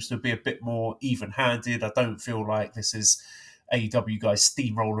booking seems to be a bit more even-handed. I don't feel like this is AEW guys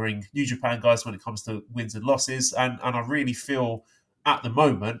steamrollering New Japan guys when it comes to wins and losses. And I really feel at the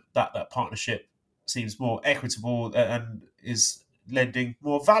moment that partnership seems more equitable and is lending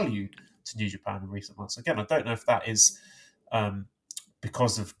more value to New Japan in recent months. Again, I don't know if that is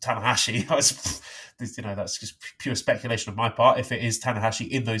because of Tanahashi. That's just pure speculation on my part. If it is Tanahashi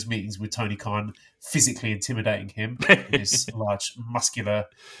in those meetings with Tony Khan physically intimidating him with his large muscular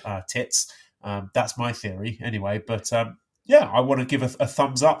tits, that's my theory anyway. But I want to give a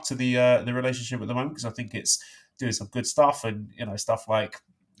thumbs up to the relationship at the moment because I think it's doing some good stuff, and stuff like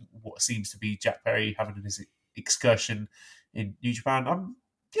what seems to be Jack Perry having his excursion in New Japan.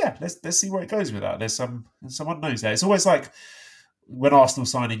 Let's see where it goes with that. There's some unknowns there. It's always like when Arsenal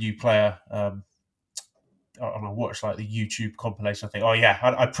sign a new player, and I watch like the YouTube compilation, I think,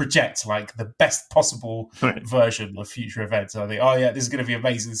 I project like the best possible version of future events. I think, this is going to be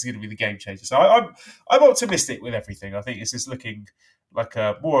amazing. This is going to be the game changer. So I'm optimistic with everything. I think it's just looking like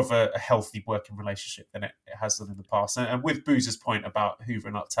more of a healthy working relationship than it has done in the past. And with Boozer's point about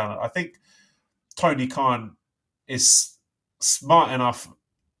hoovering up talent, I think Tony Khan is smart enough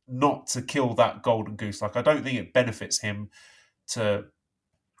not to kill that golden goose. Like, I don't think it benefits him to,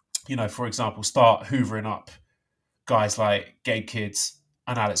 for example, start hoovering up guys like Gabe Kidd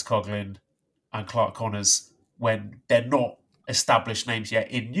and Alex Coughlin and Clark Connors when they're not established names yet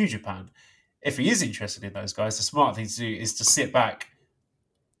in New Japan. If he is interested in those guys, the smart thing to do is to sit back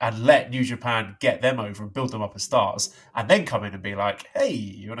and let New Japan get them over and build them up as stars, and then come in and be like, hey,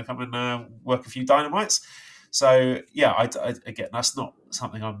 you want to come and work a few dynamites? So, again, that's not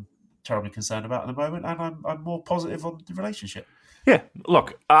something I'm terribly concerned about at the moment, and I'm more positive on the relationship. Yeah,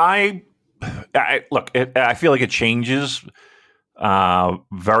 look, I feel like it changes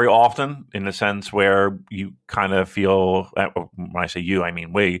very often in the sense where you kind of feel, when I say you, I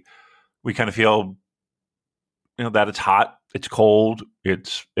mean we kind of feel, that it's hot, it's cold,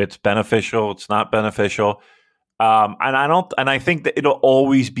 it's beneficial, it's not beneficial, and I think that it'll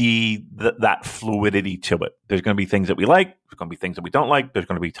always be that fluidity to it. There's going to be things that we like, there's going to be things that we don't like. There's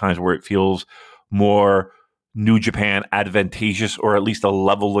going to be times where it feels more New Japan advantageous, or at least a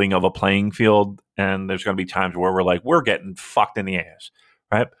leveling of a playing field, and there's going to be times where we're like, we're getting fucked in the ass,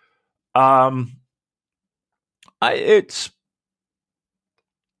 right? I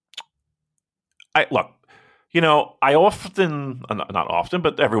often, not often,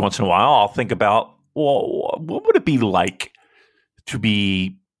 but every once in a while, I'll think about, well, what would it be like to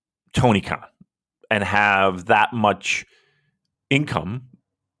be Tony Khan and have that much income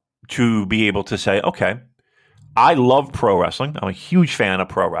to be able to say, okay, I love pro wrestling. I'm a huge fan of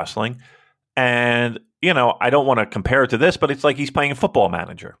pro wrestling. And, I don't want to compare it to this, but it's like he's playing a football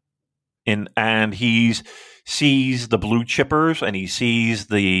manager. And he sees the blue chippers and he sees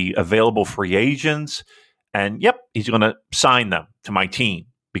the available free agents. And, he's going to sign them to my team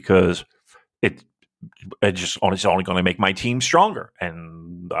because it's only going to make my team stronger.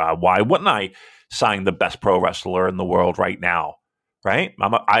 And why wouldn't I sign the best pro wrestler in the world right now? Right?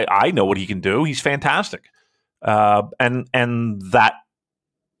 I know what he can do. He's fantastic. And that,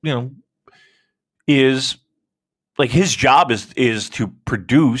 is like his job is to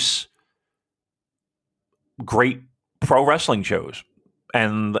produce great pro wrestling shows,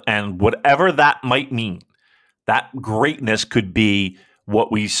 and whatever that might mean. That greatness could be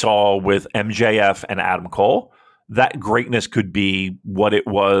what we saw with MJF and Adam Cole. That greatness could be what it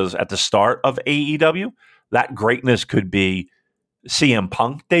was at the start of AEW. That greatness could be CM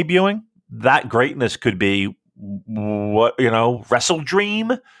Punk debuting. That greatness could be Wrestle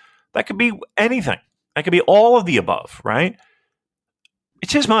Dream. That could be anything. That could be all of the above, right?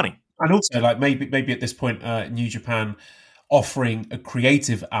 It's his money. And also, like maybe at this point, New Japan offering a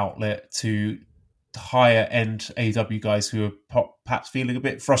creative outlet to higher end AEW guys who are perhaps feeling a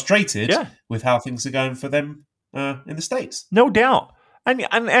bit frustrated with how things are going for them in the States. No doubt.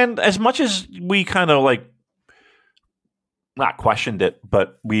 And as much as we kind of like not questioned it,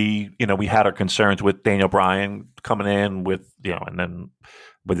 but we had our concerns with Daniel Bryan coming in with, and then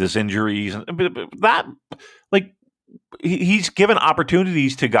with his injuries and that, like, he's given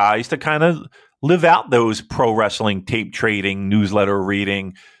opportunities to guys to kind of live out those pro wrestling tape trading, newsletter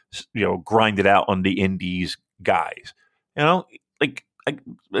reading, grind it out on the indies guys. Like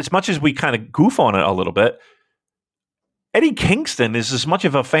as much as we kind of goof on it a little bit, Eddie Kingston is as much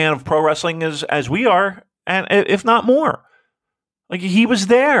of a fan of pro wrestling as we are, and if not more. Like, he was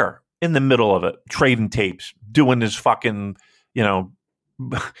there in the middle of it, trading tapes, doing his fucking,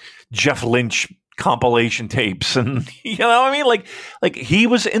 Jeff Lynch compilation tapes, and like he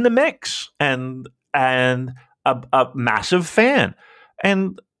was in the mix and a massive fan,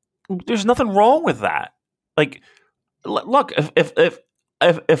 and there's nothing wrong with that. Like, look, if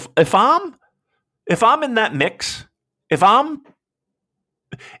I'm in that mix, if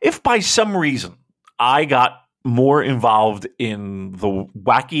by some reason I got more involved in the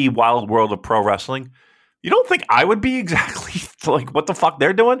wacky wild world of pro wrestling, you don't think I would be exactly like what the fuck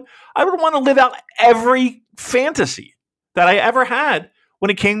they're doing? I would want to live out every fantasy that I ever had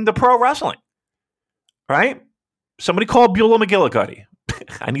when it came to pro wrestling. Right? Somebody called Beulah McGillicuddy.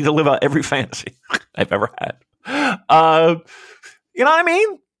 I need to live out every fantasy I've ever had. You know what I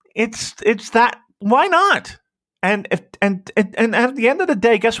mean? It's that. Why not? And at the end of the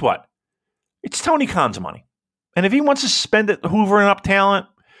day, guess what? It's Tony Khan's money. And if he wants to spend it hoovering up talent,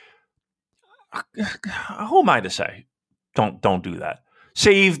 who am I to say? Don't do that.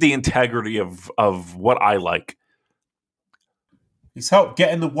 Save the integrity of what I like. He's helped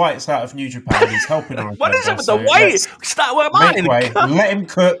getting the whites out of New Japan. He's helping our What is it with the white? Stop. What am I? Let him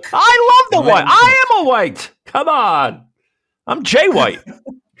cook. I love the white. I am a white. Come on. I'm Jay White.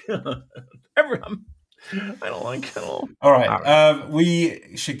 I don't like it all. All right.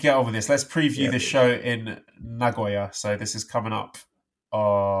 We should get over this. Let's preview the show in Nagoya. So this is coming up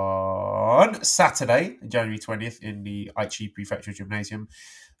on Saturday, January 20th, in the Aichi Prefecture Gymnasium.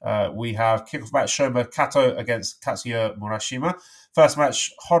 We have kickoff match Shoma Kato against Katsuya Murashima. First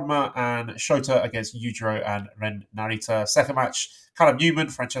match, Honma and Shota against Yujiro and Ren Narita. Second match, Callum Newman,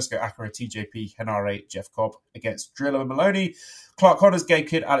 Francesco Akira, TJP, Henare, Jeff Cobb against Drilla Maloney. Clark Connors, Gabe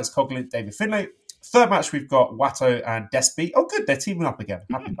Kidd, Alex Coughlin, David Finlay. Third match, we've got Wato and Despi. Oh, good. They're teaming up again.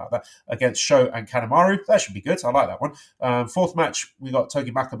 Happy about that. Against Sho and Kanemaru. That should be good. I like that one. Fourth match, we got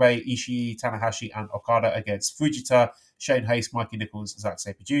Togi Makabe, Ishii, Tanahashi, and Okada against Fujita, Shane Hayes, Mikey Nichols, Zack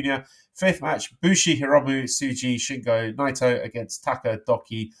Sabre Jr. Fifth match, Bushi, Hiromu, Tsuji, Shingo, Naito against Taka,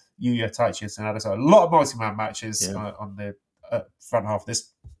 Doki, Yuya, Taichi, and Sanada. So a lot of multi-man matches on the front half of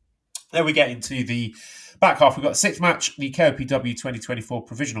this. Then we get into the back half. We've got the sixth match, the KOPW 2024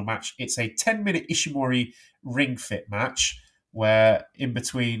 provisional match. It's a 10-minute Ishimori ring fit match where in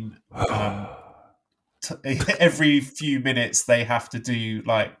between every few minutes they have to do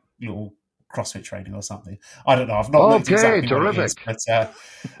like little CrossFit training or something. I don't know. I've not looked exactly terrific. What it is,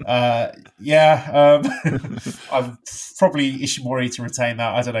 but I'm probably Ishimori to retain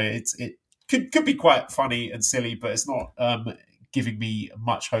that. I don't know. It could be quite funny and silly, but it's not giving me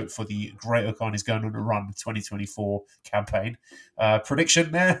much hope for the Great Okan is going on a run 2024 campaign.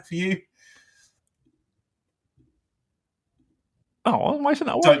 Prediction there for you? Oh, why is it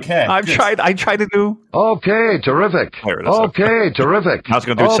not working? Don't care. I tried to do. Okay, terrific. Okay, terrific. I was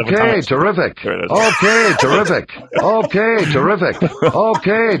going to do it 7 times. Terrific. Okay, terrific. Okay, terrific.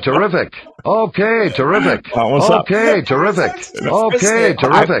 Okay, terrific. Okay, terrific. Okay, terrific. Okay,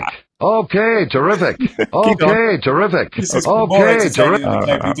 terrific. Okay, terrific. Okay, terrific. This is more entertaining than the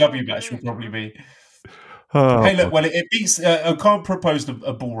KPW match would probably be. Hey, look, well, it beats. Okan proposed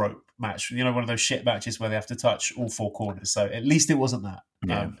a bull rope match. You know, one of those shit matches where they have to touch all four corners. So at least it wasn't that.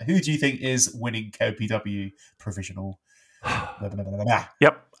 Yeah. Who do you think is winning KOPW provisional?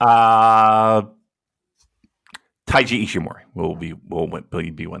 Yep. Taiji Ishimori will be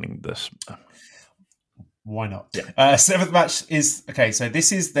winning this. Why not? Yeah. Seventh match is so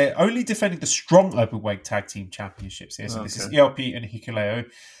this is they're only defending the strong openweight tag team championships here. So this is ELP and Hikuleo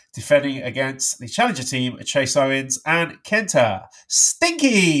defending against the challenger team, Chase Owens and Kenta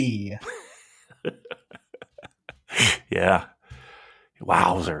Stinky. Yeah.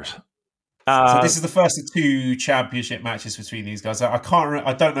 Wowzers. So this is the first of 2 championship matches between these guys. I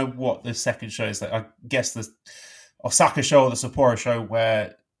don't know what the second show is. I guess the Osaka show or the Sapporo show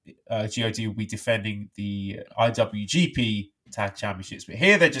where GOD will be defending the IWGP tag championships. But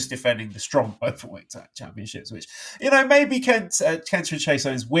here they're just defending the strong openweight tag championships, which, maybe Kenta and Chase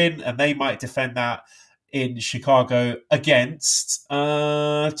Owens win, and they might defend that in Chicago against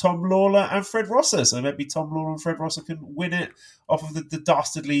Tom Lawler and Fred Rosser. So maybe Tom Lawler and Fred Rosser can win it off of the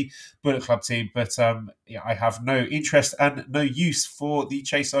dastardly Bullet Club team. But I have no interest and no use for the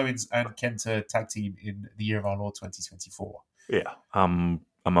Chase Owens and Kenta tag team in the Year of Our Lord 2024. Yeah, I'm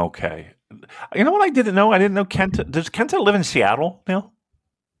okay. You know what I didn't know? I didn't know Kenta. Does Kenta live in Seattle now?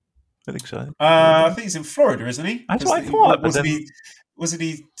 I think so. I think he's in Florida, isn't he? That's what I thought. Wasn't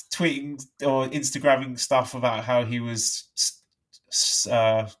he tweeting or Instagramming stuff about how he was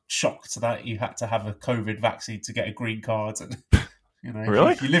shocked that you had to have a COVID vaccine to get a green card? And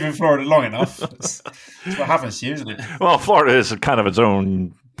really? If you live in Florida long enough, that's what happens to you, isn't it? Well, Florida is kind of its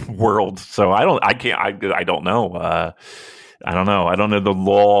own world, so I don't know. I don't know. I don't know the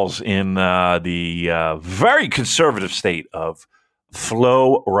laws in the very conservative state of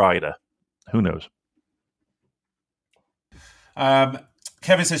Florida. Who knows?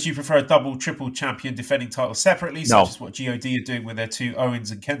 Kevin says you prefer a double, triple champion defending titles separately, such as what GOD are doing with their 2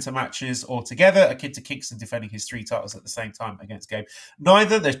 Owens and Kenta matches, or together, akin to Kingston defending his 3 titles at the same time against Gabe.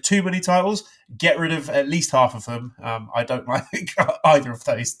 Neither. There's too many titles. Get rid of at least half of them. I don't like either of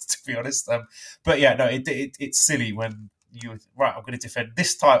those, to be honest. But yeah, no, it's silly when I'm going to defend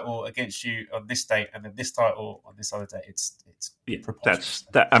this title against you on this date, and then this title on this other date. It's preposterous.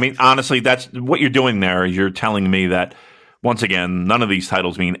 I mean, honestly, that's what you're doing there. You're telling me that, once again, none of these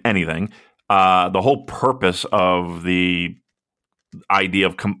titles mean anything. The whole purpose of the idea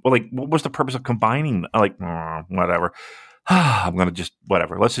of what was the purpose of combining? Whatever. I'm gonna just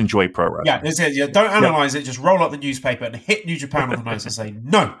whatever. Let's enjoy pro wrestling. Yeah, don't analyze it. Just roll up the newspaper and hit New Japan on the nose and say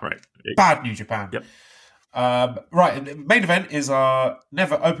no. Right. Bad New Japan. Yep. Right. And the main event is our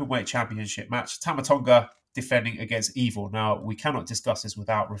Never Openweight Championship match. Tama Tonga defending against Evil. Now, we cannot discuss this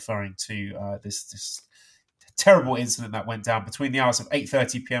without referring to this terrible incident that went down between the hours of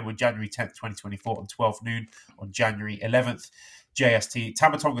 8:30 p.m. on January 10th, 2024 and 12 noon on January 11th. JST.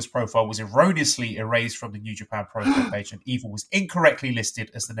 Tama Tonga's profile was erroneously erased from the New Japan profile page, and Evil was incorrectly listed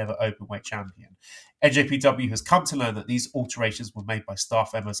as the Never Openweight Champion. NJPW has come to learn that these alterations were made by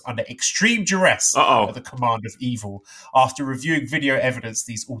staff members under extreme duress at the command of Evil. After reviewing video evidence,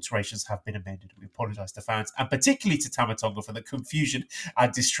 these alterations have been amended. We apologise to fans, and particularly to Tama Tonga, for the confusion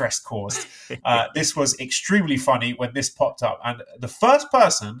and distress caused. This was extremely funny when this popped up, and the first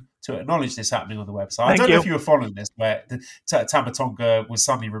person to acknowledge this happening on the website. I don't know if you were following this, where Tama Tonga was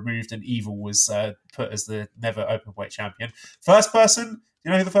suddenly removed and Evil was put as the Never Openweight Champion. First person,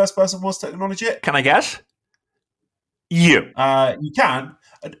 you know who the first person was to acknowledge it? Can I guess? You. You can.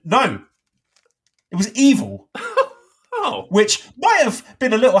 No. It was Evil. Oh. Which might have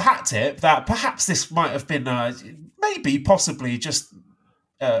been a little hat tip that perhaps this might have been possibly just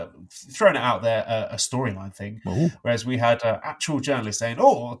throwing it out there, a storyline thing. Ooh. Whereas we had actual journalists saying,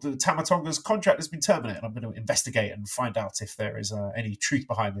 the Tama Tonga's contract has been terminated. I'm going to investigate and find out if there is any truth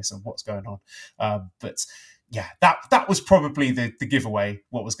behind this and what's going on. But yeah, that was probably the giveaway,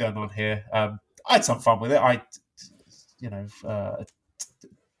 what was going on here. I had some fun with it. I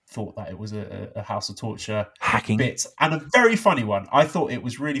thought that it was a House of Torture hacking bit, and a very funny one. I thought it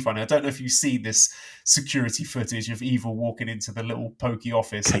was really funny. I don't know if you see this security footage of Evil walking into the little pokey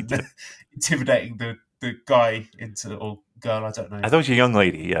office and intimidating the guy or girl, I don't know. I thought it was a young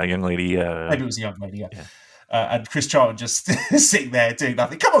lady. Yeah, a young lady. Maybe it was a young lady, yeah. And Chris Charlton just sitting there doing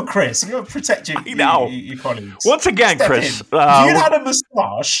nothing. Come on, Chris, you're protecting your colleagues. Once again, Step Chris. if you had a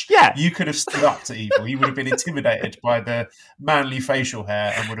moustache, you could have stood up to Evil. He would have been intimidated by the manly facial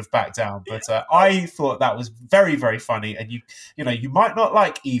hair and would have backed down. But I thought that was very, very funny. And you might not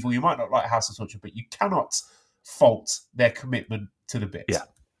like Evil, you might not like House of Torture, but you cannot fault their commitment to the bit. Yeah,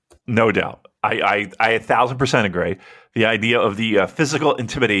 no doubt. I 1,000% agree. The idea of the physical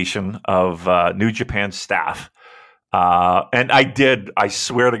intimidation of New Japan staff. And I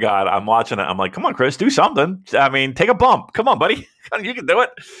swear to God, I'm watching it. I'm like, come on, Chris, do something. I mean, take a bump. Come on, buddy. You can do it.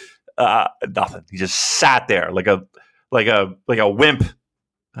 Nothing. He just sat there like a wimp.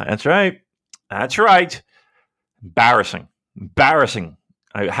 That's right. Embarrassing.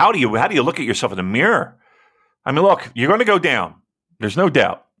 How do you look at yourself in the mirror? I mean, look, you're going to go down. There's no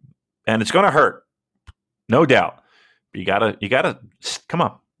doubt. And it's going to hurt. No doubt. But you gotta come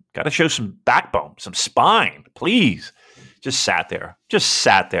on. Got to show some backbone, some spine, please. Just sat there.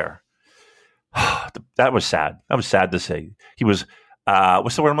 That was sad. That was sad to say. He was,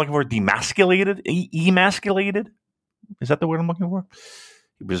 what's the word I'm looking for? Demasculated? Emasculated? Is that the word I'm looking for?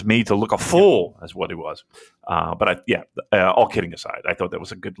 He was made to look a fool, as what he was. But all kidding aside, I thought that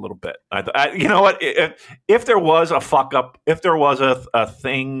was a good little bit. You know what? If there was a fuck up, if there was a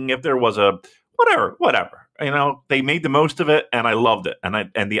thing, if there was a whatever, you know, they made the most of it, and I loved it.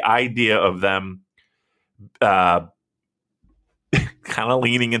 And the idea of them kind of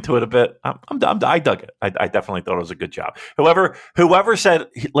leaning into it a bit, I dug it. I definitely thought it was a good job. Whoever said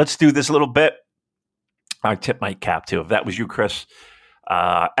let's do this little bit, I tip my cap to. If that was you, Chris.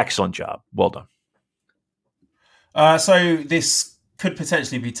 Excellent job. Well done. So this could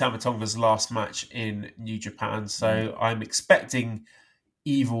potentially be Tama Tonga's last match in New Japan. So I'm expecting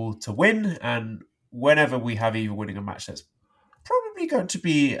Evil to win. And whenever we have Evil winning a match, that's probably going to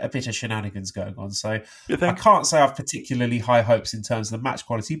be a bit of shenanigans going on. So I can't say I have particularly high hopes in terms of the match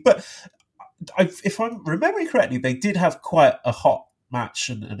quality. But if I'm remembering correctly, they did have quite a hot match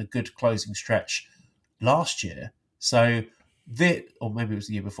and a good closing stretch last year. So or maybe it was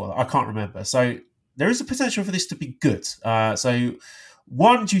the year before that. I can't remember. So there is a potential for this to be good. So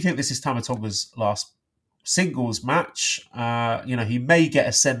one, do you think this is Tama Tonga's last singles match? He may get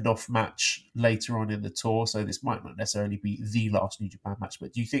a send-off match later on in the tour, so this might not necessarily be the last New Japan match,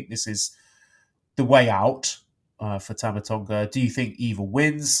 but do you think this is the way out for Tama Tonga? Do you think Evil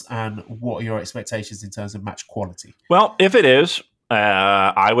wins? And what are your expectations in terms of match quality? Well, if it is,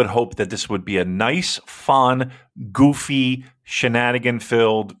 I would hope that this would be a nice, fun, goofy,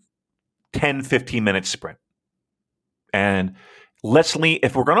 shenanigan-filled 10, 15-minute sprint. And let's lean.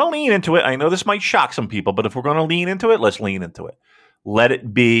 If we're going to lean into it, I know this might shock some people, but if we're going to lean into it, let's lean into it. Let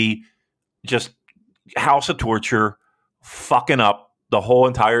it be just House of Torture fucking up the whole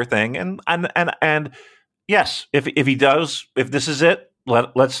entire thing. And yes, if he does, if this is it,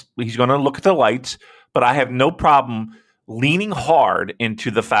 he's going to look at the lights. But I have no problem leaning hard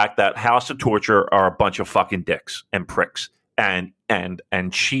into the fact that House of Torture are a bunch of fucking dicks and pricks and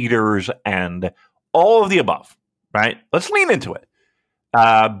cheaters and all of the above, right? Let's lean into it.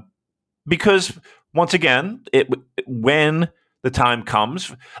 Because once again, when the time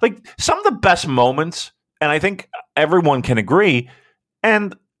comes, like some of the best moments, and I think everyone can agree,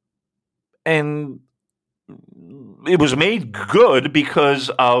 and it was made good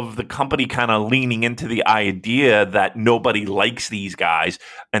because of the company kind of leaning into the idea that nobody likes these guys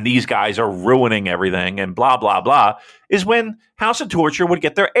and these guys are ruining everything and blah, blah, blah, is when House of Torture would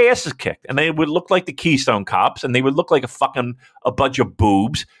get their asses kicked and they would look like the Keystone Cops and they would look like a bunch of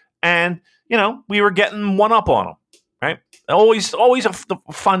boobs. And, we were getting one up on them, right? Always a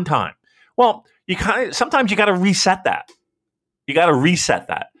fun time. Well, sometimes you got to reset that.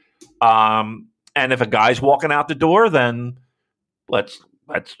 And if a guy's walking out the door, then let's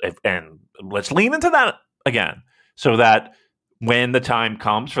lean into that again, so that when the time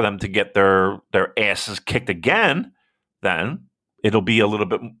comes for them to get their asses kicked again, then it'll be a little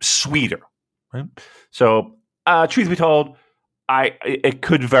bit sweeter, right? So, truth be told, it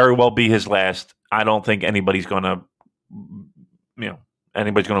could very well be his last. I don't think anybody's going to,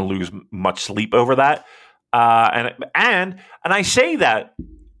 lose much sleep over that. And I say that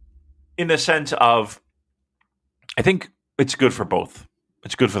in the sense of, I think it's good for both.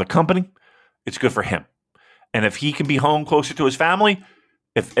 It's good for the company. It's good for him. And if he can be home closer to his family,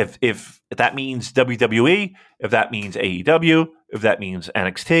 if that means WWE, if that means AEW, if that means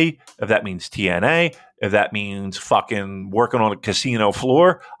NXT, if that means TNA, if that means fucking working on a casino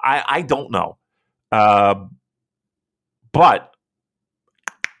floor, I don't know. But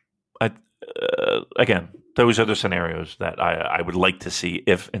again, those are the scenarios that I would like to see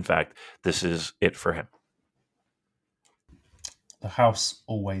if, in fact, this is it for him. The house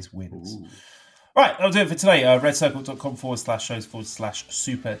always wins. Ooh. Right, that'll do it for today.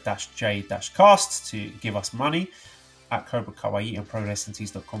 redcircle.com/shows/super-j-cast to give us money. At Cobra Kawaii and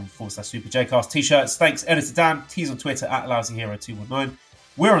ProWrestlingTees.com/superjcast. T-shirts, t-shirts. Thanks, Editor Dan. Tees on Twitter at LousyHero219.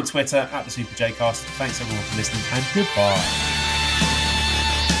 We're on Twitter at the SuperJcast. Thanks everyone for listening and goodbye.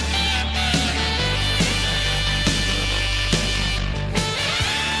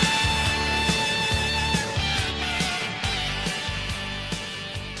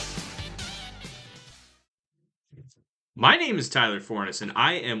 My name is Tyler Fornes, and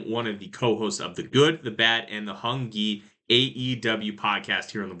I am one of the co-hosts of The Good, The Bad, and The Hungy AEW podcast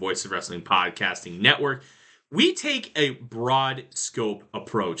here on the Voice of Wrestling Podcasting Network. We take a broad scope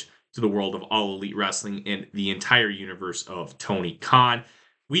approach to the world of All Elite Wrestling and the entire universe of Tony Khan.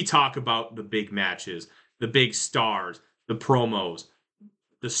 We talk about the big matches, the big stars, the promos,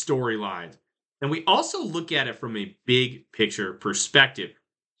 the storylines, and we also look at it from a big picture perspective.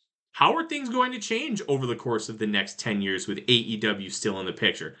 How are things going to change over the course of the next 10 years with AEW still in the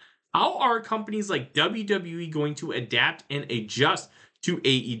picture? How are companies like WWE going to adapt and adjust to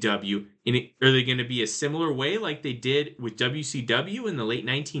AEW? And are they going to be a similar way like they did with WCW in the late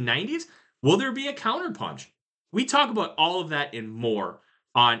 1990s? Will there be a counterpunch? We talk about all of that and more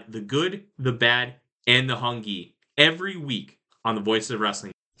on The Good, The Bad, and The Hungy every week on the Voices of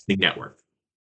Wrestling Network.